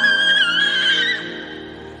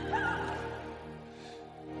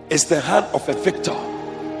 It's the hand of a victor.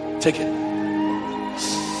 Take it.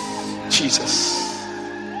 Jesus.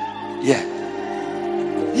 Yeah.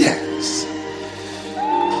 Yes.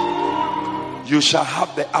 You shall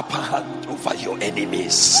have the upper hand over your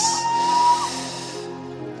enemies.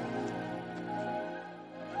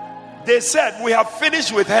 They said, we have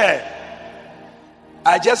finished with her.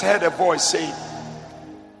 I just heard a voice saying,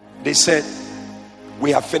 they said,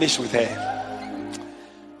 we have finished with her.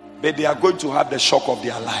 But they are going to have the shock of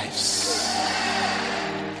their lives.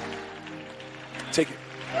 Take it.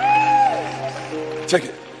 Take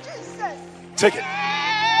it. Take it.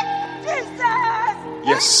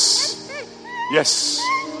 Yes. Yes.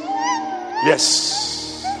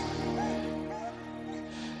 Yes.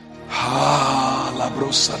 Ah, la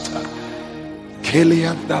brosata.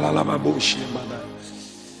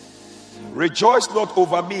 Rejoice not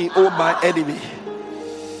over me, O my enemy.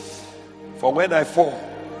 For when I fall,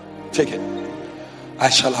 take it. I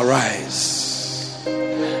shall arise.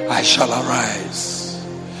 I shall arise.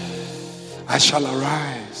 I shall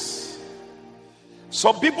arise.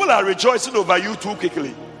 Some people are rejoicing over you too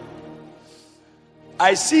quickly.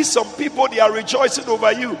 I see some people, they are rejoicing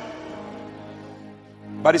over you.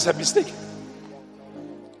 But it's a mistake.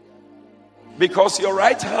 Because your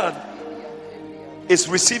right hand is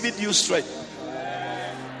receiving you strength.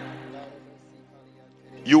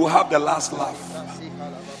 You will have the last laugh.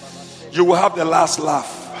 You will have the last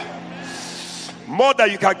laugh. More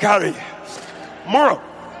than you can carry. More.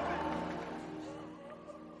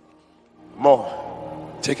 More.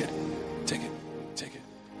 Take it. Take it. Take it.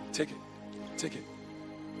 Take it. Take it.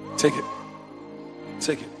 Take it.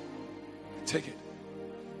 Take it. Take it.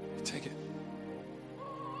 Take it.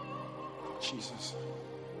 Jesus.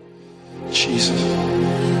 Jesus.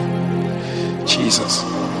 Jesus.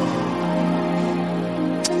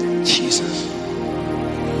 Jesus.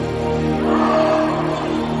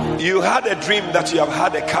 You had a dream that you have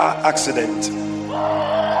had a car accident.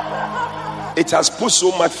 It has put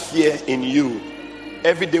so much fear in you.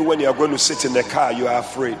 Every day when you are going to sit in the car, you are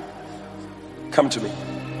afraid. Come to me.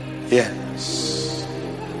 Yes.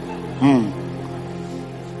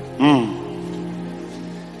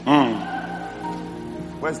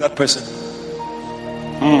 Where's that person?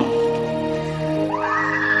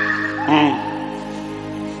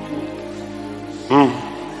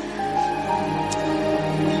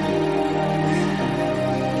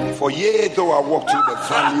 For yea, though I walk through the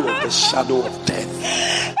valley of the shadow of death,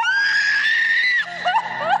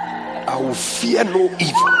 I will fear no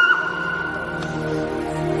evil,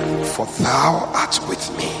 for thou art with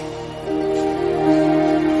me.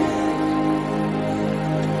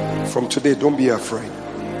 From today, don't be afraid.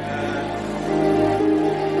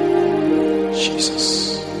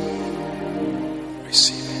 Jesus.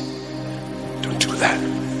 Receive it. Don't do that.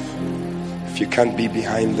 If you can't be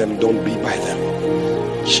behind them, don't be by them.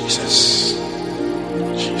 Jesus.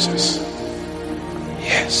 Jesus.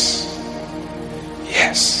 Yes.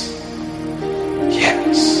 Yes.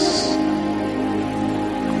 Yes.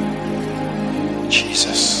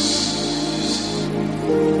 Jesus.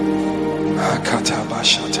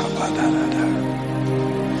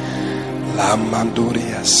 La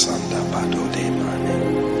mandoria sanda badode mane.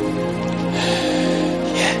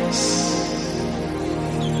 Yes.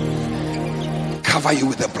 Cover you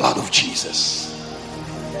with the blood of Jesus.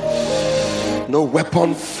 No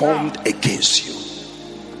weapon formed against against you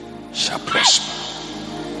shall prosper.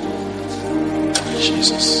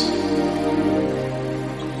 Jesus.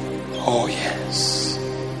 Oh, yes.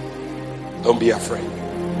 Don't be afraid.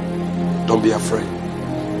 Don't be afraid.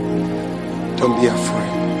 Don't be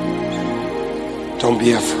afraid. Don't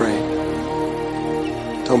be afraid.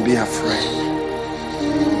 Don't be afraid.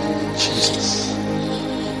 Jesus.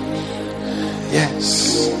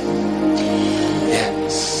 Yes.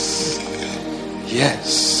 Yes.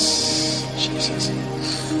 Yes. Jesus.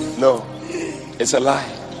 No, it's a lie.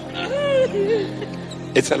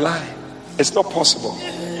 It's a lie. It's not possible.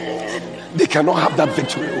 They cannot have that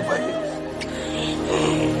victory over you.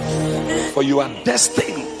 For you are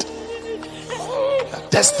destined. You are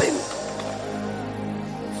destined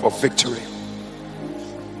for victory.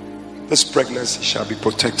 This pregnancy shall be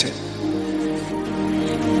protected.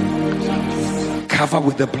 Cover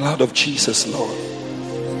with the blood of Jesus, Lord.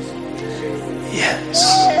 Yes.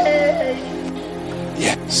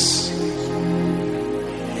 Yes.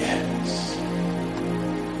 Yes.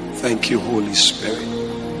 Thank you, Holy Spirit.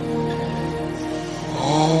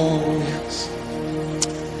 Oh, yes.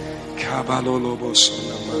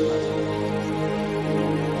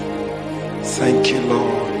 Thank you,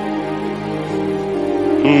 Lord.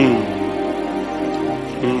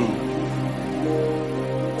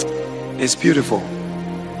 It's beautiful.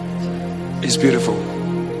 It's beautiful.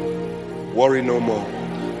 Worry no more.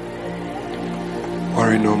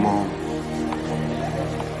 Worry no more.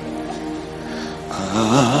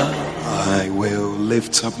 I will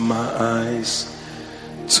lift up my eyes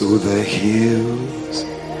to the hills,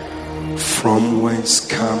 from whence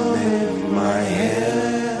cometh my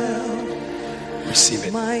help. Receive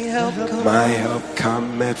it. My help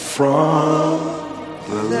cometh from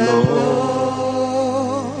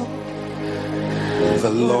the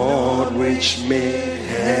Lord which made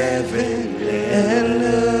heaven and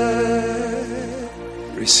earth.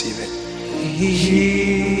 Receive it.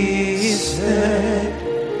 He said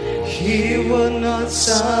he will not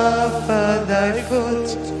suffer thy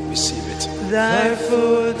foot, Receive it. thy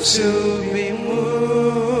foot to be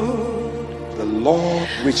moved. The Lord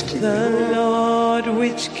which keepeth. The Lord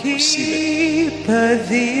which keepeth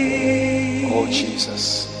thee. Oh,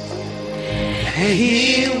 Jesus.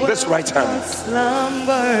 He will This right hand. not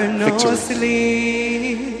slumber nor Victory.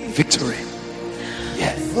 sleep. Victory.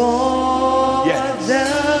 Yes. For Yes. the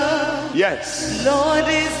Yes. Lord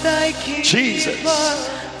is thy keeper. Jesus.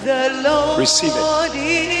 The Lord Receive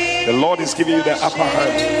it. The Lord is giving you the upper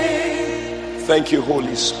hand. Thank you,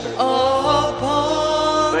 Holy Spirit.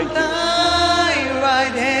 Upon Thank you. thy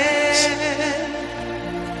right hand.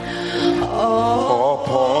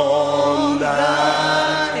 Upon thy.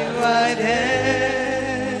 Thy right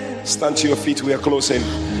hand. Stand to your feet. We are closing.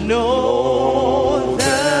 No,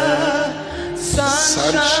 the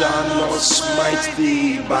Sun shall not smite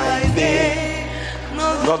thee by day,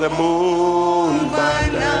 nor the moon by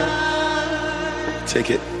night. Take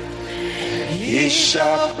it. He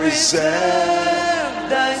shall preserve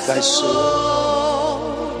thy soul.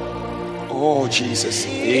 Oh, Jesus.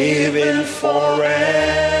 Even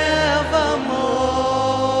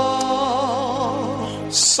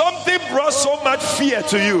forevermore. Something brought so much fear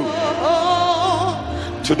to you.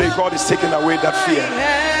 Today, God is taking away that fear.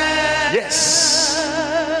 Yes.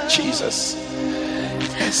 Jesus.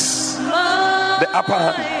 Yes. The upper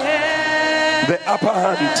hand. The upper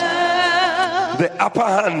hand. The upper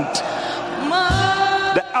hand.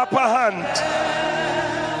 The upper hand.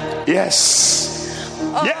 Yes.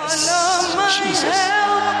 Yes. Jesus.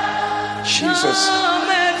 Jesus. Jesus.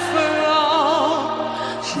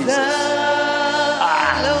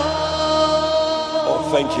 Oh,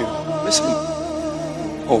 thank you. Listen.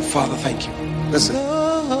 Oh, Father, thank you. Listen.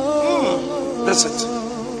 That's it.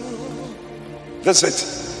 That's it.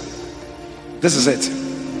 This is it.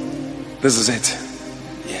 This is it.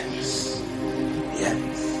 Yes. Yes.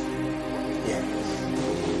 Yes.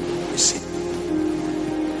 Receive.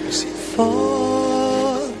 Receive.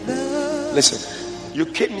 Listen. You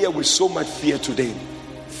came here with so much fear today.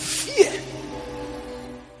 Fear.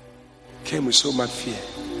 Came with so much fear.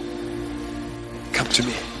 Come to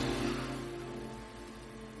me.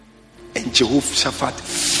 And Jehoshaphat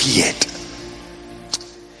feared.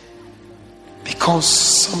 Because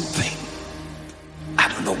something, I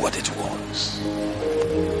don't know what it was.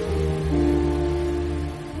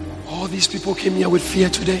 All these people came here with fear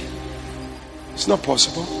today. It's not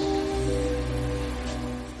possible.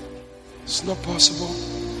 It's not possible.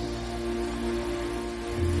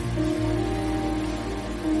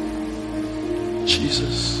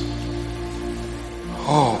 Jesus.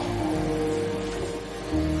 Oh.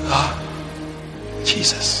 Ah.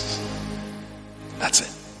 Jesus. That's it.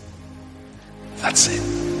 That's it.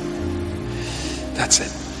 That's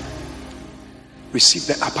it. Receive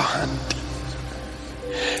the upper hand.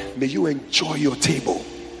 May you enjoy your table.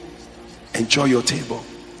 Enjoy your table.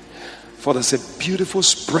 For there's a beautiful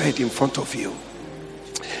spread in front of you.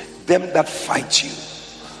 Them that fight you,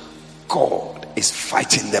 God is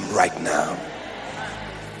fighting them right now.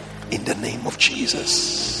 In the name of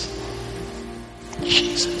Jesus.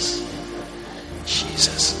 Jesus.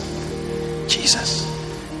 Jesus. Jesus.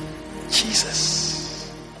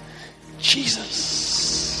 Jesus.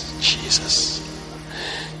 Jesus. Jesus.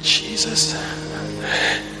 Jesus.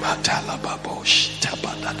 Matala babo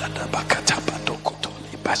shitabadada bakatabato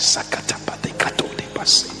kotoli basakatapate katoli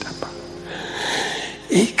basitaba.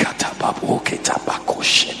 Ikatababo ketabako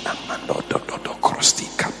shena manodo do krosti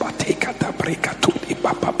kapate katabreka tuli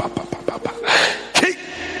baba baba baba. Ki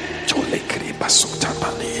chole kriba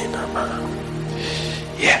sotabale ma.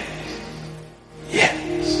 Yeah.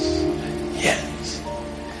 Yes. Yes.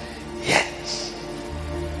 Yes.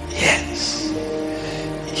 Yes.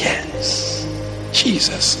 Yes.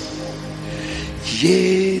 Jesus.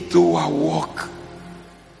 Yea, though I walk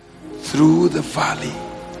through the valley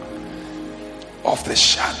of the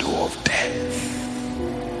shadow of death,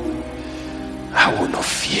 I will not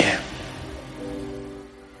fear.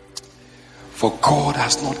 For God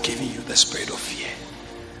has not given you the spirit of fear.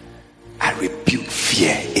 I rebuke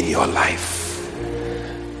fear in your life.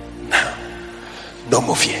 Now, no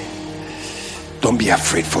more fear. Don't be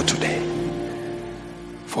afraid for today.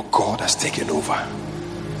 For God has taken over.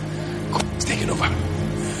 God has taken over.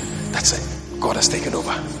 That's it. God has taken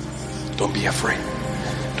over. Don't be afraid.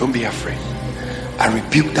 Don't be afraid. I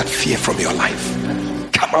rebuke that fear from your life.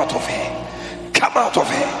 Come out of here. Come out of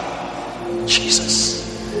here. Jesus.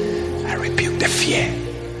 I rebuke the fear.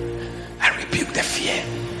 I rebuke the fear.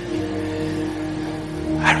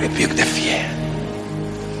 I rebuke the fear.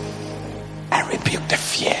 I rebuke the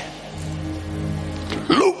fear.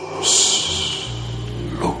 Loose.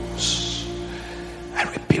 Loose. I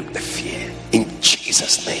rebuke the fear in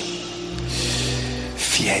Jesus' name.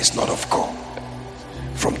 Fear is not of God.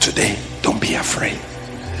 From today, don't be afraid.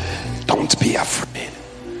 Don't be afraid.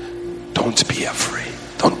 Don't be afraid.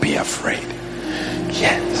 Don't be afraid.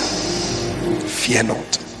 Yes. Fear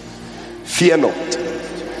not. Fear not.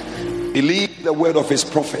 Believe the word of his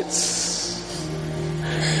prophets.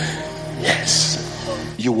 Yes.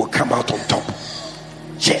 You will come out on top.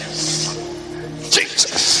 Yes.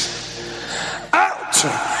 Jesus. Out.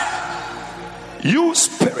 You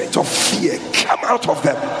spirit of fear, come out of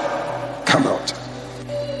them. Come out.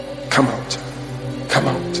 Come out. Come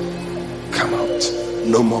out. Come out.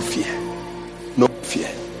 No more fear. No fear.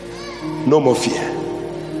 No more fear.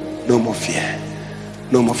 No more fear.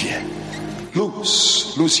 No more fear.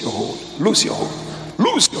 Loose. Loose your hold. Loose your hold.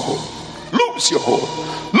 Loose your hold. Loose your hold.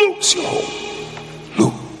 Loose your hold.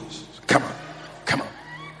 Loose. Come on. Come on.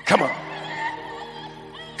 Come on.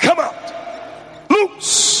 Come out.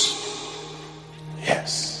 Loose.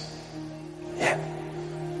 Yes. Yeah.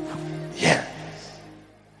 Yeah.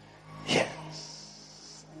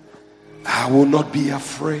 Yes. I will not be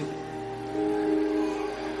afraid.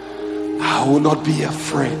 I will not be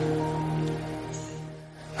afraid.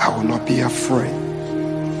 I will not be afraid.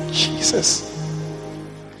 Jesus.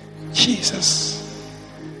 Jesus.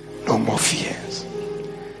 No more fears.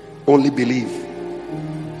 Only believe.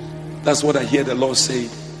 That's what I hear the Lord say.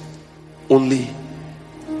 Only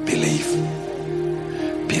believe.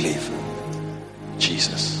 Believe.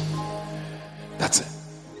 Jesus. That's it.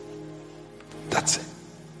 That's it.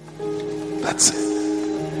 That's it.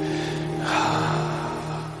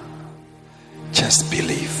 Just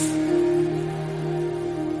believe.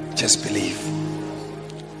 Just believe.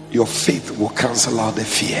 Your faith will cancel out the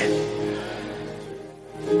fear.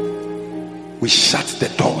 We shut the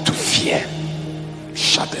door to fear.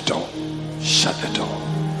 Shut the door. Shut the door.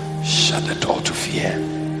 Shut the door to fear.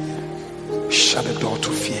 Shut the door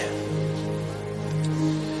to fear.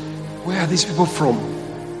 Where are these people from?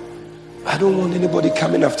 I don't want anybody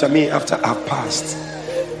coming after me after I've passed.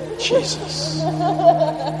 Jesus.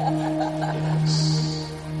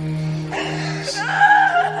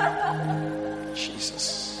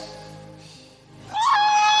 Jesus.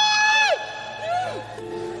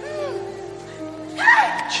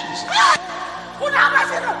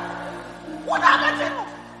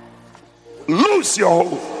 Loose your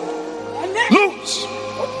hold. Loose.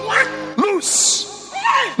 Loose.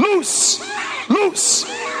 Loose. Loose.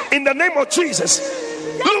 In the name of Jesus.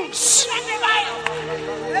 Loose.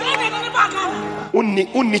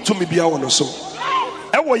 Unni to me be our so.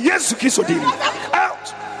 Ewo Yesu Kristo dim.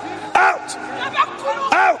 Out. Out.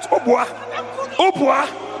 Out. Obwa. Obwa.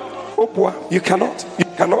 Obwa. You cannot. You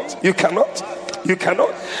cannot. You cannot. You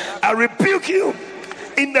cannot. I rebuke you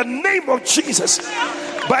in the name of Jesus.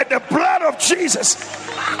 By the blood of Jesus,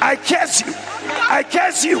 I curse you. I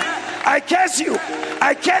curse you. I curse you.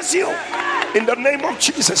 I curse you. In the name of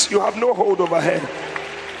Jesus, you have no hold over her.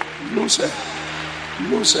 Loose her.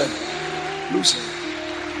 Loose her. Loose her.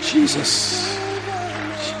 Jesus.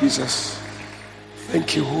 Jesus.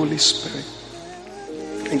 Thank you, Holy Spirit.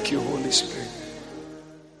 Thank you, Holy Spirit.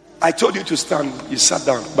 I told you to stand. You sat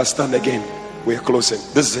down, but stand again. We are closing.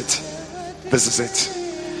 This is it. This is it.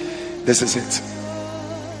 This is it.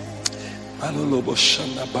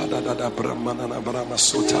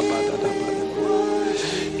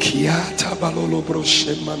 Kiata balolo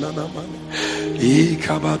broshe manana mani.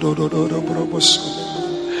 Ikabadododo brobosone.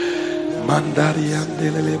 Mandari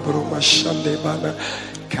andelele bromashande bana.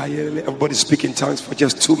 Everybody speak in tongues for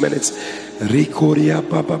just 2 minutes. Rikoria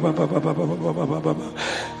baba baba baba baba baba baba.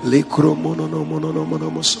 Lekro mono no mono no mono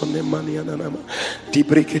mosone mani ananama.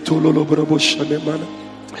 Dibreketo lolo broboshone mana.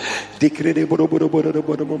 Dikrede boro.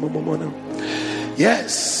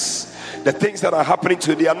 Yes, the things that are happening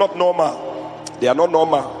to you, they are not normal. They are not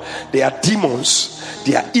normal. They are demons.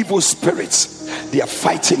 They are evil spirits. They are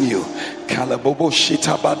fighting you.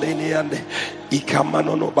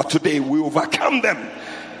 But today we overcome them.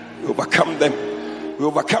 We overcome them. We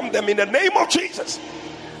overcome them in the name of Jesus.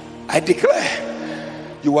 I declare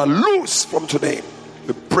you are loose from today.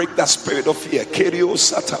 We break that spirit of fear.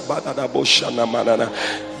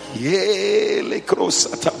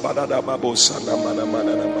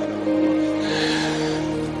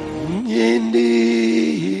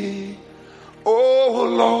 Oh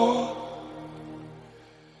Lord,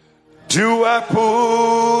 do I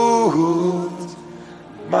put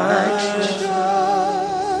my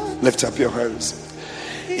trust? Lift up your hands.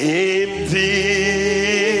 In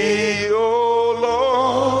thee, oh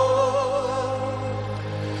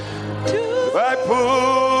Lord, do I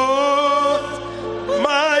put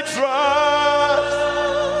my trust?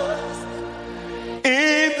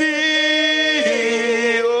 In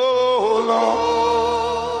thee, oh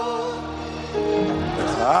Lord,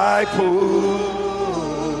 I put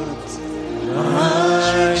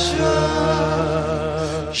my trust.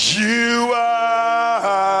 You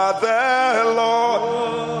are the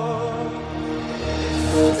Lord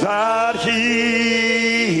that He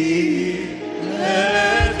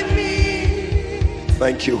led me.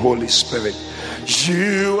 Thank you, Holy Spirit.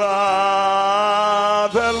 You are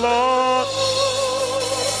the Lord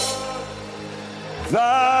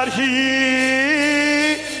that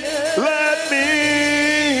He led me.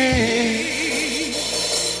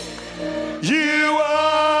 You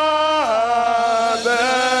are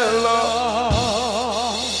the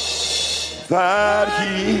Lord that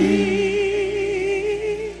He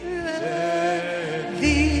led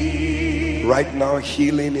me. Right now,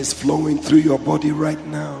 healing is flowing through your body right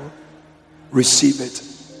now. Receive it.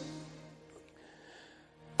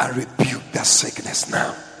 I rebuke that sickness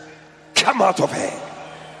now. Come out of her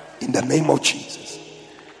in the name of Jesus.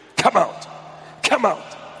 Come out. Come out.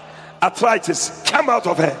 Arthritis, come out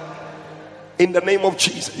of her in the name of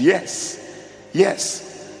Jesus. Yes.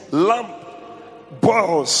 Yes. Lump,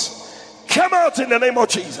 boils, come out in the name of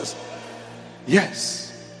Jesus.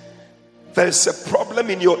 Yes. There's a problem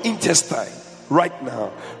in your intestine right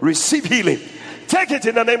now. Receive healing. Take it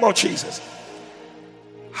in the name of Jesus.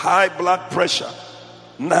 High blood pressure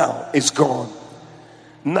now is gone.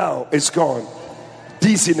 Now it's gone.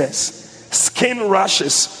 Dizziness, skin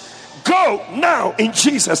rashes, go now in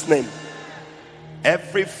Jesus' name.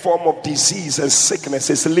 Every form of disease and sickness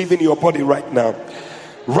is leaving your body right now.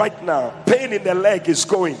 Right now. Pain in the leg is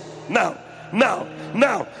going. Now.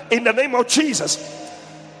 In the name of Jesus.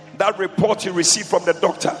 That report you received from the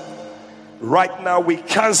doctor, right now we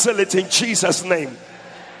cancel it in Jesus' name.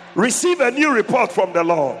 Receive a new report from the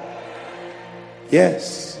Lord.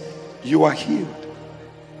 Yes, you are healed.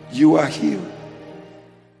 You are healed.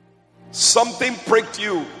 Something pricked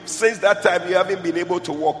you. Since that time you haven't been able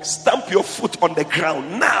to walk. Stamp your foot on the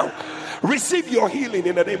ground now. Receive your healing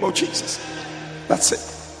in the name of Jesus. That's it.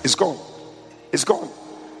 It's gone. It's gone.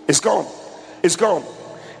 It's gone. It's gone.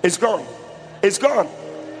 It's gone. It's gone.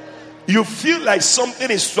 You feel like something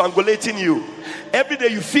is strangulating you. Every day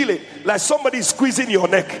you feel it like somebody is squeezing your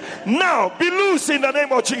neck. Now be loose in the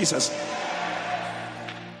name of Jesus.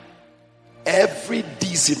 Every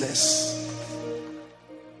dizziness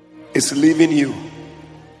is leaving you.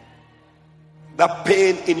 That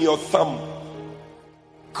pain in your thumb,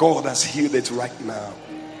 God has healed it right now.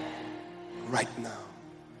 Right now.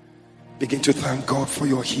 Begin to thank God for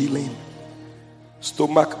your healing.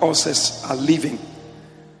 Stomach ulcers are leaving.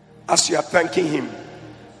 As you are thanking Him,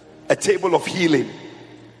 a table of healing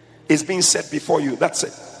is being set before you. That's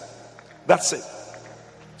it. That's it.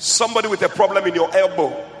 Somebody with a problem in your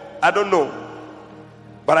elbow. I don't know.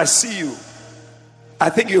 But I see you. I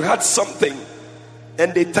think you had something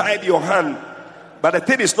and they tied your hand. But the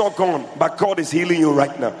thing is not gone. But God is healing you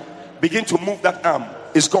right now. Begin to move that arm.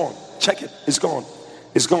 It's gone. Check it. It's gone.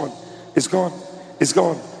 It's gone. It's gone. It's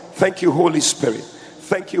gone. Thank you, Holy Spirit.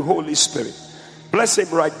 Thank you, Holy Spirit. Bless him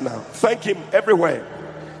right now. Thank him everywhere.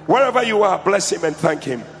 Wherever you are, bless him and thank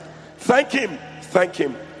him. Thank him. Thank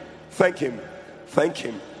him. Thank him. Thank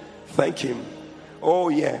him. Thank him. Oh,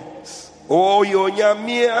 yes. Oh, yo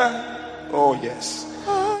nyamia. Oh, yes.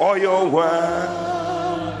 Oh, yo wa.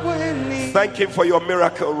 Thank him for your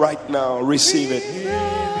miracle right now. Receive it.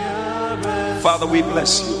 Father, we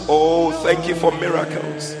bless you. Oh, thank you for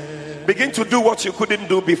miracles. Begin to do what you couldn't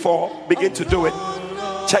do before. Begin to do it.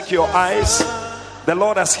 Check your eyes. The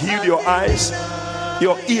Lord has healed your eyes.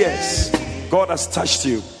 Your ears. God has touched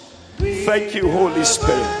you. Thank you, Holy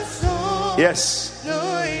Spirit. Yes.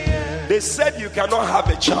 They said you cannot have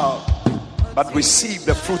a child, but receive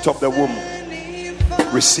the fruit of the womb.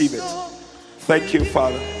 Receive it. Thank you,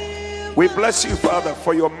 Father. We bless you, Father,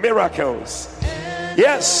 for your miracles.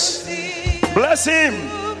 Yes. Bless him.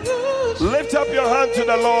 Lift up your hand to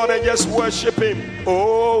the Lord and just worship him.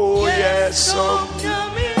 Oh, yes.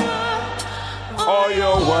 Oh,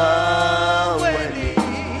 your way.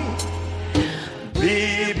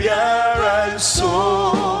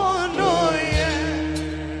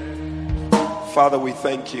 Father, we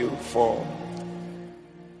thank you for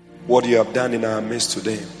what you have done in our midst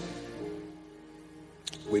today.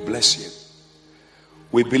 We bless you.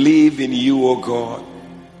 We believe in you, O God,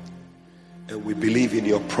 and we believe in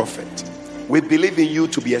your prophet. We believe in you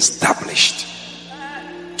to be established,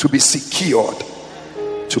 to be secured,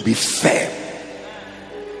 to be firm.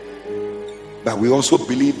 But we also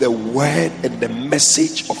believe the word and the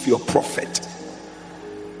message of your prophet,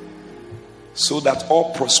 so that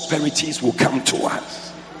all prosperities will come to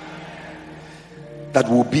us, that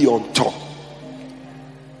will be on top,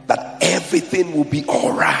 that everything will be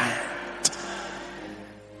all right.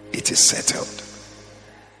 It is settled.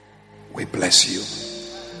 We bless you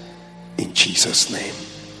in Jesus' name.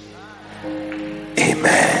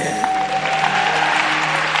 Amen.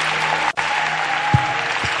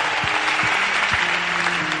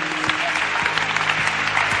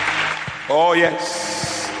 Oh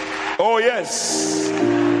yes. Oh yes.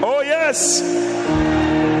 Oh yes.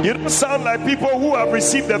 You don't sound like people who have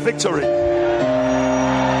received the victory.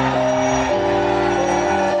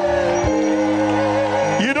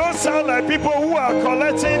 You don't sound like people who are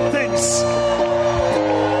collecting things.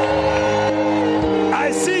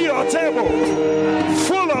 I see your table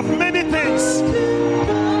full of many things.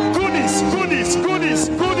 Goodies, goodies, goodies,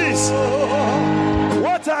 goodies.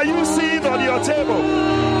 What are you seeing on your table?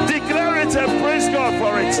 Declare it and praise God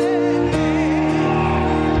for it.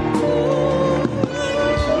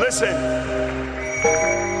 Listen,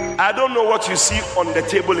 I don't know what you see on the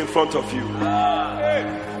table in front of you,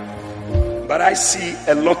 but I see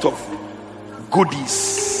a lot of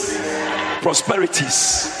goodies,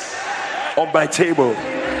 prosperities on my table.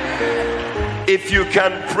 If you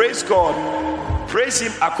can praise God, praise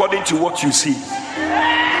him according to what you see.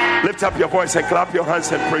 Lift up your voice and clap your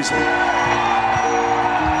hands and praise him.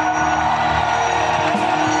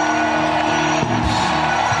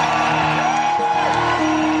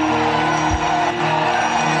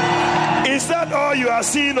 Is that all you are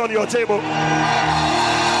seeing on your table?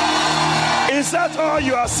 Is that all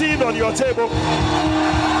you are seeing on your table?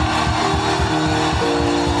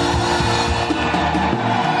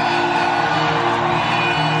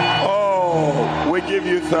 Oh, we give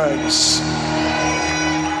you thanks.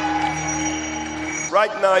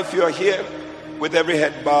 Right now, if you are here with every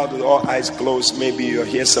head bowed, with all eyes closed, maybe you're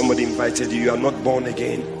here, somebody invited you, you are not born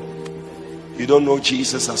again. You don't know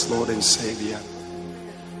Jesus as Lord and Savior.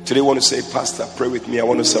 Today I want to say, Pastor, pray with me. I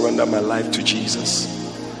want to surrender my life to Jesus.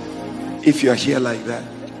 If you are here like that,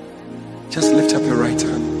 just lift up your right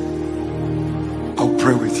hand. I'll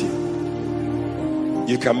pray with you.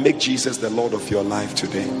 You can make Jesus the Lord of your life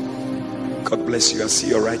today. God bless you. I see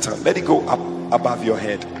your right hand. Let it go up above your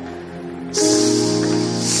head.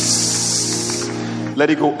 Let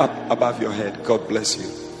it go up above your head. God bless you.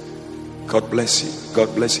 God bless you.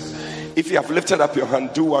 God bless you. If you have lifted up your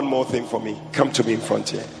hand, do one more thing for me. Come to me in front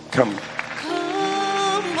here. Come.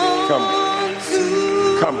 Come.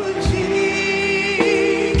 Come.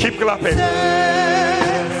 Keep clapping.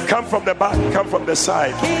 Come from the back. Come from the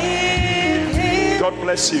side. God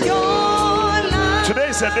bless you. Today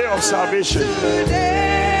is a day of salvation.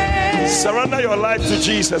 Surrender your life to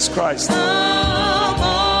Jesus Christ.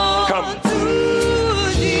 Come.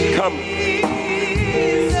 Come.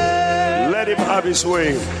 Let him have his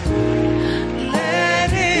way.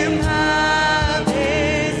 Let him have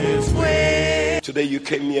his way. Today you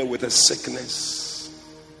came here with a sickness,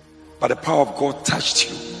 but the power of God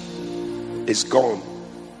touched you. It's gone.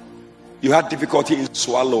 You had difficulty in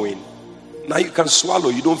swallowing. Now you can swallow.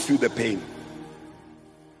 You don't feel the pain.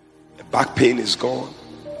 The back pain is gone.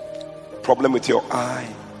 Problem with your eye.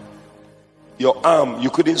 Your arm,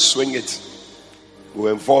 you couldn't swing it. You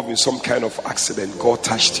were involved in some kind of accident. God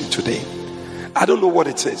touched you today. I don't know what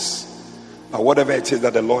it is, but whatever it is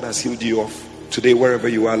that the Lord has healed you of, today wherever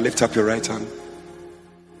you are, lift up your right hand.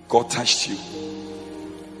 God touched you.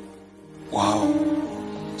 Wow.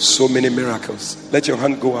 So many miracles. Let your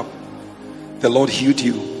hand go up. The Lord healed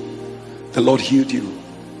you. The Lord healed you.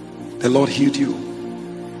 The Lord healed you.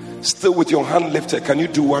 Still with your hand lifted, can you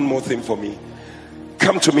do one more thing for me?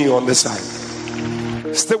 Come to me on this side.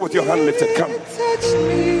 Still with your hand lifted. Come.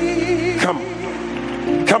 Come.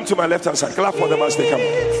 Come to my left hand side. Clap for them as they come.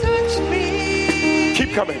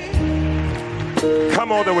 Keep coming.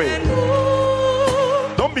 Come all the way.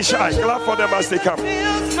 Don't be shy. Clap for them as they come.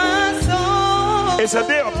 It's a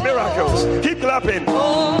day of miracles. Keep clapping.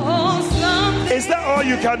 Is that all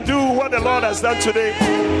you can do? What the Lord has done today?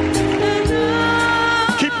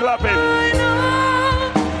 Keep clapping.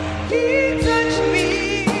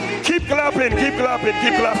 Keep clapping. Keep clapping.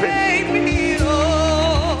 Keep clapping.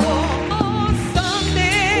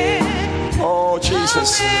 Oh,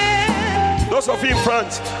 Jesus. Those of you in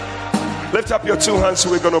front, lift up your two hands.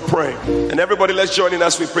 We're going to pray. And everybody, let's join in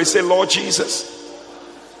as we pray. Say, Lord Jesus,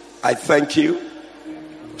 I thank you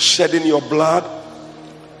shedding your blood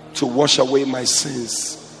to wash away my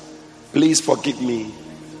sins. Please forgive me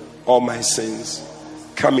all my sins.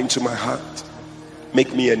 Come into my heart.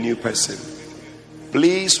 Make me a new person.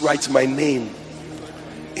 Please write my name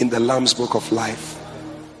in the Lamb's Book of Life.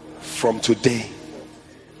 From today,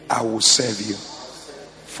 I will serve you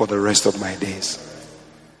for the rest of my days.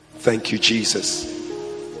 Thank you, Jesus,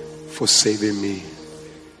 for saving me.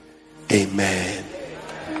 Amen.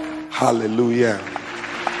 Hallelujah.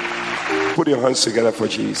 Put your hands together for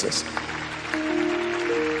Jesus.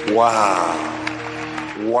 Wow.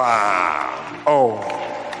 Wow. Oh.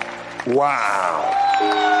 Wow.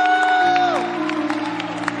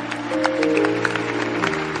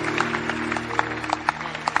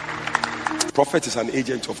 Prophet is an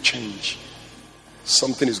agent of change.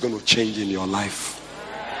 Something is going to change in your life.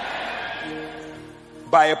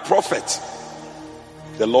 By a prophet,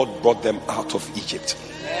 the Lord brought them out of Egypt.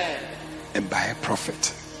 And by a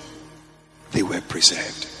prophet, they were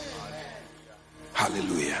preserved.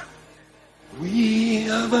 Hallelujah. We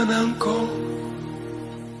have an uncle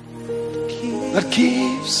that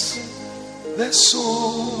keeps the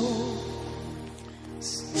soul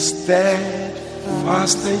steadfast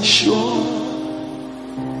and sure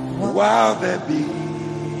while there be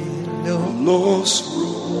no lost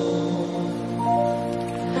room.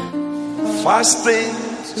 Fasting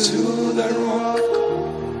to the rock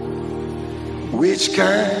which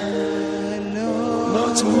cannot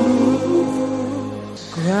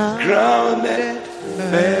move, grounded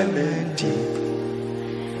firm and deep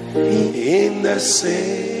in the Savior's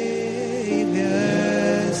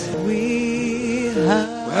we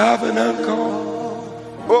have an uncle,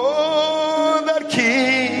 oh, that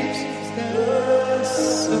keeps the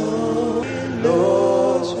soul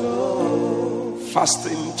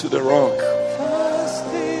fasting to the rock,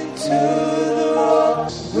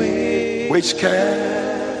 which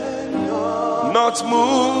cannot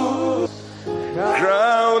move,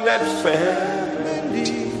 grounded firm and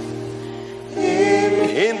deep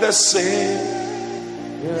in the Savior's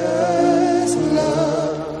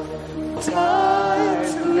love.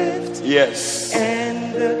 Tides lift, yes,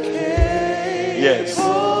 and the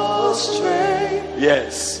cable straight,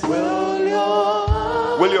 yes.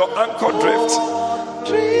 Will your anchor drift?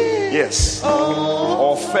 Yes.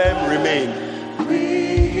 Or firm remain?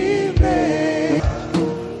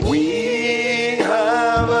 We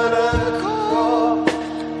have an anchor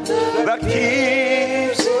that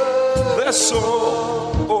keeps the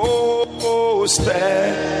soul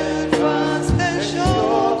steadfast and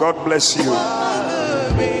sure. God bless you.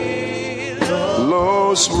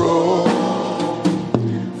 Lost road,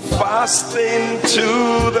 fasting to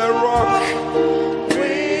the rock.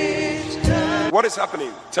 What is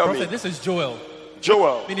happening? Tell Prophet, me. This is Joel.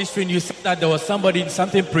 Joel. Ministering, you said that there was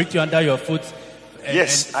something pricked you under your foot.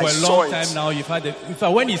 Yes, and for I a saw long it. time now, you've had it. In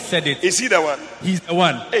fact, when he said it, Is he the one? he's the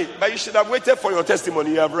one. Hey, but you should have waited for your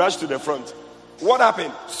testimony. You have rushed to the front. What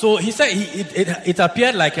happened? So he said it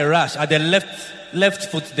appeared like a rash at the left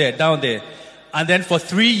foot there, down there. And then for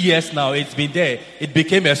 3 years now, it's been there. It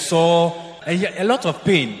became a sore and a lot of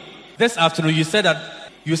pain. This afternoon, you said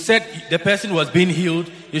the person was being healed.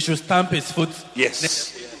 He should stamp his foot.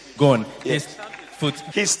 Yes. Gone. Yes.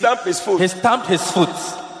 He stamped his foot. He stamped his foot,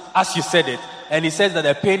 as you said it. And he says that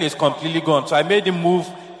the pain is completely gone. So I made him move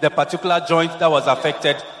the particular joint that was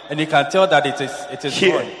affected. And you can tell that it is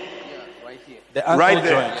here. Gone. Right here. The ankle right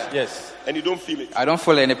there. joint. Yes. And you don't feel it. I don't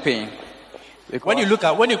feel any pain. When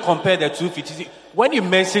you compare the 2 feet, you see, when you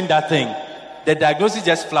mentioned that thing, the diagnosis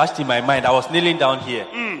just flashed in my mind. I was kneeling down here.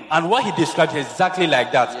 And what he described is exactly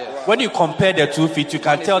like that. Yes. When you compare the 2 feet, you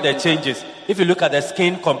can tell the changes. If you look at the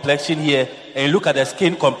skin complexion here, and you look at the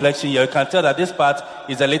skin complexion here, you can tell that this part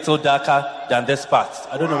is a little darker than this part.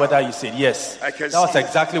 I don't know whether you said yes. That was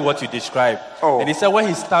exactly what you described. Oh. And he said when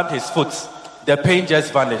he stamped his foot, the pain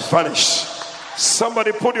just vanished.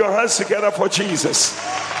 Somebody put your hands together for Jesus.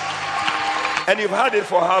 And you've had it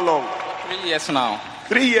for how long? 3 years now.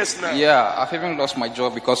 3 years now? Yeah, I've even lost my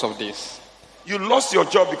job because of this. You lost your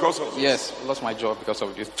job because of this? Yes, lost my job because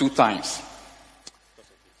of this 2 times.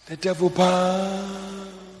 The devil.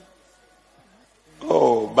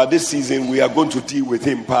 Oh, but this season we are going to deal with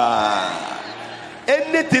him.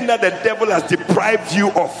 Anything that the devil has deprived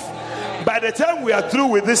you of, by the time we are through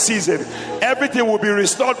with this season, everything will be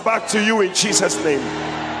restored back to you in Jesus' name.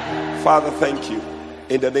 Father, thank you.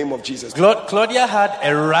 In the name of Jesus. Claudia had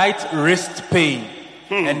a right wrist pain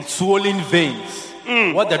and swollen veins.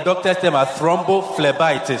 What the doctors term as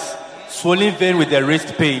thrombophlebitis. Swollen vein with the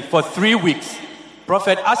wrist pain for 3 weeks.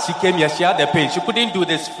 Prophet, as she came here, she had the pain. She couldn't do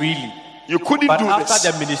this freely. You couldn't do this. But after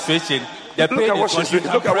the administration, the pain is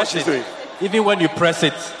gone. Look at what she's doing. Even when you press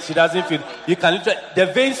it, she doesn't feel. You can literally, the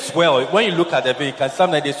veins swell. When you look at the vein, you can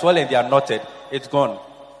sometimes they swell and they are knotted. It's gone.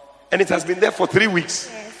 And it has been there for 3 weeks.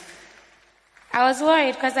 Yes. I was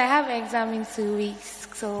worried because I have an exam in 2 weeks.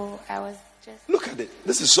 So I was just... Look at it.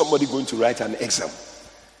 This is somebody going to write an exam.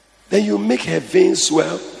 Then you make her veins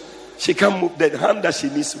swell. She can't move the hand that she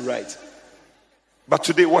needs to write. But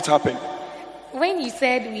today, what happened? When you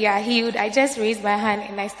said we are healed, I just raised my hand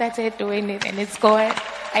and I started doing it and it's gone.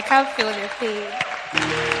 I can't feel the pain.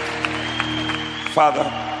 Father,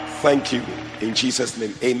 thank you. In Jesus'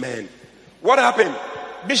 name, amen. What happened?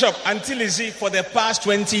 Bishop, until Lizzie, for the past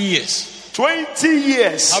 20 years. 20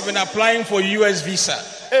 years. I've been applying for US visa.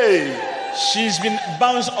 Hey. She's been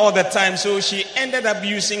bounced all the time, so she ended up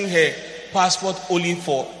using her passport only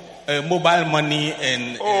for mobile money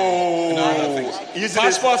and other things. Using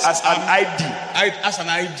passports as an ID. As an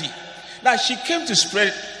ID. Now, she came to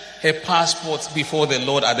spread her passport before the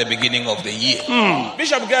Lord at the beginning of the year.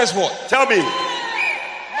 Bishop, guess what? Tell me.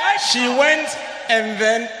 She went and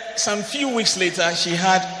then some few weeks later, she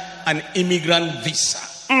had an immigrant visa.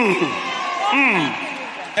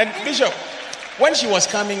 And Bishop, when she was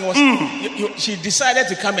coming, she decided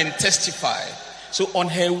to come and testify. So on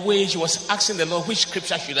her way, she was asking the Lord, which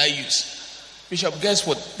scripture should I use? Bishop, guess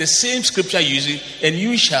what? The same scripture you use, and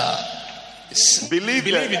you shall believe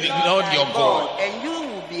in the Lord your God. And you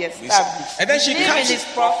will be established. And then she comes in his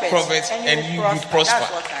prophets, and you will prosper.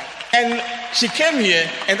 And she came here,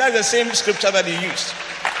 and that's the same scripture that he used.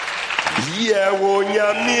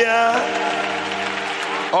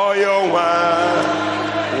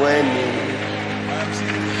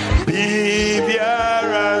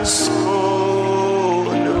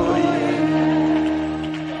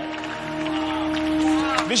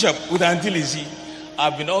 Bishop, with Auntie Lizzie,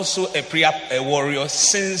 I've been also a prayer warrior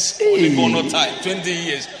since Olibono time, 20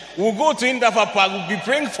 years. We'll go to Indafa Park, we'll be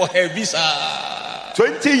praying for her visa.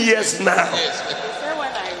 20 years now. Yes. When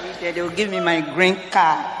I read that, they will give me my green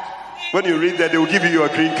card. When you read that, they will give you your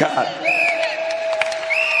green card.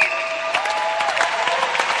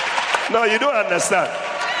 No, you don't understand.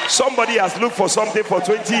 Somebody has looked for something for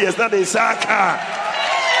 20 years, now they say,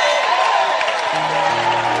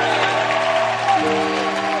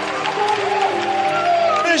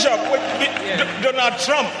 Bishop, Donald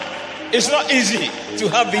Trump, it's not easy to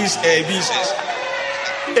have these visas.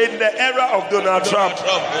 In the era of Donald Trump,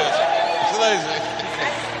 yes.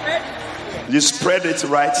 You spread it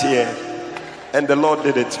right here, and the Lord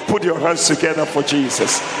did it. Put your hands together for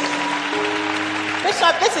Jesus.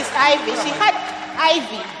 Bishop, this is Ivy. She had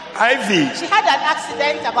Ivy. She had an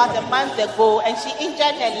accident about a month ago, and she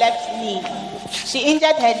injured her left knee. So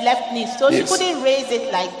she couldn't raise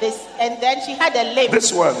it like this, and then she had a limp.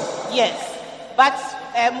 This one. Yes, but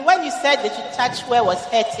when you said that you touched where was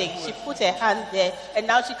hurting, she put her hand there, and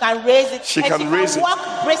now she can raise it. She can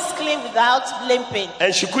walk briskly without limping.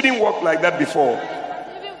 And she couldn't walk like that before.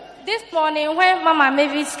 This morning, when Mama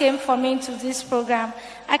Mavis came for me into this program,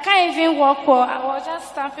 I can't even walk well. I was just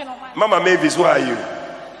stamping on my... Mama Mavis, where are you?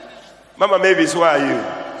 Mama Mavis, where are you?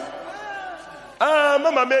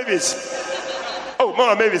 Mama Mavis. Oh,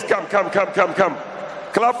 Mama Mavis, come.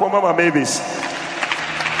 Clap for Mama Mavis.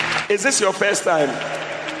 Is this your first time?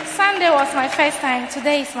 Sunday was my first time.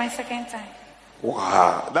 Today is my second time.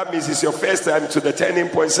 Wow, that means it's your first time to the Turning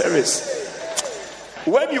Point service.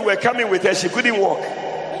 When you were coming with her, she couldn't walk.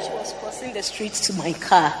 When she was crossing the street to my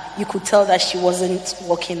car, you could tell that she wasn't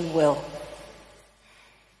walking well.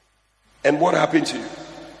 And what happened to you?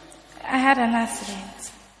 I had an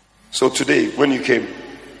accident. So today, when you came,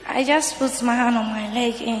 I just put my hand on my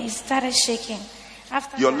leg and it started shaking.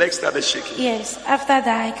 Your leg started shaking? Yes. After that,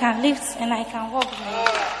 I can lift and I can walk.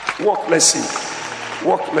 Walk, let's see.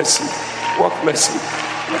 Walk, let's see. Walk, let's see.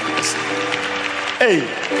 Walk, let's see. Hey.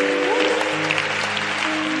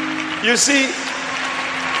 You see,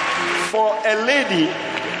 for a lady,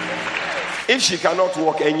 if she cannot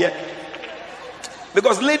walk, and yet,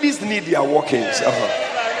 because ladies need their walkings.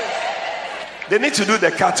 They need to do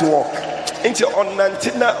the catwalk.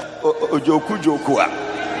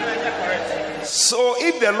 So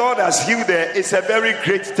if the Lord has healed her, it's a very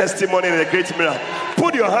great testimony and a great miracle.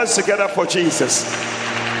 Put your hands together for Jesus.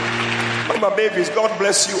 Mama babies, God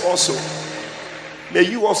bless you also. May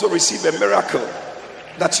you also receive a miracle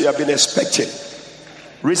that you have been expecting.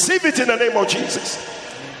 Receive it in the name of Jesus.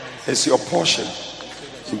 It's your portion.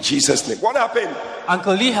 In Jesus' name. What happened?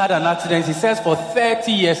 Uncle Lee had an accident. He says for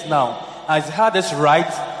 30 years now. Has had this right.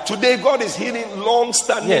 Today God is healing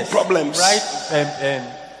long-standing problems. Right,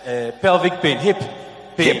 pelvic pain, hip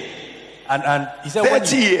pain. And he said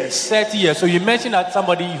 30 years. 30 years. So you mentioned that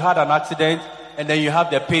somebody, you had an accident and then you have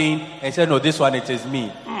the pain and he said, no, this one, it is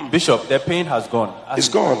me. Bishop, the pain has gone. It's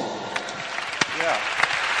gone. Yeah.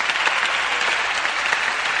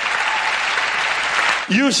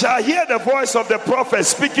 You shall hear the voice of the prophet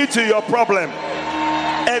speaking to your problem,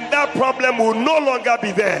 and that problem will no longer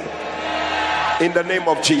be there. In the name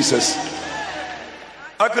of Jesus.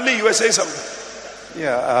 Uncle Lee, you were saying something?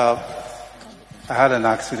 Yeah, I had an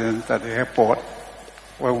accident at the airport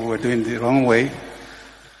where we were doing the wrong way.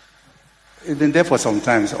 It's been there for some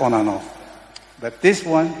time, on and off. But this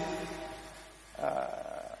one,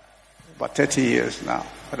 about 30 years now.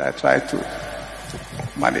 But I tried to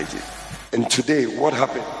manage it. And today, what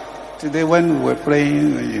happened? Today, when we were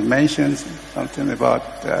praying, you mentioned something about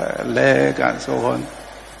leg and so on.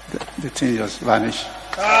 The thing just vanished.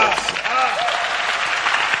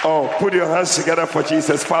 Oh, put your hands together for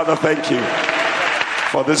Jesus. Father, thank you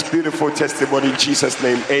for this beautiful testimony in Jesus'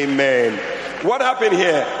 name. Amen. What happened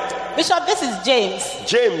here? Bishop, this is James.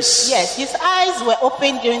 James. Yes, his eyes were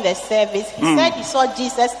open during the service. He said he saw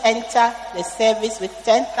Jesus enter the service with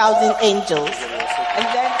 10,000 angels. And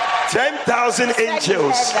then 10,000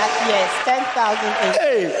 angels. Yes, 10,000 angels.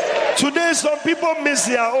 Hey, today some people miss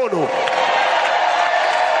their own.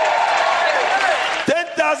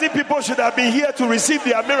 10,000 people should have been here to receive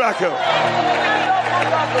their miracle.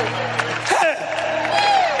 Hey,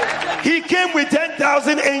 he came with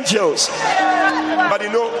 10,000 angels. But you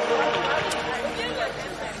know,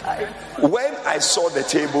 when I saw the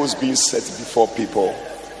tables being set before people,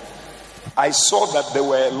 I saw that there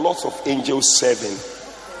were lots of angels serving.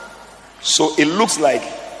 So it looks like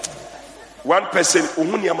one person,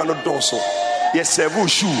 yes, several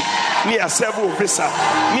shoe, near several visa,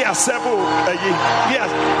 near several.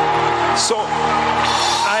 So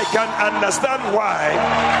I can understand why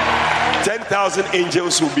 10,000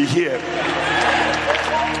 angels will be here.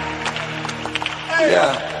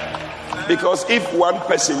 Yeah, because if one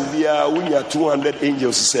person here, we are 200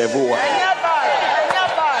 angels serve.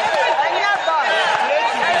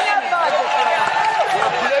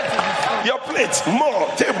 Your plate, more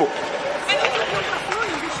table.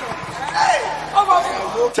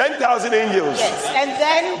 10,000 angels. Yes, and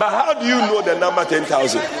then. But how do you know the number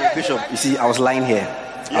 10,000? Bishop, you see, I was lying here.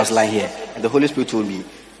 And the Holy Spirit told me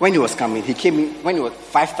when he was coming, he came in when he was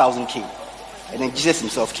 5,000 came, and then Jesus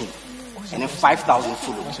himself came, and then 5,000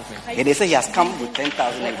 followed. And they say he has come with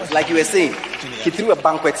 10,000 angels. Like you were saying, he threw a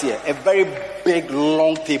banquet here, a very big,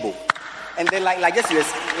 long table, and then like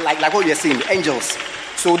what you were saying, the angels.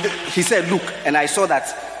 So he said, look, and I saw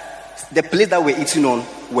that the place that we're eating on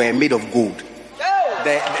were made of gold.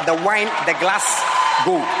 The wine, the glass,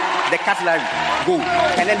 gold. The cutlery, gold.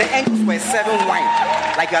 And then the angels were 7 wine.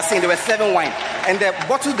 Like you are saying, there were 7 wine. And the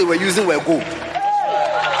bottles they were using were gold.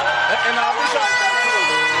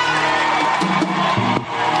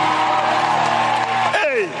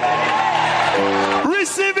 Hey!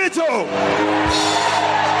 Receive it all.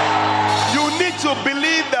 You need to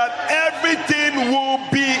believe that everything will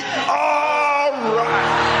be all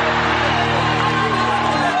right.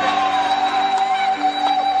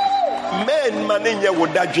 Men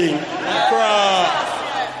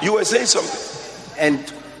You were saying something. And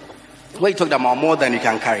when you talked about more than you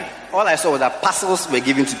can carry, all I saw was that parcels were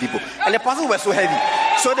given to people. And the parcels were so heavy,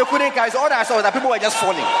 so they couldn't carry. So all I saw was that people were just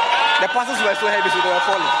falling. The parcels were so heavy, so they were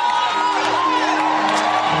falling.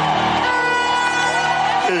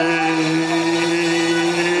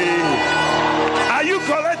 Are you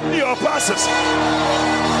collecting your parcels?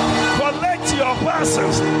 Collect your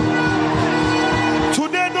parcels.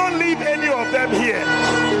 Today, don't leave any of them here.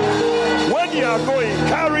 When you are going,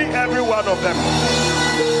 carry every one of them.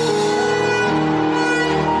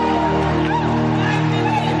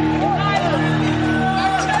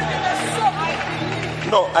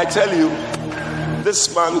 No, I tell you,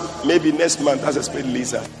 this month, maybe next month, as I explained to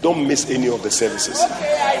Lisa, don't miss any of the services.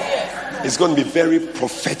 It's going to be very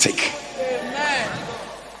prophetic.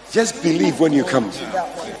 Just believe when you come.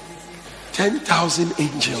 10,000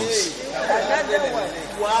 angels.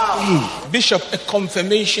 Wow. Bishop, a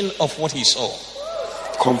confirmation of what he saw.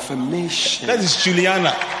 Confirmation. That is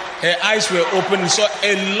Juliana. Her eyes were open, saw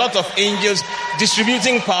a lot of angels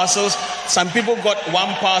distributing parcels. Some people got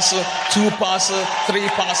 1 parcel, 2 parcels, 3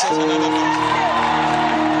 parcels, another parcel.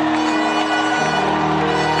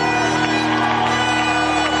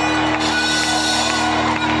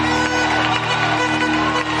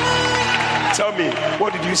 Tell me,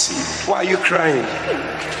 what did you see? Why are you crying?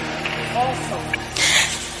 Awesome.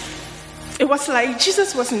 It was like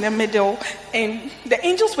Jesus was in the middle, and the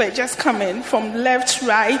angels were just coming from left,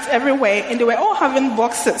 right, everywhere, and they were all having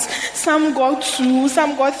boxes. Some got 2,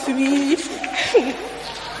 some got 3.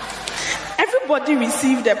 Everybody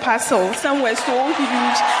received a parcel. Some were so huge.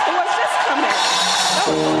 It was just coming. That was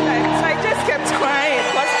so nice. So I just kept crying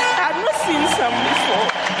because I had not seen some before.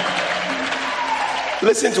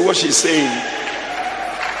 Listen to what she's saying.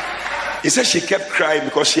 He said she kept crying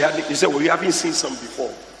because she hadn't. He said, well, you haven't seen some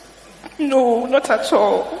before. No, not at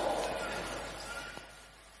all.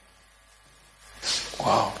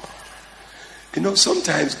 Wow. You know,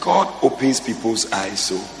 sometimes God opens people's eyes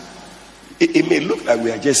so it may look like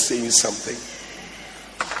we are just saying something,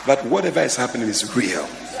 but whatever is happening is real.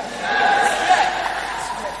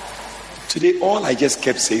 Today, all I just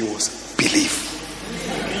kept saying was believe,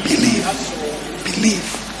 believe,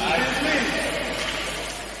 believe.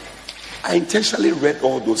 I intentionally read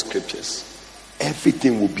all those scriptures.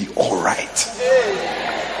 Everything will be all right.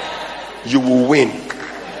 You will win.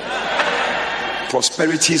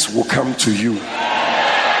 Prosperities will come to you.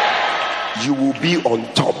 You will be on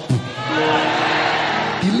top.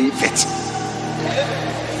 Believe it.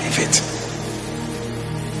 Believe it.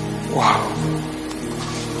 Wow.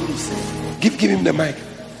 Give him the mic.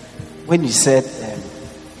 When you said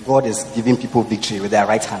God is giving people victory with their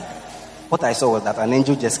right hand, what I saw was that an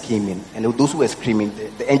angel just came in, and those who were screaming,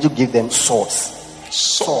 the angel gave them swords.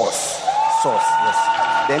 Swords, yes.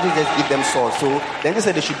 The angel just gave them swords. So the angel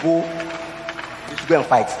said they should go and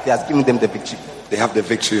fight. He has given them the victory. They have the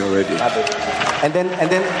victory already. And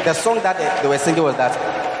then the song that they were singing was that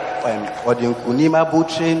Odinkunima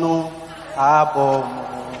Bucheno Abo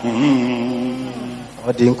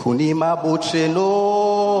Odinkunima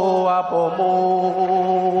Bucheno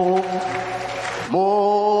Abomo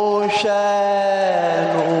Mosheno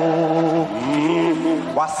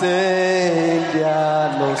Wasendia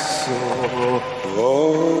no so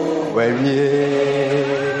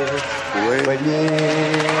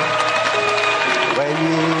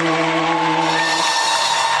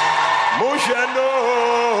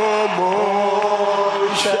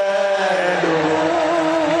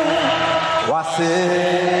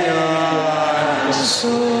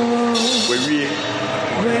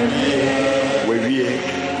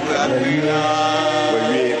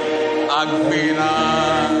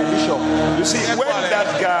You see, when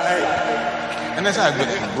that guy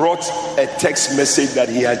brought a text message that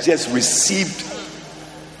he had just received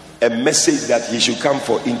a message that he should come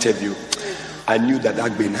for interview, I knew that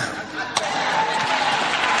Agbena.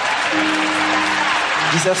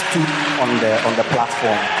 Jesus stood on the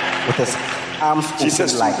platform with his arms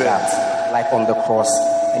open like that, like on the cross,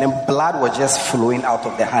 and then blood was just flowing out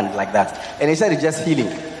of the hand like that, and he said it's just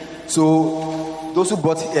healing. So those who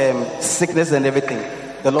brought sickness and everything,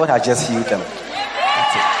 the Lord has just healed them.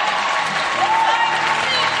 That's it.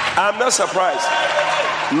 I'm not surprised.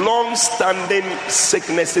 Long-standing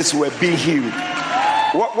sicknesses were being healed.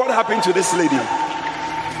 What happened to this lady?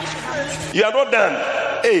 You are not done.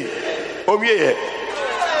 Hey,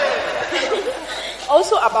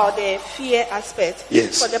 Also about the fear aspect.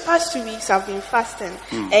 Yes. For the past 2 weeks, I've been fasting,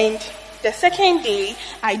 and the second day,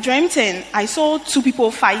 I dreamt and I saw 2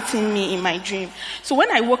 people fighting me in my dream. So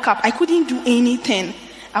when I woke up, I couldn't do anything.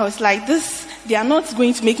 I was like, they are not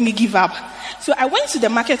going to make me give up. So I went to the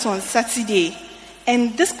market on Saturday,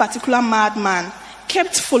 and this particular madman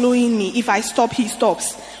kept following me. If I stop, he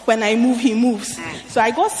stops. When I move, he moves. So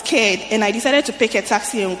I got scared, and I decided to pick a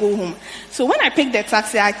taxi and go home. So when I picked the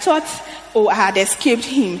taxi, I thought, I had escaped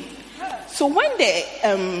him. So when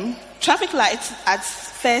the traffic light at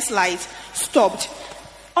first light stopped,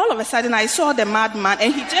 all of a sudden I saw the madman,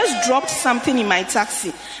 and he just dropped something in my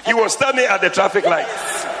taxi. He was standing at the traffic light.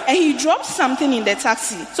 And he dropped something in the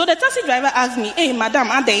taxi. So the taxi driver asked me, "Hey, madam,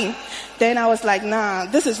 are they?" Then I was like, "Nah,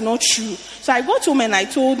 this is not true." So I got home and I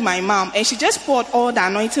told my mom, and she just poured all the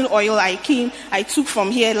anointing oil I took from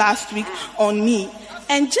here last week on me.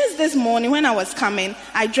 And just this morning when I was coming,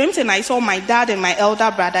 I dreamt and I saw my dad and my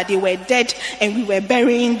elder brother. They were dead and we were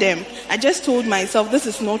burying them. I just told myself, this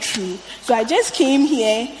is not true. So I just came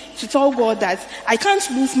here to tell God that I can't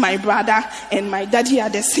lose my brother and my daddy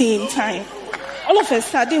at the same time. All of a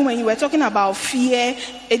sudden, when you were talking about fear,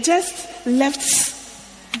 it just left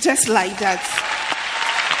just like that.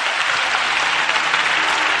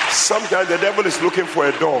 Sometimes the devil is looking for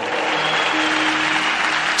a door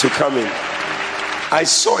to come in. I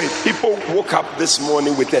saw it. People woke up this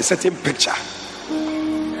morning with a certain picture.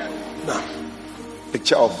 Now,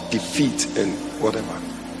 picture of defeat and whatever.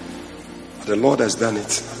 The Lord has done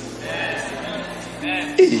it.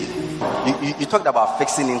 Hey. You talked about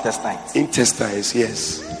fixing intestines. Intestines,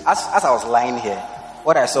 yes. As I was lying here,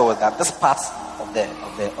 what I saw was that this part of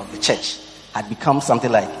the church had become something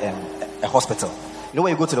like a hospital. You know,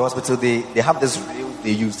 when you go to the hospital, they have this rail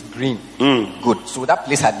they use, green. Good. So that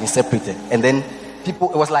place had been separated, and then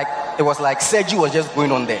people, it was like surgery was just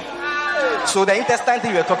going on there. So the intestine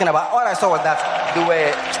thing you were talking about, all I saw was that they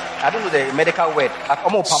were, I don't know the medical word,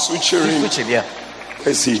 switching, yeah.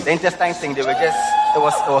 I see. The intestine thing, they were just, it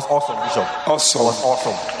was awesome, Bishop. Awesome. It was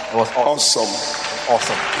awesome. It was awesome.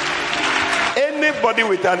 Awesome. Anybody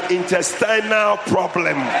with an intestinal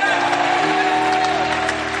problem,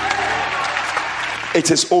 it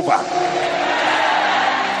is over.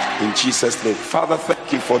 In Jesus' name. Father,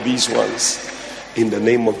 thank you for these ones. In the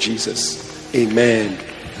name of Jesus. Amen.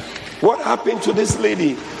 What happened to this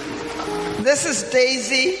lady? This is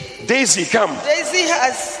Daisy. Daisy, come. Daisy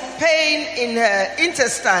has pain in her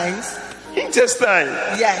intestines. Intestine?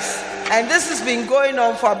 Yes. And this has been going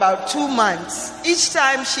on for about 2 months. Each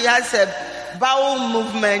time she has a bowel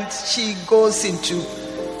movement, she goes into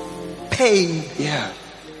pain. Yeah.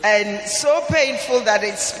 And so painful that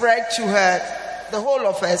it spread to her, the whole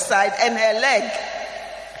of her side and her leg.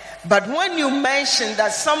 But when you mentioned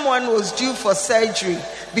that someone was due for surgery,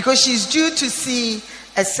 because she's due to see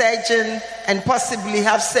a surgeon and possibly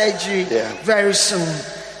have surgery very soon,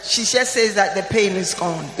 she just says that the pain is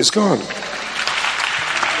gone. It's gone.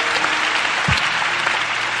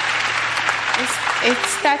 It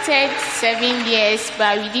started 7 years,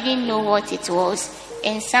 but we didn't know what it was.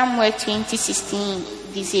 And somewhere 2016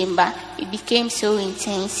 December, it became so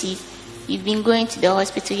intensive. We've been going to the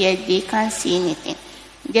hospital yet they can't see anything.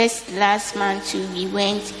 Just last month too, we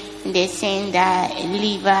went and they're saying that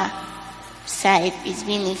liver side is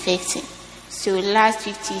being infected. So last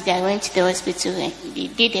 50 days I went to the hospital and they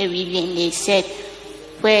did a review and they said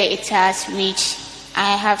where it has reached,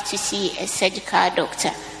 I have to see a surgical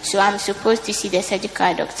doctor. So I'm supposed to see the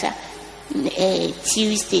surgical doctor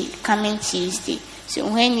coming Tuesday. So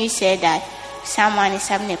when you said that someone is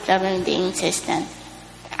having a problem with the intestine,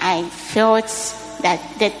 I felt that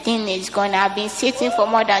the thing is gone. I've been sitting for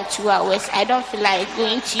more than 2 hours. I don't feel like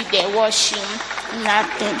going to the washroom,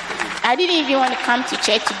 nothing. I didn't even want to come to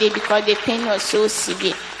church today because the pain was so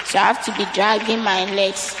severe. So I have to be dragging my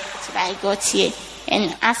legs till I got here.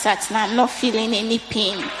 And as at now, I'm not feeling any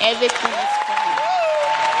pain. Everything is gone.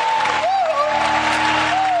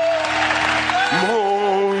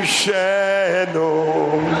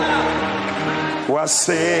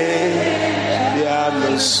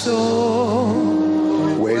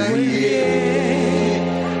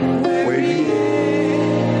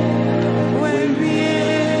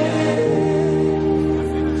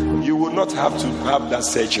 You will not have to have that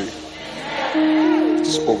surgery.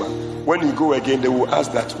 It's over. When you go again, they will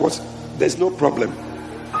ask that. What? There's no problem.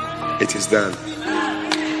 It is done.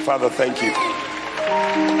 Father, thank you.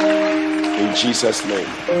 In Jesus' name.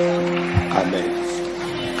 Amen.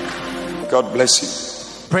 God bless you.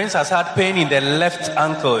 Prince has had pain in the left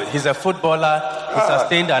ankle. He's a footballer. He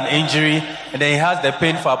sustained an injury, and then he has the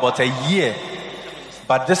pain for about a year.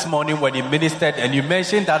 But this morning when he ministered and you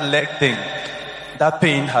mentioned that leg thing, that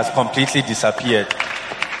pain has completely disappeared.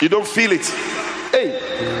 You don't feel it. Hey,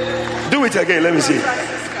 do it again. Let me see.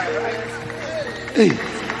 Hey.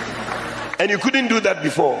 And you couldn't do that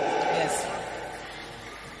before. Yes.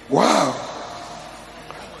 Wow.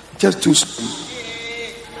 Just too soon.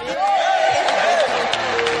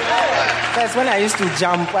 First, when I used to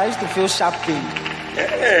jump, I used to feel sharp pain.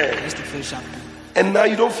 Yeah. I used to feel sharp pain. And now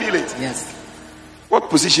you don't feel it? Yes. What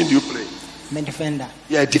position do you play? I'm a defender.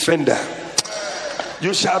 Yeah, defender.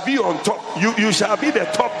 You shall be on top. You shall be the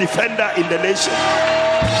top defender in the nation.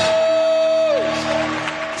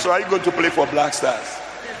 So are you going to play for Black Stars?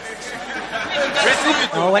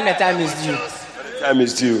 No, when the time is due. When the time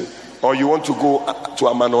is due. Or you want to go to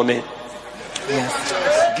Amanone?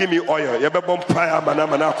 Yes. Give me oil.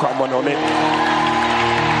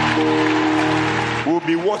 We'll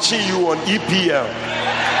be watching you on EPL.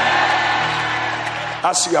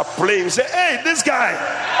 As you are playing, say, hey, this guy.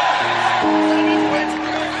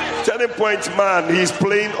 Turning Point man, he's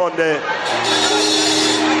playing on the.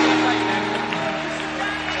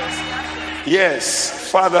 Yes,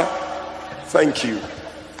 Father, thank you.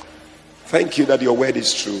 Thank you that your word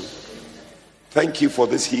is true. Thank you for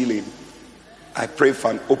this healing. I pray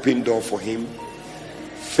for an open door for him.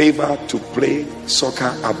 Favor to play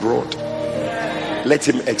soccer abroad. Let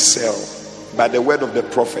him excel by the word of the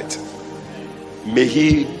prophet. May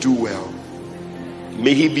he do well.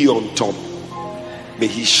 May he be on top. May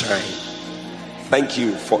he shine. Thank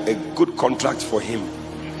you for a good contract for him.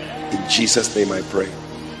 In Jesus' name I pray.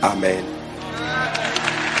 Amen.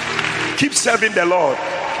 Keep serving the Lord.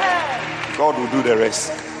 God will do the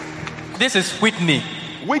rest. This is Whitney.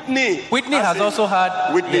 Whitney has also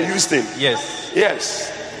had Whitney Houston.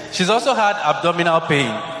 Yes. She's also had abdominal pain.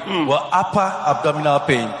 Well, upper abdominal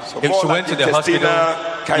pain. So if she went to the hospital,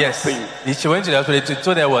 kind of thing. If she went to the hospital,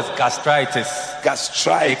 so there was gastritis.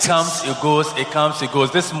 Gastritis. It comes, it goes. It comes, it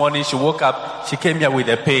goes. This morning she woke up. She came here with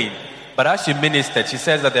a pain, but as she ministered, she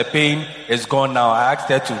says that the pain is gone now. I asked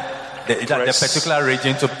her to the particular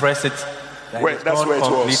region to press it. That's where it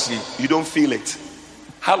completely was. You don't feel it.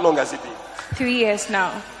 How long has it been? 3 years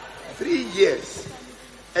now. 3 years.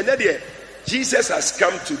 And then Jesus has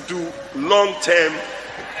come to do long-term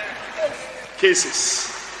cases.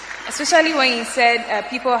 Especially when he said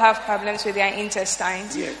people have problems with their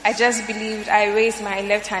intestines. Yes. I just believed. I raised my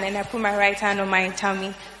left hand and I put my right hand on my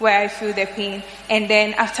tummy where I feel the pain. And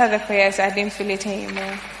then after the prayers, I didn't feel it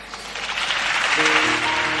anymore.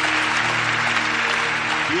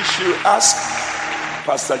 You should ask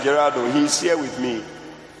Pastor Gerardo. He's here with me.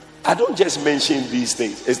 I don't just mention these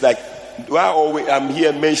things. It's like I'm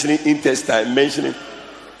here mentioning intestine, mentioning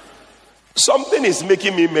something is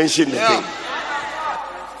making me mention the thing.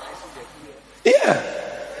 Yeah,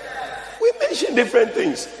 we mention different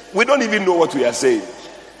things. We don't even know what we are saying.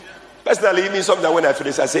 Personally, even sometimes when I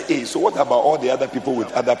finish, I say, "Hey, so what about all the other people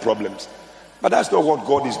with other problems?" But that's not what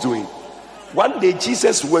God is doing. One day,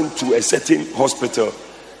 Jesus went to a certain hospital.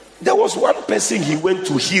 There was one person he went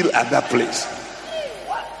to heal at that place.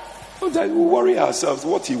 Sometimes we worry ourselves.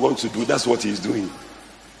 What he wants to do, that's what he's doing.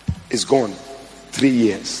 It's gone. 3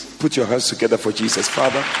 years. Put your hands together for Jesus.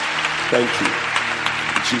 Father, thank you.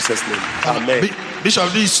 In Jesus' name. Amen.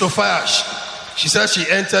 Bishop, this is Sophia. She said she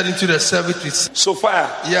entered into the service with Sophia.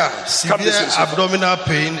 Yeah, severe abdominal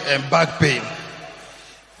pain and back pain.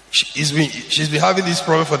 She's been having this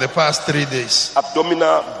problem for the past 3 days.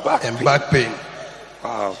 Abdominal back pain.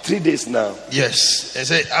 Wow, 3 days now. Yes. And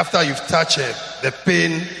say after you've touched her, the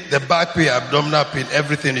pain, the back pain, abdominal pain,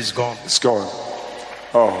 everything is gone. It's gone.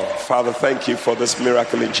 Oh, Father, thank you for this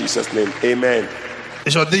miracle in Jesus' name. Amen.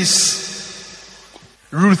 So this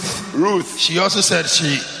Ruth, she also said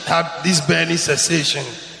she had this burning sensation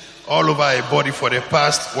all over her body for the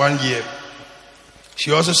past 1 year.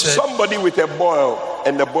 She also said somebody with a boil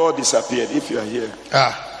and the boil disappeared. If you are here,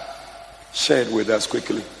 share it with us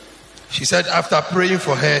quickly. She said after praying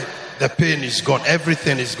for her, the pain is gone.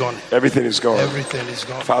 Everything is gone. Everything is gone. Everything is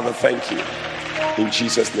gone. Father, thank you. In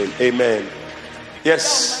Jesus' name. Amen.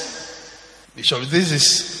 Yes. Bishop, this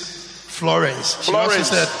is Florence. She also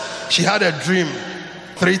said she had a dream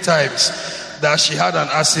 3 times that she had an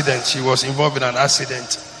accident. She was involved in an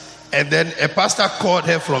accident. And then a pastor called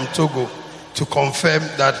her from Togo to confirm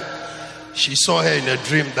that she saw her in a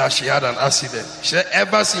dream that she had an accident. She said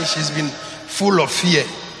ever since she's been full of fear.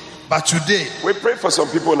 But today, we pray for some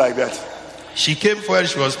people like that. She came for her,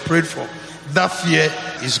 she was prayed for. That fear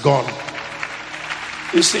is gone.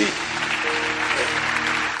 You see,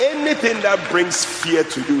 anything that brings fear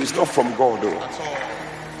to you is not from God, though.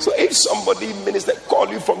 So if somebody minister call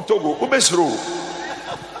you from Togo, Ubesro.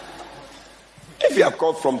 If you are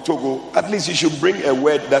called from Togo, at least you should bring a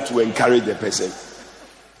word that will encourage the person.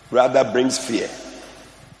 Rather brings fear.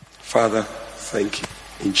 Father, thank you.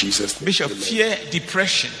 In Jesus' name. Bishop, fear,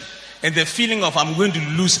 depression, and the feeling of I'm going to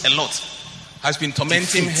lose a lot has been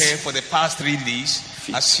tormenting her for the past 3 days.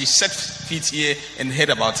 As she set feet here and heard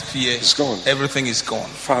about fear, It's gone. everything is gone.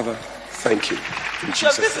 Father, thank you. In So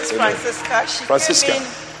Jesus' this is name, amen. Francisca. She Francisca. came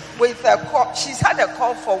in with a cough. She's had a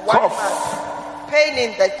cough for 1 Cough. month. Pain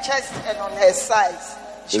in the chest and on her sides.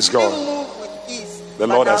 She It's couldn't gone. move with ease. The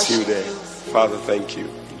but Lord now has healed she her. feels. Father, thank you.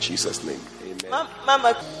 In Jesus' name. Amen.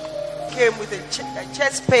 Mama came with a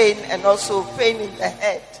chest pain and also pain in the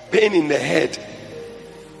head. Pain in the head.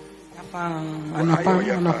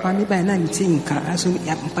 anɔpa me bae na mete nka aso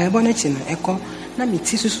mpaebɔ no akyi no ɛkɔ na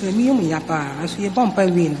meti soso meyɛ mu yapa aso yɛbɔ mpa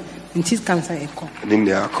wie no nti kansa ɛkɔ And in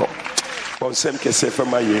the alcohol.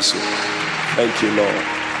 Thank you, Lord.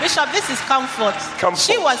 Bishop, this is Comfort.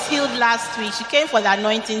 She was healed last week. She came for the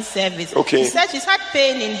anointing service. Okay. She said she's had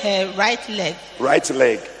pain in her right leg. Right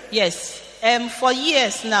leg. Yes. For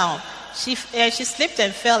years now. She slipped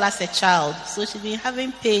and fell as a child, so she's been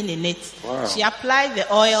having pain in it. Wow. She applied the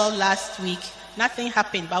oil last week. Nothing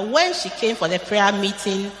happened. But when she came for the prayer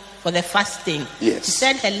meeting for the fasting, Yes. she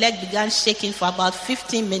said her leg began shaking for about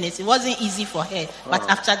 15 minutes. It wasn't easy for her. But Wow.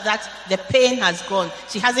 after that, the pain has gone.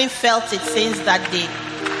 She hasn't felt it since that day.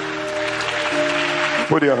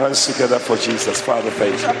 Put your hands together for Jesus. Father,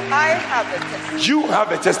 thank Bishop, you. I have a testimony. You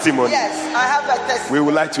have a testimony. Yes, I have a testimony. We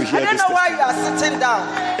would like to hear I don't this know why testimony. you are sitting down.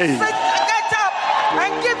 Hey. Get up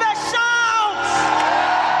and give a shout.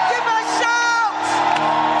 Give a shout.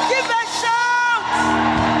 Give a shout.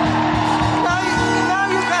 Now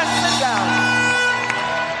you can sit down.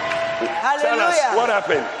 Tell us, Hallelujah. what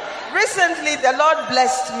happened? Recently, the Lord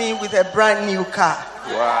blessed me with a brand new car.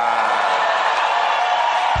 Wow.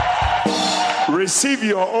 Receive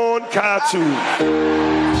your own car too.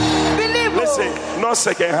 Believe Listen, not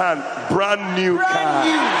second hand, brand new car.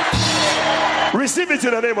 Receive it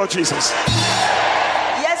in the name of Jesus.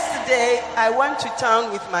 Yesterday, I went to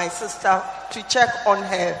town with my sister to check on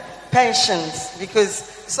her pensions because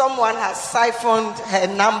someone has siphoned her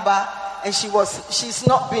number and she's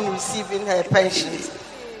not been receiving her pensions.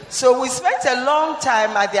 So we spent a long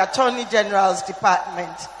time at the Attorney General's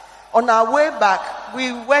department. On our way back,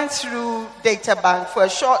 we went through Data Bank for a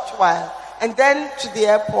short while and then to the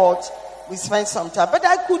airport, we spent some time. But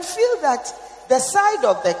I could feel that the side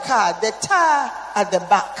of the car, the tire at the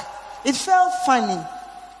back, it felt funny.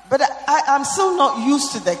 But I'm still not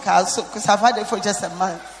used to the car because I've had it for just a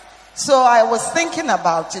month. So I was thinking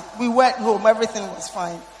about it. We went home, everything was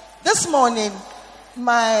fine. This morning,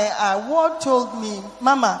 my ward told me,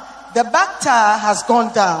 Mama, the back tire has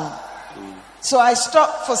gone down. So I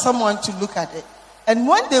stopped for someone to look at it. And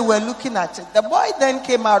when they were looking at it, the boy then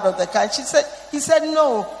came out of the car. He said,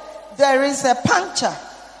 no, there is a puncture.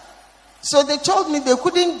 So they told me they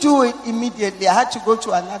couldn't do it immediately. I had to go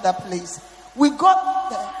to another place. We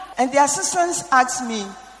got there, and the assistants asked me,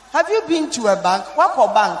 have you been to a bank?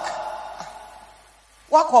 Wako Bank.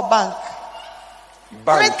 Wako Bank.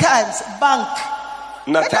 Bank. 3 times, bank.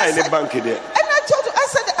 Not in the bank there. And I told you, I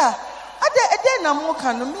said,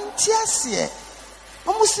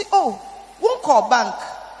 won't call bank.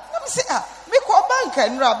 Let me say, me call bank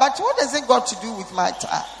and but what does it got to do with my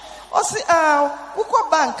tire? Or say, we call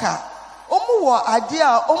banker. Wa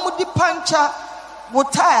idea, di puncture, wo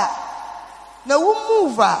tire. Now we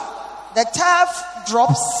move the tire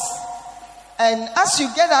drops, and as you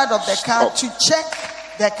get out of the car to check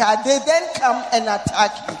the car, they then come and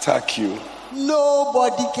attack you.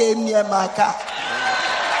 Nobody came near my car.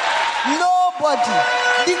 Nobody.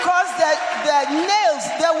 Because the nails,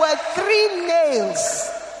 there were 3 nails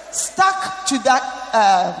stuck to that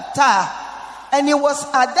tire. And it was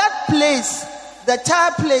at that place, the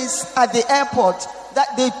tire place at the airport,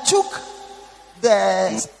 that they took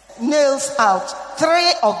the nails out.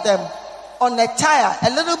 3 of them on a tire, a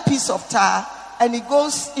little piece of tire, and it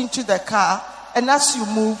goes into the car. And as you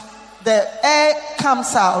move, the air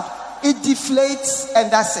comes out, it deflates,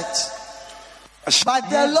 and that's it. But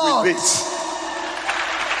the Lord,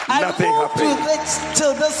 I moved to this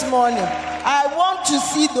till this morning. I want to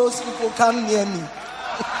see those people come near me.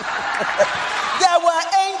 There were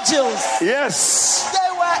angels. Yes.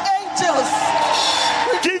 There were angels.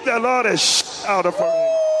 Give the Lord a shout of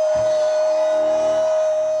praise.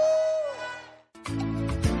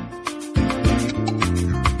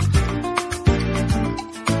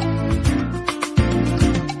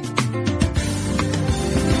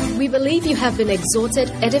 We believe you have been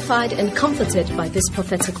exhorted, edified, and comforted by this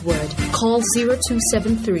prophetic word. Call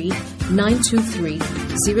 0273 923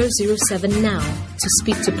 007 now to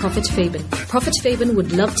speak to Prophet Fabian. Prophet Fabian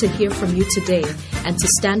would love to hear from you today and to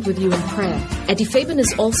stand with you in prayer. Eddie Fabian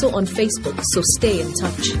is also on Facebook, so stay in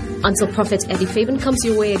touch. Until Prophet Eddie Fabian comes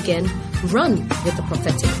your way again, run with the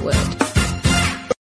prophetic word.